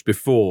I watched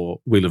before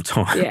Wheel of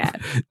Time. Yeah.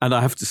 And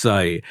I have to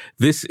say,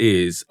 this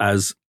is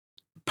as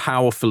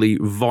powerfully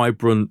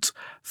vibrant,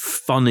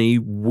 funny,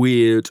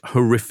 weird,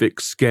 horrific,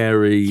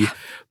 scary,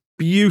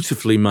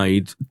 beautifully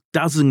made,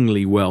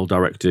 dazzlingly well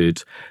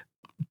directed,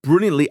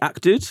 brilliantly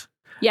acted,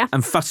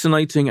 and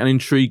fascinating and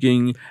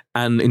intriguing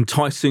and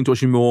enticing to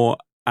watching more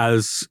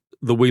as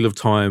The Wheel of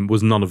Time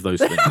was none of those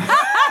things.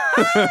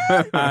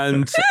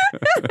 And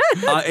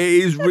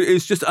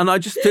it's just, and I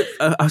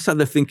sat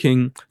there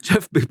thinking,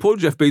 poor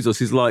Jeff Bezos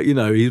is like,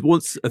 he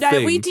wants a thing.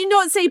 No, we do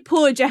not say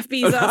poor Jeff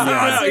Bezos.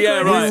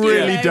 Right. We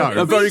really don't.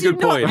 A very good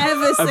point.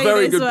 Ever say a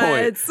very those good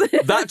words.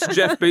 point. That's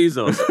Jeff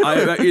Bezos.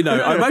 I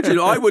imagine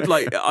I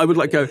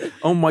would go,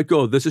 oh my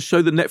God, there's a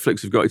show that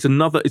Netflix have got.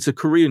 It's a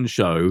Korean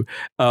show.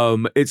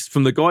 It's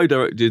from the guy who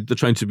directed The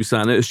Train to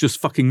Busan. It's just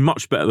fucking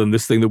much better than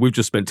this thing that we've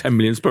just spent 10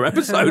 million per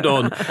episode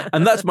on.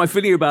 And that's my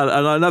feeling about it.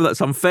 And I know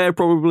that's unfair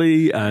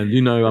probably. And,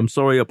 I'm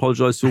sorry, I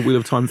apologize to all Wheel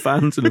of Time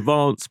fans in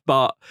advance,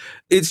 but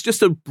it's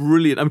just a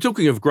brilliant, I'm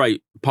talking of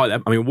great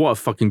pilot. I mean, what a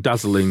fucking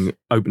dazzling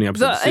opening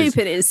episode. The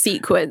opening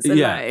sequence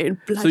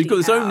alone. So you've got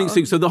this opening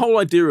sequence. So the whole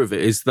idea of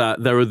it is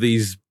that there are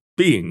these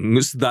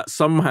beings that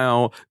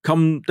somehow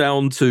come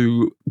down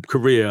to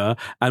Korea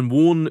and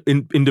warn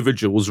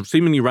individuals,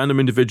 seemingly random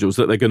individuals,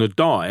 that they're going to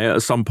die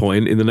at some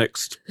point in the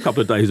next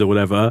couple of days or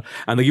whatever,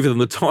 and they give them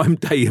the time,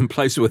 day, and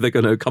place where they're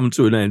going to come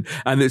to an end.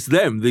 And it's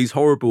them, these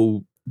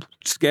horrible,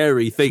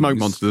 scary things, Smoke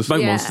monster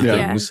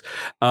things,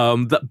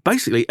 that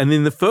basically, and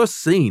in the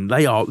first scene,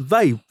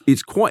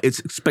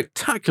 it's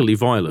spectacularly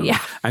violent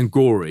and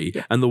gory,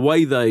 and the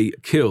way they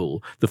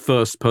kill the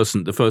first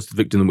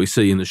victim that we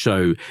see in the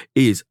show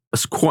is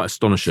quite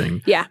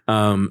astonishing.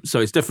 So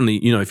it's definitely,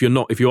 if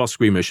you are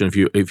squeamish and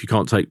if you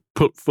can't take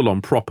full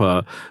on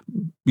proper,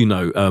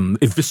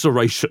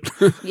 evisceration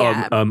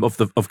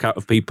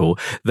of people,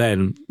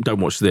 then don't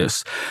watch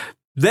this.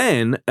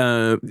 Then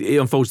it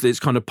unfolds that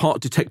it's kind of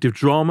part detective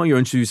drama. You're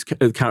introduced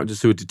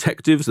characters who are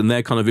detectives and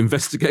they're kind of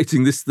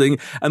investigating this thing.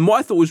 And what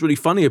I thought was really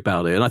funny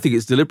about it, and I think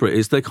it's deliberate,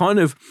 is they're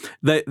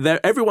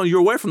everyone, you're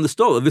aware from the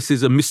start that this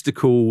is a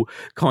mystical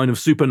kind of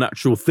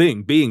supernatural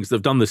thing, beings that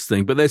have done this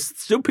thing. But there's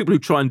still people who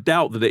try and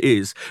doubt that it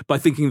is by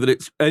thinking that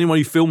it's anyone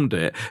who filmed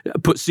it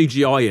put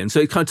CGI in. So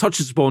it kind of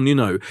touches upon,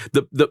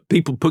 the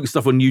people putting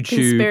stuff on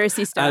YouTube.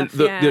 Conspiracy stuff. And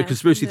the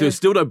conspiracy theorists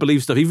still don't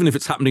believe stuff, even if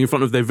it's happening in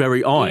front of their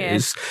very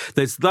eyes.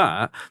 There's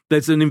that.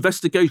 There's an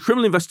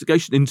criminal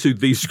investigation into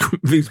these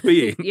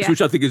beings,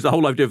 which I think is the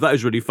whole idea of that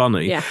is really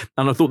funny.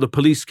 And I thought the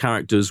police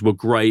characters were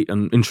great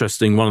and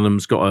interesting. One of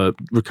them's got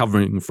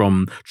recovering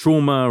from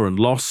trauma and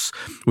loss,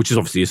 which is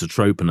obviously a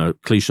trope and a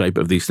cliche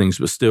of these things,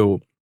 but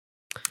still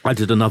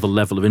added another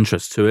level of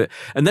interest to it.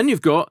 And then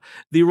you've got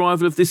the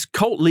arrival of this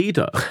cult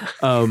leader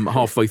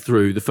halfway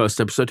through the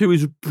first episode, who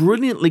is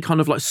brilliantly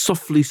kind of like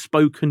softly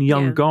spoken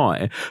young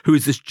guy, who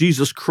is this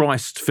Jesus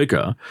Christ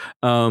figure,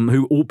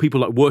 who all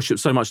people like worship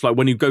so much. Like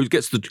when he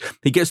gets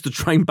the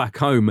train back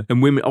home,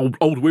 and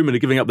old women are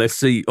giving up their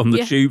seat on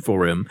the tube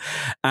for him.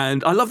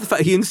 And I love the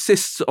fact he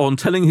insists on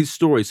telling his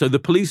story. So the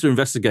police are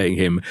investigating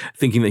him,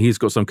 thinking that he's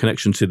got some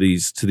connection to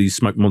these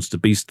smoke monster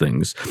beast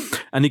things.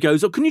 And he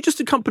goes, "Oh, can you just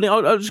accompany?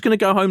 I'm just going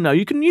to go home now.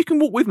 You can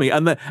walk with me."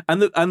 And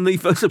the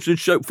first episode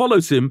show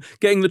follows him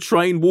getting the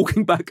train,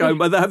 walking back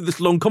home, and they have this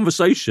long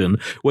conversation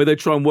where they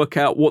try and work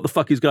out what the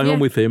fuck is going on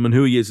with him and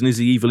who he is and is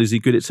he evil, is he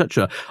good,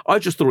 etc. I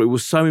just thought it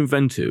was so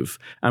inventive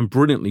and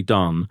brilliantly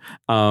done.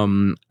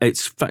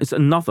 It's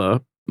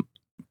another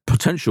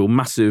potential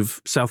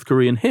massive South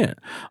Korean hit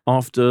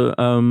after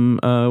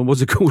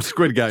what's it called?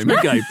 Squid Game.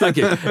 Squid Game. Thank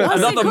you.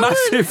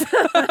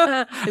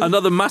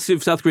 Another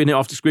massive South Korean hit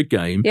after Squid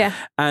Game. Yeah.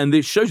 And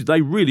it shows you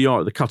they really are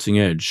at the cutting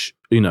edge,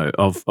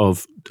 of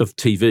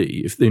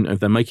TV if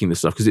they're making this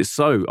stuff, because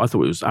I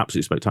thought it was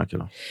absolutely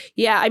spectacular.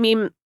 Yeah, I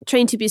mean,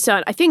 Train to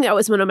Busan, I think that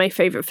was one of my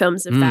favorite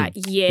films of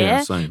that year.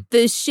 Yeah, same.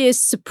 The sheer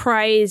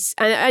surprise,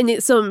 and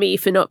it's on me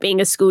for not being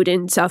as schooled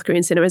in South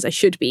Korean cinema as I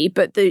should be,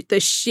 but the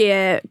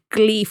sheer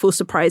gleeful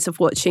surprise of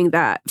watching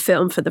that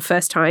film for the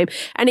first time.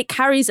 And it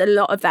carries a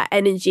lot of that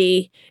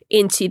energy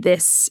into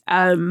this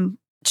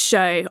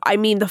show. I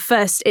mean,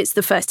 it's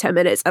the first 10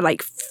 minutes are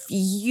like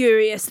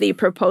furiously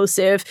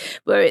propulsive,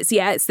 where it's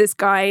this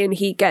guy and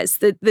he gets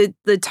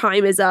the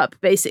time is up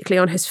basically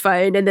on his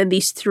phone, and then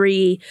these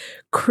three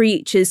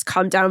creatures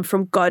come down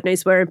from God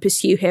knows where and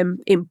pursue him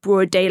in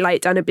broad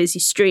daylight down a busy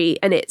street,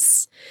 and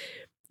it's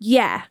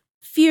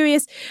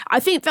furious. I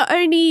think the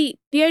only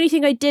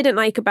thing I didn't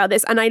like about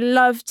this, and I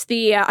loved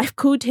I've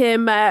called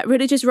him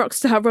religious rock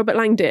star Robert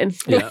Langdon.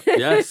 Yeah,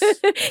 yes.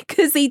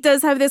 Because he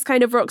does have this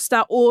kind of rock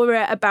star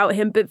aura about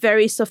him, but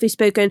very softly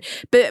spoken,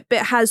 but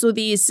has all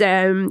these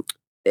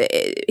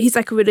he's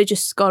like a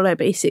religious scholar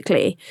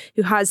basically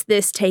who has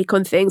this take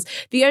on things.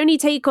 The only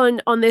take on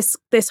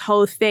this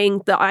whole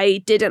thing that I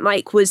didn't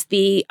like was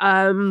the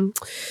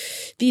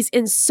these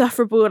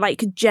insufferable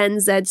like Gen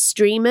Z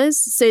streamers.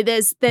 So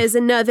there's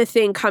another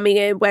thing coming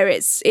in where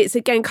it's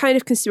again kind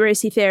of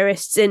conspiracy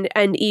theorists and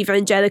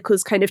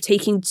evangelicals kind of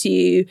taking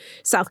to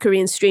South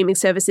Korean streaming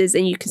services,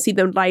 and you can see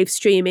them live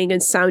streaming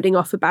and sounding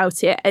off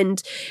about it,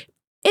 and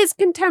it's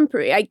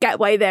contemporary. I get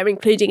why they're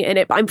including it in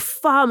it, but I'm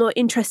far more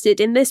interested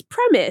in this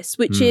premise,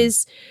 which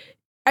is,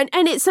 and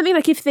it's something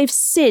like if they've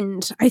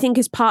sinned, I think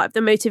is part of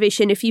the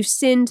motivation. If you've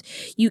sinned,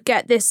 you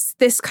get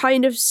this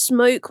kind of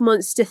smoke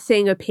monster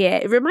thing appear.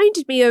 It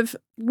reminded me of,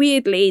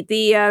 weirdly,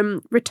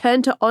 the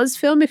Return to Oz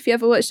film, if you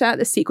ever watched that,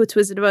 the sequel to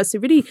Wizard of Oz. So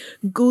really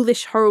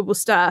ghoulish, horrible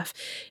stuff.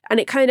 And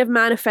it kind of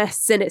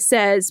manifests and it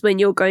says when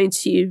you're going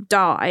to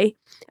die,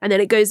 and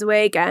then it goes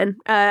away again.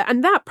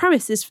 And that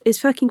premise is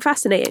fucking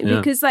fascinating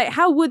because, like,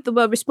 how would the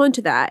world respond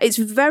to that? It's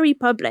very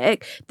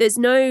public. There's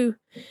no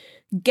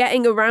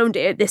getting around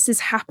it. This is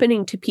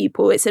happening to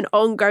people. It's an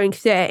ongoing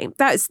thing.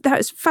 That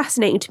is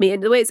fascinating to me.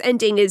 And the way it's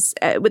ending is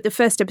with the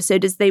first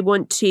episode is they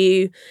want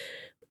to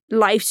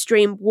live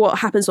stream what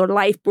happens on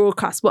live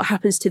broadcast, what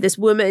happens to this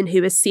woman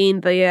who has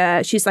seen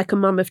she's like a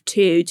mum of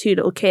two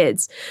little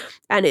kids,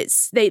 and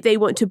it's they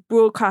want to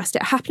broadcast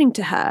it happening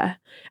to her,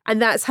 and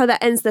that's how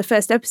that ends the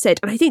first episode.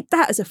 And I think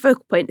that is a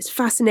focal point. It's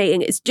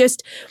fascinating. It's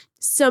just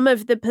some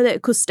of the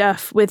political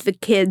stuff with the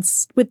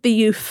kids, with the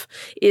youth,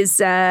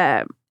 is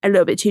a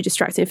little bit too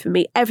distracting for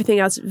me. Everything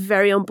else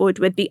very on board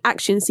with. The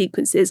action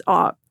sequences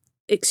are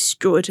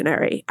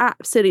extraordinary,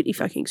 absolutely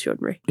fucking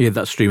extraordinary. Yeah,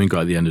 that streaming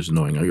guy at the end is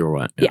annoying. Oh, you're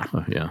right.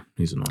 Yeah,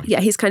 he's annoying.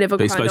 Yeah, he's kind of a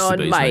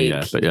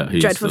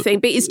dreadful thing.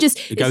 But it's just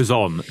it does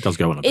go on.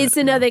 It's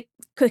another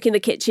cook in the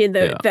kitchen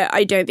that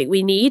I don't think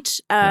we need.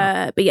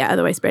 But yeah,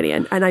 otherwise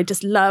brilliant. And I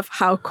just love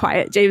how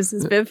quiet James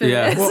has been for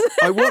this. Well,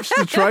 I watched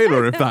the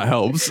trailer, if that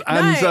helps,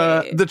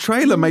 and the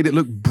trailer made it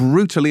look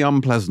brutally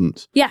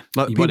unpleasant. Yeah,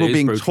 like people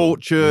being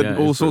tortured,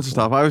 all sorts of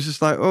stuff. I was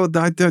just like, oh,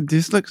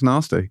 this looks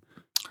nasty.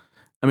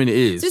 I mean, it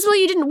is. So it's why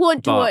you didn't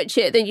want to watch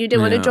it, then you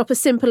didn't want to drop a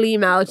simple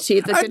email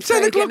to the at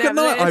 10 o'clock at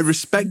night. I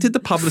respected the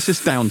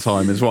publicist's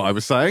downtime, is what I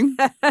was saying.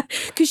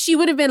 Because she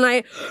would have been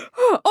like,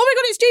 oh my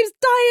God, it's James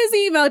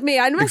Dyer's emailed me.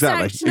 I must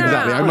act now.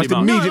 Exactly. I must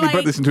immediately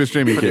put this into a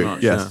streaming queue.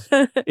 Much, yes.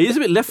 Yeah. It is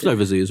a bit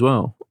leftoversy as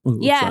well.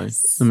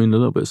 Yes. I mean, a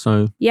little bit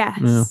so. Yes.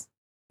 Yeah.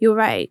 You're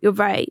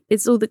right.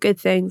 It's all the good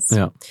things.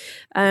 Yeah.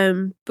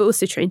 But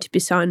also Train to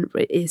Busan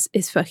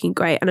is fucking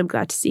great. And I'm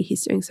glad to see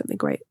he's doing something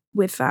great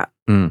with that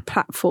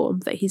platform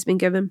that he's been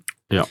given.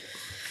 Yeah.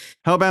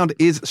 Hellbound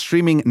is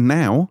streaming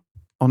now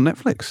on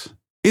Netflix.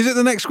 Is it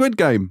the next Squid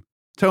Game?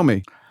 Tell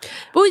me.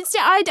 Well,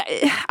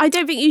 I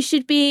don't think you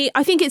should be.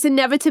 I think it's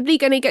inevitably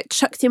going to get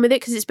chucked in with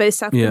it because it's both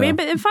South Korean,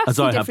 but they're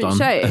vastly different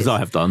shows. As I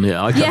have done,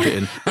 I chucked it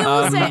in. But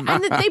also,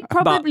 and they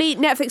probably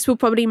Netflix will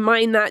probably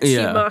mind that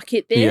to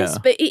market this,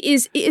 but it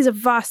is a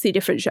vastly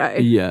different show.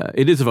 Yeah,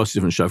 it is a vastly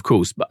different show, of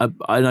course. But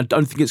I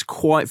don't think it's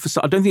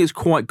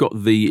quite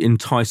got the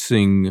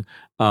enticing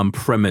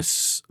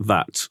premise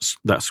that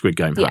Squid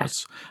Game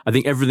has. I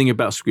think everything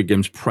about Squid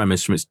Game's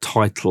premise, from its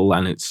title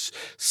and its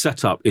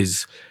setup,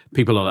 is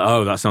people are like,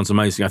 oh, that sounds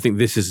amazing. I think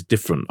this is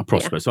different, a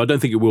prospect. So I don't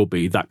think it will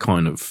be that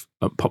kind of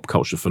pop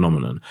culture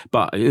phenomenon,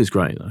 but it is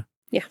great though.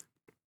 Yeah.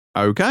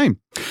 Okay.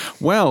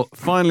 Well,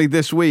 finally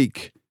this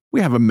week,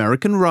 we have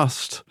American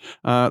Rust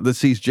that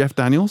sees Jeff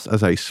Daniels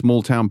as a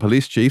small-town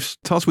police chief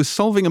tasked with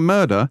solving a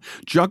murder,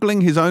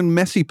 juggling his own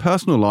messy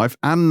personal life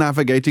and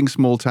navigating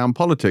small-town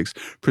politics,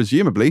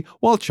 presumably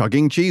while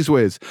chugging Cheese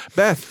Whiz.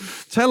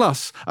 Beth, tell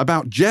us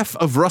about Jeff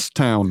of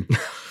Rusttown.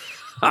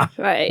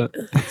 Right.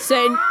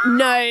 So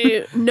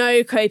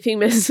no coping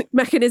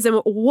mechanism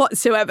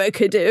whatsoever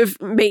could have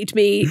made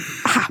me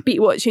happy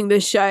watching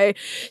this show.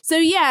 So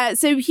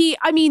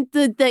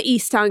the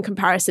East Town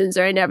comparisons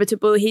are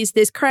inevitable. He's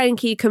this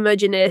cranky,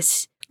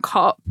 curmudgeonous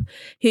cop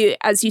who,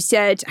 as you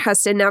said,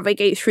 has to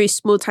navigate through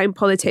small-town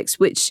politics,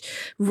 which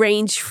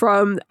range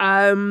from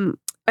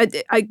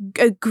a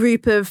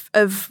group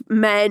of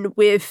men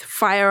with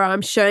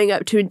firearms showing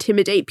up to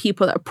intimidate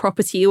people at a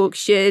property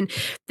auction.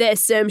 There's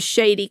some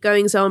shady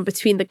goings on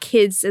between the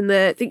kids and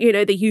the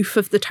youth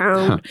of the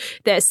town.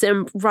 There's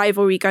some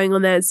rivalry going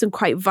on there, and some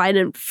quite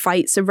violent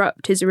fights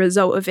erupt as a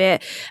result of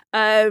it.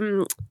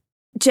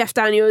 Jeff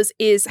Daniels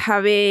is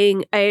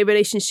having a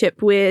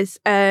relationship with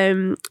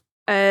a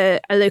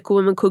local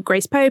woman called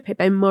Grace Poe, played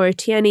by Maura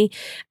Tierney.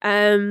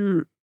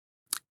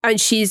 and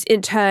she's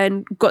in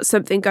turn got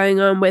something going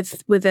on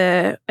with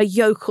a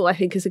yokel, I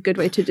think is a good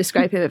way to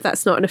describe him, if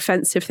that's not an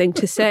offensive thing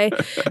to say.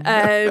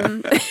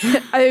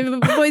 I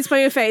voiced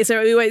my own face,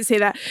 so we won't say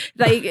that.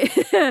 Like,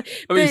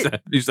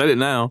 you said it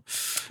now.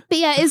 But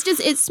yeah,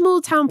 it's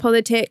small town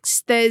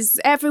politics.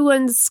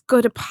 Everyone's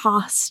got a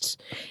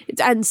past,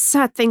 and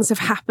sad things have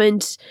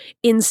happened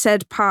in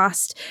said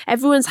past.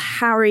 Everyone's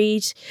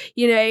harried,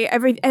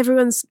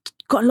 everyone's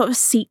got a lot of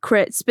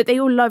secrets, but they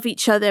all love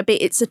each other,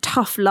 but it's a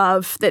tough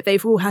love that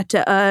they've all had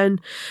to earn.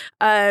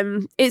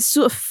 It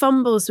sort of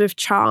fumbles with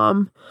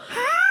charm.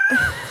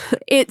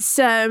 It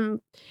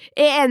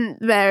ends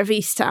Mare of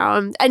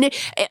Easttown, and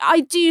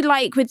I do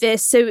like with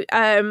this. So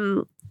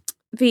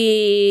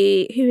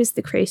who is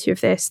the creator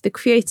of this? The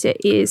creator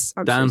is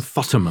Dan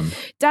Futterman.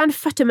 Dan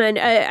Futterman,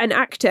 an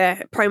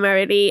actor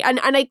primarily, and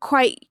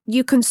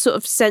you can sort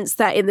of sense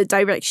that in the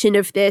direction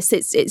of this.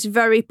 It's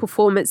very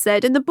performance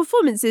led, and the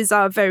performances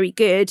are very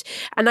good.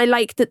 And I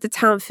like that the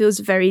town feels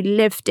very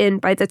lived in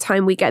by the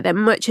time we get there,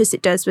 much as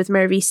it does with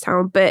Mare of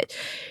Easttown. But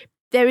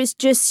there is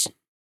just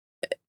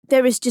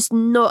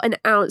not an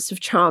ounce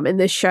of charm in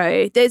this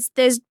show. There's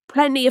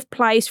plenty of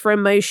place for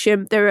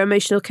emotion. There are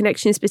emotional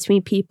connections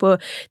between people.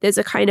 There's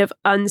a kind of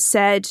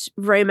unsaid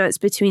romance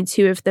between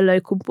two of the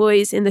local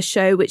boys in the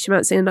show, which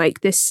amounts in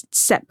like this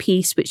set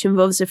piece, which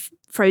involves a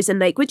frozen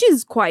lake, which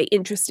is quite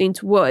interesting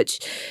to watch.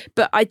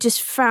 But I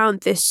just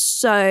found this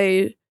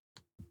so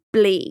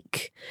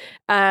bleak,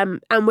 and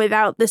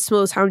without the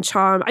small town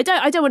charm. I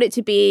don't want it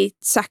to be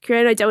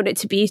saccharine. I don't want it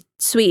to be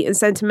sweet and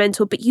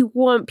sentimental, but you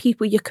want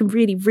people you can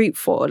really root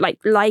for,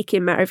 like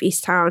in Mare of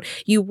Easttown.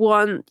 You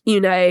want,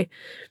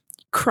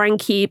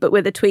 cranky but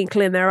with a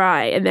twinkle in their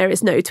eye, and there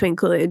is no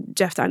twinkle in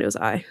Jeff Daniels'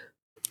 eye.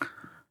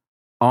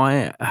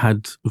 I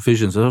had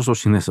visions. As I was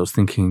watching this, I was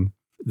thinking,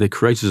 the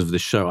creators of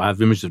this show, I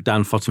have images of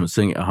Dan Futterman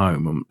sitting at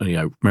home,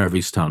 and Mare of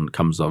Easttown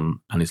comes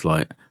on, and he's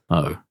like,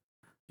 oh,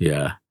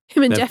 yeah.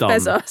 Him and Jeff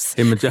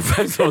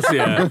Bezos.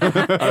 Yeah.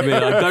 I mean,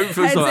 I don't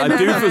feel sorry. I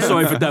do feel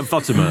sorry for Dan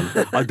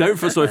Futterman. I don't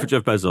feel sorry for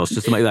Jeff Bezos,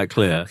 just to make that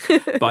clear.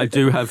 But I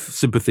do have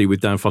sympathy with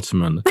Dan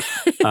Futterman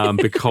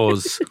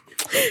because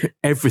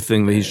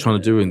everything that he's trying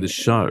to do in this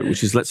show,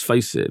 which is, let's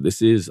face it,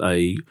 this is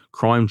a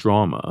crime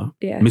drama,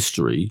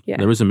 mystery. Yeah.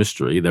 There is a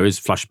mystery. There is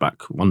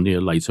flashback 1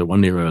 year later,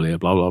 1 year earlier,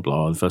 blah, blah,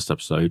 blah, the first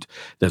episode.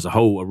 There's a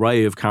whole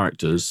array of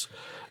characters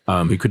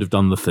who could have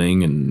done the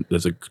thing, and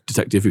there's a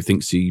detective who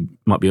thinks he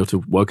might be able to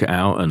work it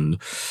out, and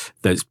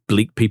there's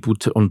bleak people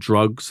on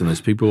drugs, and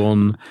there's people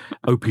on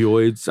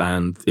opioids,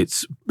 and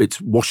it's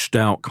washed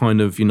out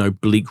kind of,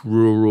 bleak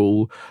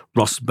rural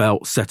Rust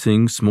Belt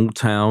setting, small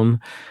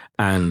town,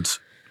 and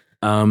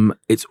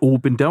it's all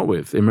been dealt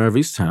with in Mare of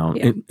Easttown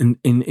in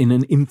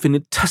an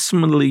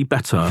infinitesimally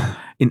better,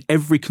 in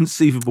every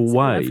conceivable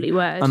way. A lovely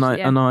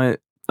word.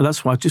 And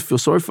that's why I just feel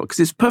sorry for it, because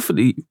it's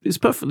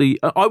perfectly.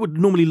 I would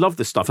normally love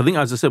this stuff. I think,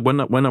 as I said,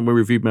 when we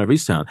reviewed Mare of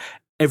Easttown,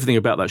 everything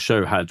about that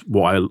show had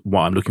what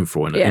I'm looking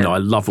for. And I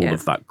love all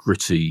of that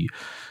gritty,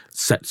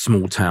 set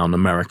small town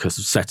America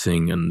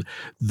setting, and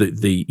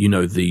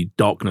the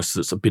darkness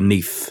that's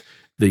beneath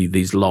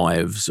these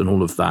lives and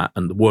all of that,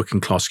 and the working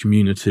class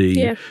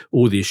community,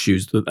 all the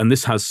issues. And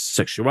this has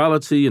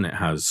sexuality, and it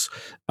has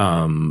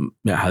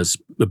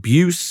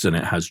abuse, and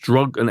it has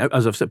drug, and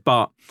as I've said,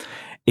 but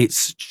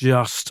it's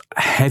just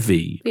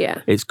heavy.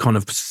 Yeah. It's kind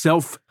of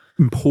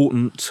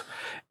self-important.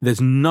 There's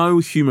no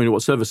humor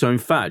whatsoever. So in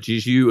fact,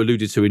 as you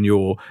alluded to in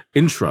your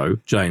intro,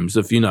 James,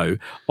 of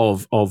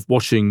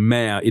watching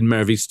Mare in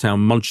Mare of Easttown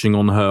munching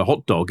on her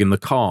hot dog in the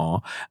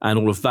car, and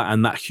all of that,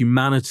 and that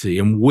humanity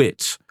and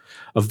wit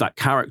of that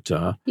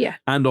character,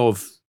 and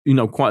of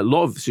quite a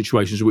lot of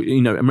situations.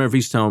 Mare of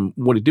Easttown,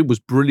 what it did was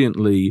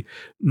brilliantly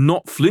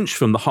not flinch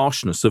from the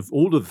harshness of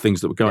all of the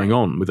things that were going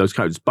on with those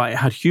characters, but it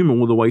had humor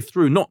all the way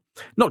through. Not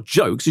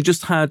jokes.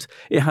 That's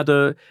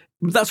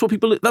what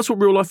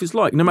real life is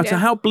like. No matter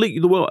how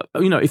bleak the world,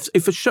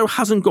 if a show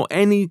hasn't got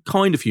any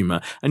kind of humor,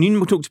 and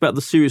you talked about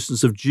the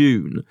seriousness of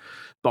June,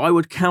 but I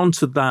would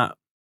counter that.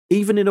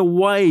 Even in a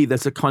way,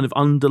 there's a kind of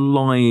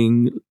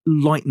underlying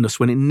lightness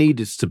when it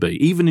needed to be.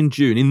 Even in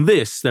June. In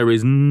this, there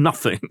is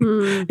nothing.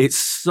 It's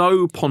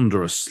so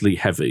ponderously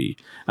heavy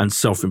and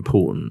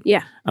self-important.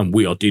 Yeah. And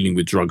we are dealing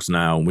with drugs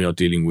now, and we are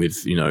dealing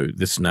with,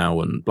 this now,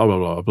 and blah,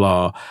 blah, blah,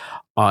 blah.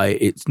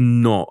 It's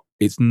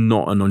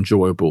not an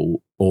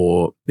enjoyable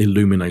or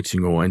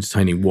illuminating or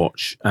entertaining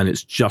watch, and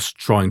it's just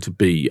trying to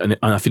be, and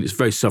I think it's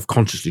very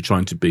self-consciously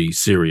trying to be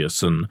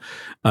serious, and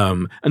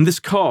this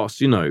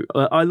cast,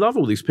 I love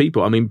all these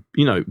people. I mean,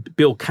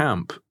 Bill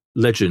Camp,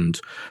 legend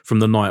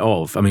from The Night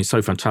Of. I mean,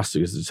 so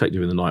fantastic as a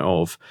detective in The Night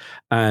Of,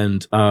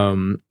 and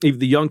even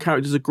the young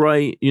characters are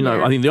great.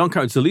 I think the young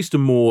characters at least are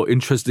more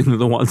interesting than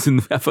the ones in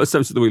the first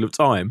episode of The Wheel of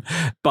Time.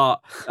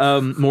 But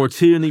Maura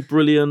Tierney,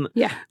 brilliant.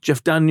 Yeah.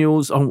 Jeff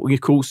Daniels, of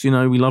course, we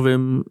love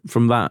him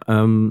from that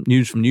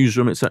News from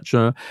Newsroom,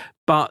 etc.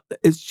 But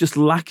it's just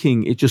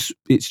lacking.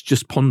 It's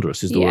just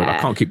ponderous is the word.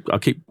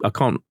 I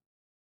can't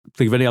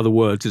think of any other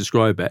word to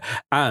describe it.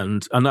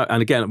 And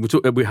again,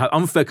 we have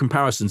unfair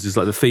comparisons is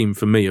like the theme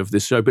for me of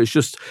this show, but it's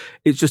just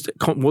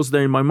was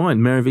there in my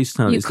mind. Mare of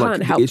Easttown.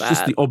 It's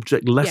just the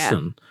object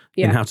lesson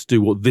in how to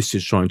do what this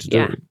is trying to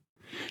do.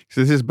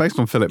 So this is based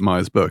on Philip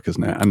Meyer's book,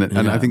 isn't it? And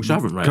I think which I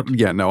haven't read.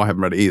 Yeah, no, I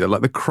haven't read it either.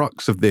 Like the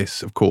crux of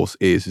this, of course,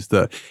 is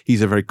that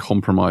he's a very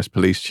compromised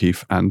police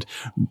chief, and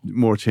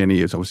Maura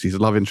Tierney is obviously his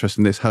love interest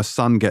in this. Her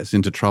son gets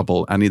into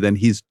trouble, and then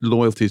his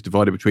loyalty is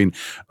divided between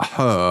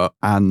her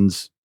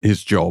and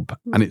his job,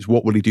 and it's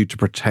what will he do to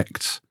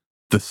protect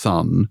the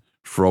son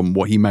from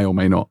what he may or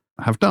may not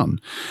have done.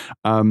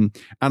 And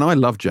I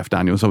love Jeff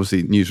Daniels,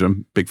 obviously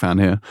Newsroom, big fan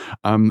here.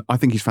 I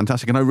think he's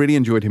fantastic, and I really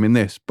enjoyed him in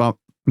this, but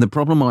the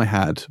problem I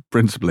had,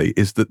 principally,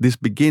 is that this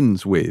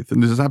begins with,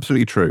 and this is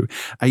absolutely true,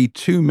 a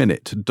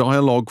 2-minute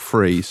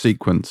dialogue-free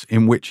sequence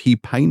in which he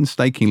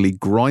painstakingly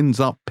grinds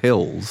up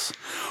pills,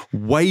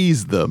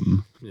 weighs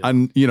them,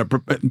 and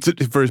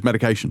for his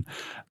medication,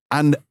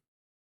 and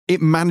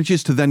it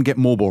manages to then get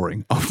more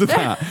boring after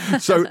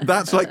that. So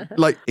that's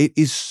like it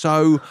is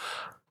so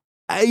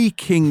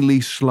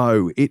achingly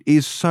slow. It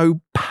is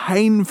so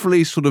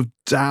painfully sort of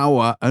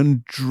dour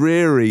and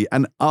dreary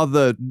and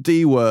other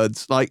D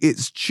words. Like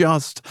it's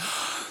just,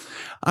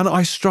 and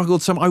I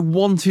struggled some. I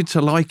wanted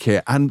to like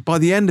it, and by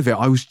the end of it,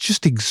 I was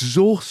just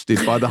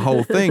exhausted by the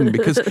whole thing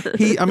because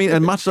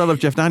and much as I love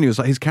Jeff Daniels,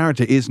 like his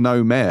character is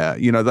no mayor.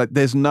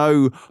 There's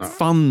no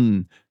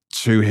fun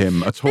to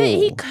him at all. But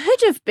he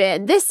could have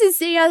been. This is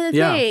the other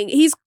thing.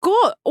 He's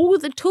got all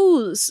the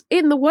tools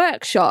in the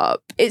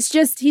workshop. It's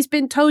just he's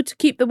been told to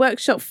keep the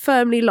workshop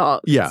firmly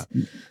locked. Yeah.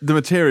 The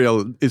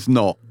material is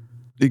not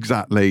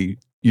exactly,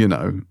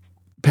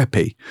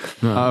 peppy.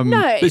 No.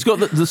 But it's got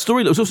the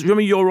story. It was also, do you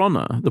remember Your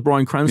Honor, the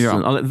Bryan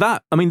Cranston? Yeah.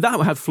 That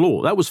had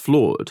flaw. That was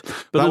flawed.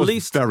 But that at was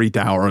least very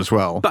dour as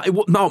well. But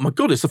oh my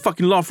God, it's a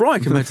fucking laugh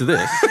riot compared to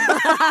this.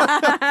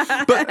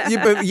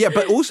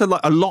 but also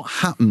like a lot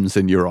happens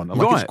in Your Honor.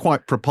 Like it's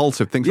quite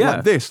propulsive. Things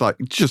like this, like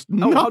just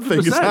nothing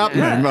is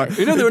happening. Yeah. Like,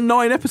 there are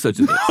 9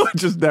 episodes of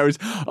this.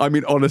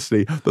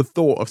 Honestly, the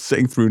thought of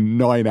sitting through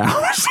 9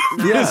 hours.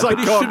 But it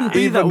shouldn't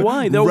be that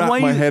way.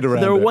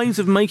 There are ways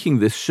of making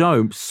this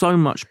show so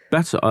much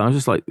better. I was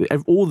just like,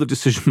 all the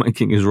decision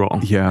making is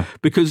wrong. Yeah.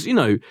 Because,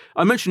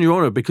 I mentioned Your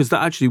Honor because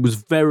that actually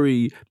was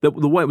the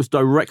way it was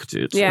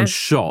directed and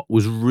shot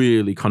was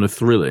really kind of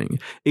thrilling,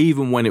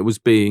 even when it was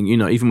being,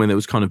 even when it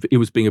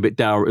was being a bit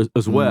dour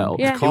as well.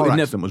 The car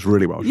accident was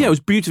really well shot. Yeah, it was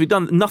beautifully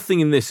done. Nothing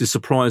in this is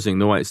surprising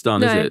the way it's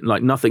done, is it?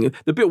 Like nothing.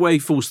 The bit where he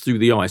falls through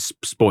the ice,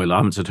 spoiler, I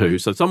haven't said who,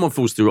 so someone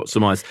falls through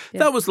some ice. Yeah.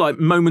 That was like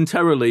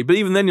momentarily, but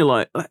even then you're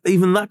like,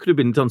 even that could have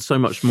been done so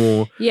much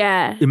more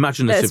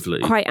imaginatively.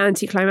 That's quite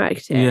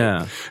anticlimactic.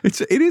 Yeah.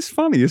 It is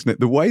funny, isn't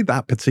it? The way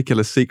that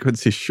particular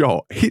sequence is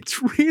shot,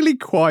 it's really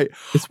quite,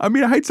 I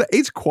hate to say,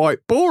 it's quite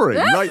boring.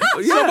 Like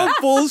someone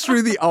falls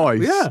through the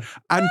ice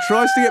and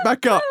tries to get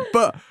back up,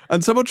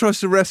 and someone tries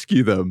to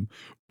rescue them.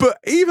 But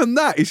even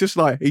that, he's just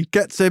like, he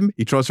gets him,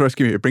 he tries to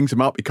rescue him, he brings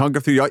him up, he can't go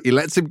through the ice, he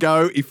lets him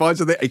go, he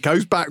finds it, he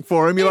goes back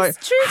for him. You're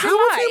it's like,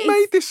 how have you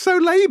made this so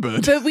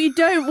laboured? But we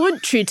don't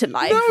want true to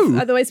life.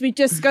 No. We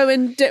just go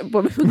and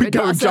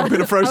jump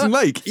in a frozen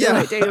lake.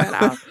 Yeah.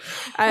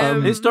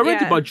 It's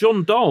directed by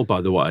John Dahl,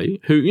 by the way,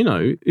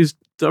 who, is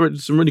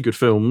directed some really good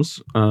films.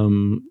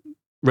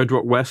 Red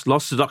Rock West,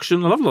 Lost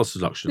Seduction. I love Lost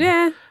Seduction.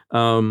 Yeah.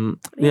 So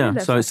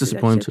it's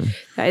disappointing.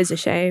 That is a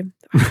shame.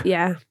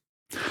 Yeah.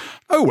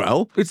 Oh,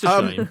 well. It's a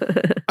shame.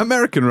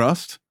 American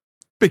Rust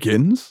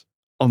begins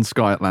on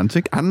Sky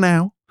Atlantic and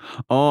now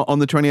on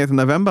the 28th of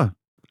November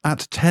at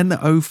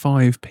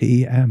 10:05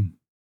 p.m.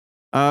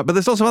 But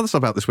there's lots of other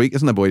stuff out this week,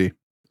 isn't there, Boydie?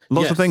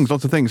 Lots of things.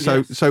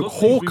 So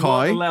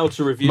Hawkeye, lots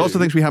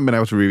of things we haven't been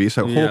able to review.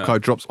 So Hawkeye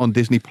drops on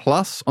Disney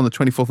Plus on the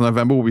 24th of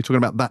November. We'll be talking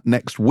about that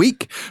next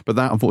week, but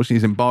that unfortunately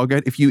is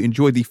embargoed. If you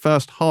enjoyed the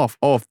first half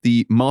of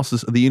the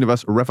Masters of the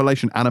Universe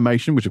Revelation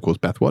animation, which of course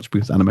Beth watched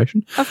because it's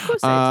animation. Of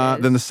course I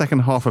did. Then the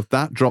second half of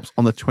that drops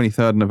on the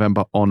 23rd of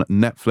November on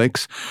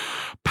Netflix.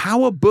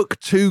 Power Book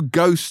 2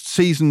 Ghost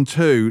Season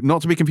 2,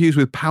 not to be confused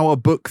with Power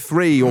Book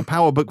 3 or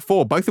Power Book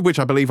 4, both of which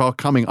I believe are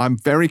coming. I'm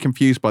very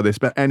confused by this,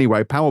 but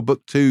anyway, Power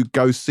Book 2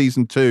 Ghost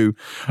Season 2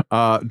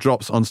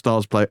 drops on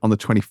Stars Play on the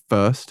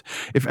 21st.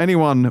 If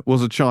anyone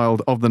was a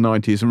child of the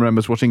 90s and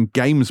remembers watching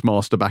Games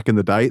Master back in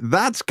the day,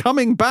 that's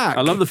coming back.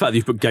 I love the fact that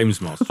you've put Games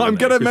Master. I'm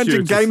going to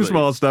mention Games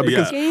Master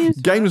because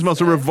Games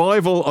Master,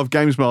 revival of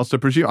Games Master.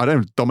 I don't know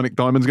if Dominic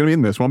Diamond's going to be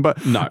in this one,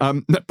 but no,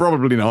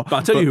 probably not. But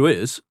I'll tell you who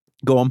is.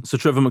 Go on. Sir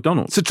Trevor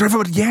McDonald. Sir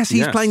Trevor, yes,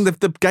 he's playing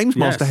the Games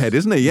Master head,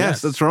 isn't he?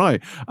 Yes, that's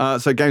right.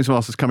 So Games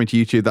Master's coming to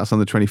YouTube. That's on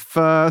the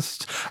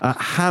 21st.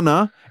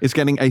 Hannah is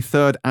getting a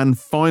third and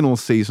final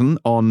season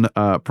on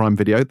Prime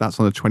Video. That's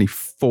on the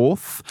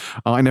 24th.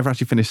 I never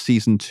actually finished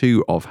season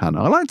 2 of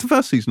Hannah. I liked the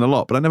first season a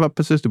lot, but I never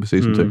persisted with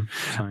season 2.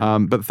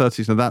 But the third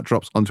season of that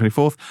drops on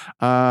 24th.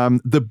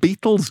 The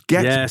Beatles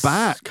Get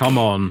Back. Come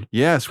on.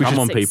 Yes. Come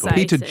on, people.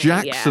 Peter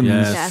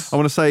Jackson's, I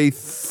want to say,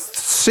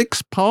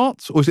 6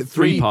 parts, or is it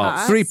 3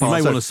 parts? 3 parts.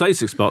 You may want to say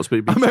 6 parts,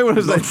 but I may want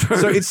to say.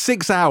 So it's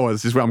 6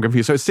 hours is where I'm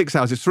confused. So it's 6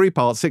 hours. It's 3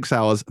 parts, 6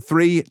 hours,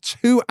 3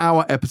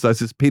 2-hour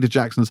episodes. It's Peter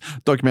Jackson's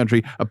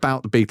documentary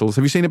about the Beatles.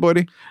 Have you seen it,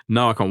 Boydie?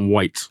 No, I can't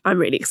wait. I'm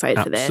really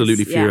excited for this.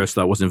 Absolutely furious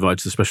that I wasn't invited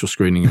to the special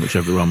screening in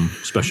whichever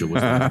special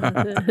was.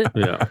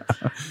 Yeah,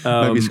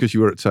 maybe it's because you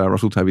were at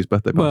Russell Tovey's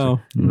birthday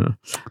party. Well,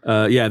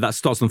 that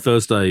starts on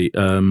Thursday, which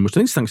I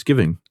think is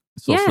Thanksgiving.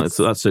 Yes.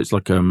 So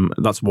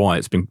that's why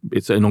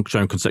it's an show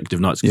on consecutive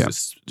nights,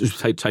 because it's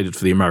tailored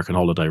for the American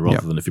holiday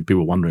rather than if people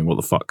are wondering what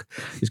the fuck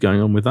is going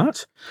on with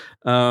that.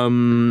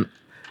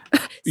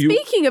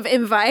 Speaking of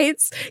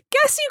invites,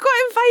 guess who got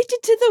invited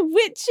to the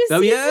Witcher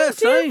season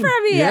 2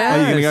 premiere? Yes. Are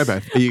you going to go,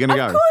 Beth? Are you going to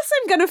go? Of course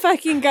I'm going to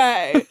fucking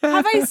go.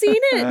 Have I seen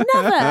it?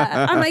 Never.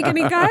 Am I going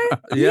to go?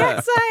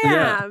 Yes,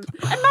 I am.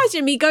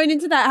 Imagine me going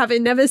into that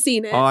having never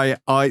seen it.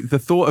 The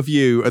thought of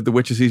you at the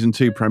Witcher season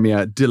 2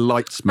 premiere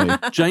delights me.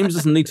 James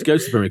doesn't need to go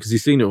to the premiere because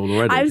he's seen it all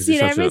already. I've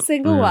seen every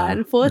single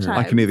one 4 times.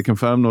 I can neither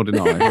confirm nor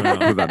deny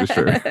that is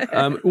true.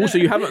 Also,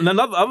 you have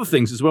other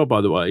things as well,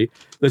 by the way.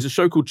 There's a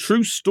show called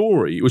True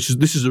Story,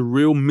 this is a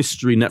real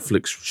mystery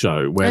Netflix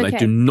show where they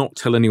do not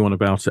tell anyone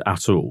about it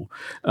at all.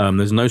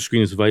 There's no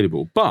screeners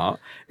available, but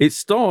it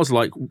stars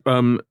like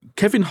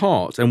Kevin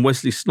Hart and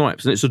Wesley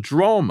Snipes, and it's a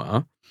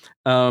drama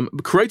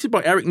created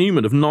by Eric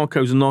Newman of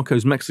Narcos and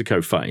Narcos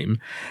Mexico fame,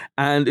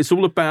 and it's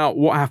all about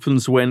what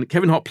happens when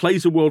Kevin Hart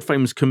plays a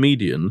world-famous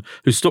comedian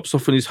who stops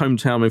off in his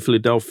hometown in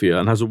Philadelphia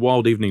and has a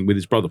wild evening with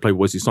his brother, played by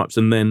Wesley Snipes,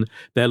 and then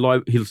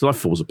his life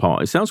falls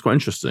apart. It sounds quite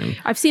interesting.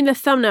 I've seen the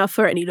thumbnail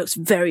for it, and he looks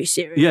very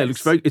serious. Yeah, it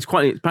looks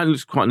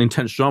quite an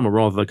intense drama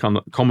rather than kind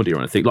of comedy or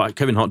anything, like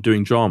Kevin Hart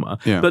doing drama.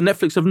 Yeah. But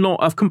Netflix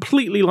have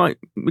completely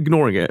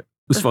ignoring it,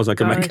 as far as I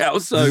can make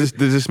out. So does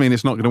this mean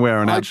it's not going to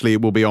air, and actually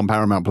it will be on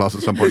Paramount Plus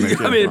at some point next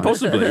year? I mean,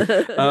 possibly.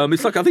 I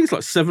think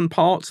it's 7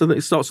 parts.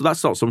 And so that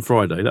starts on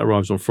Friday. That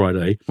arrives on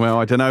Friday. Well,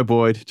 I don't know,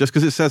 Boyd. Just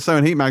because it says so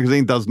in Heat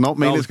magazine does not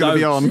mean it's going to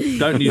be on.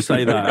 Don't you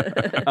say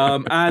that?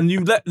 And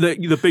you let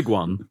the big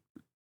one.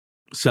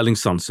 Selling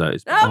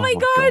Sunset. Oh my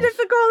God, I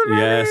forgot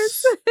about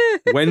this.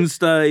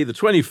 Wednesday, the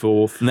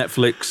 24th,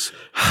 Netflix.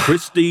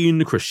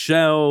 Christine,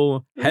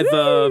 Chriselle,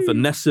 Heather,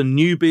 Vanessa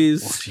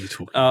Newbies. What are you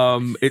talking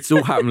about? It's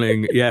all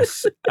happening.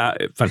 Yes.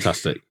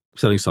 Fantastic.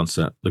 Selling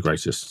Sunset, the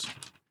greatest.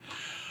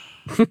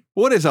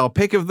 What is our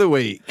pick of the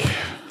week?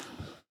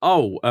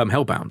 Oh,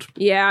 Hellbound.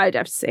 Yeah, I'd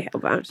have to say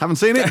Hellbound. Haven't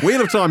seen it?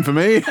 Wheel of Time for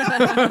me.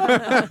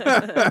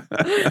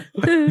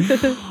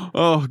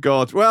 Oh,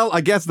 God. Well,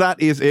 I guess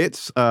that is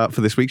it for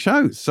this week's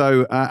show.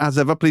 So, as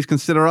ever, please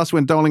consider us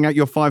when doling out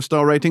your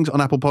 5-star ratings on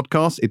Apple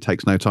Podcasts. It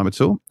takes no time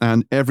at all.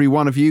 And every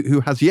one of you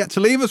who has yet to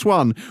leave us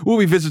one will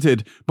be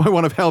visited by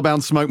one of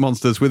Hellbound's smoke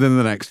monsters within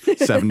the next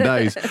 7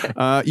 days.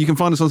 You can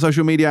find us on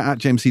social media at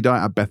James C.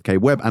 Dyer, at Beth K.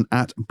 Webb, and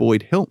at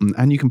Boyd Hilton.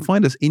 And you can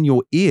find us in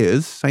your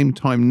ears same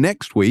time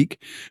next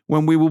week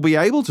when we will be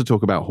able to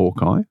talk about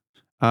Hawkeye,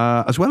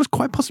 as well as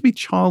quite possibly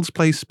Child's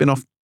Play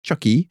spin-off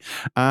Chucky,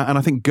 and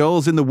I think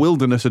Girls in the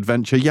Wilderness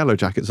adventure Yellow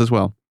Jackets as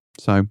well.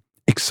 So,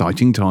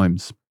 exciting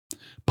times.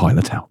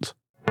 Pilot out.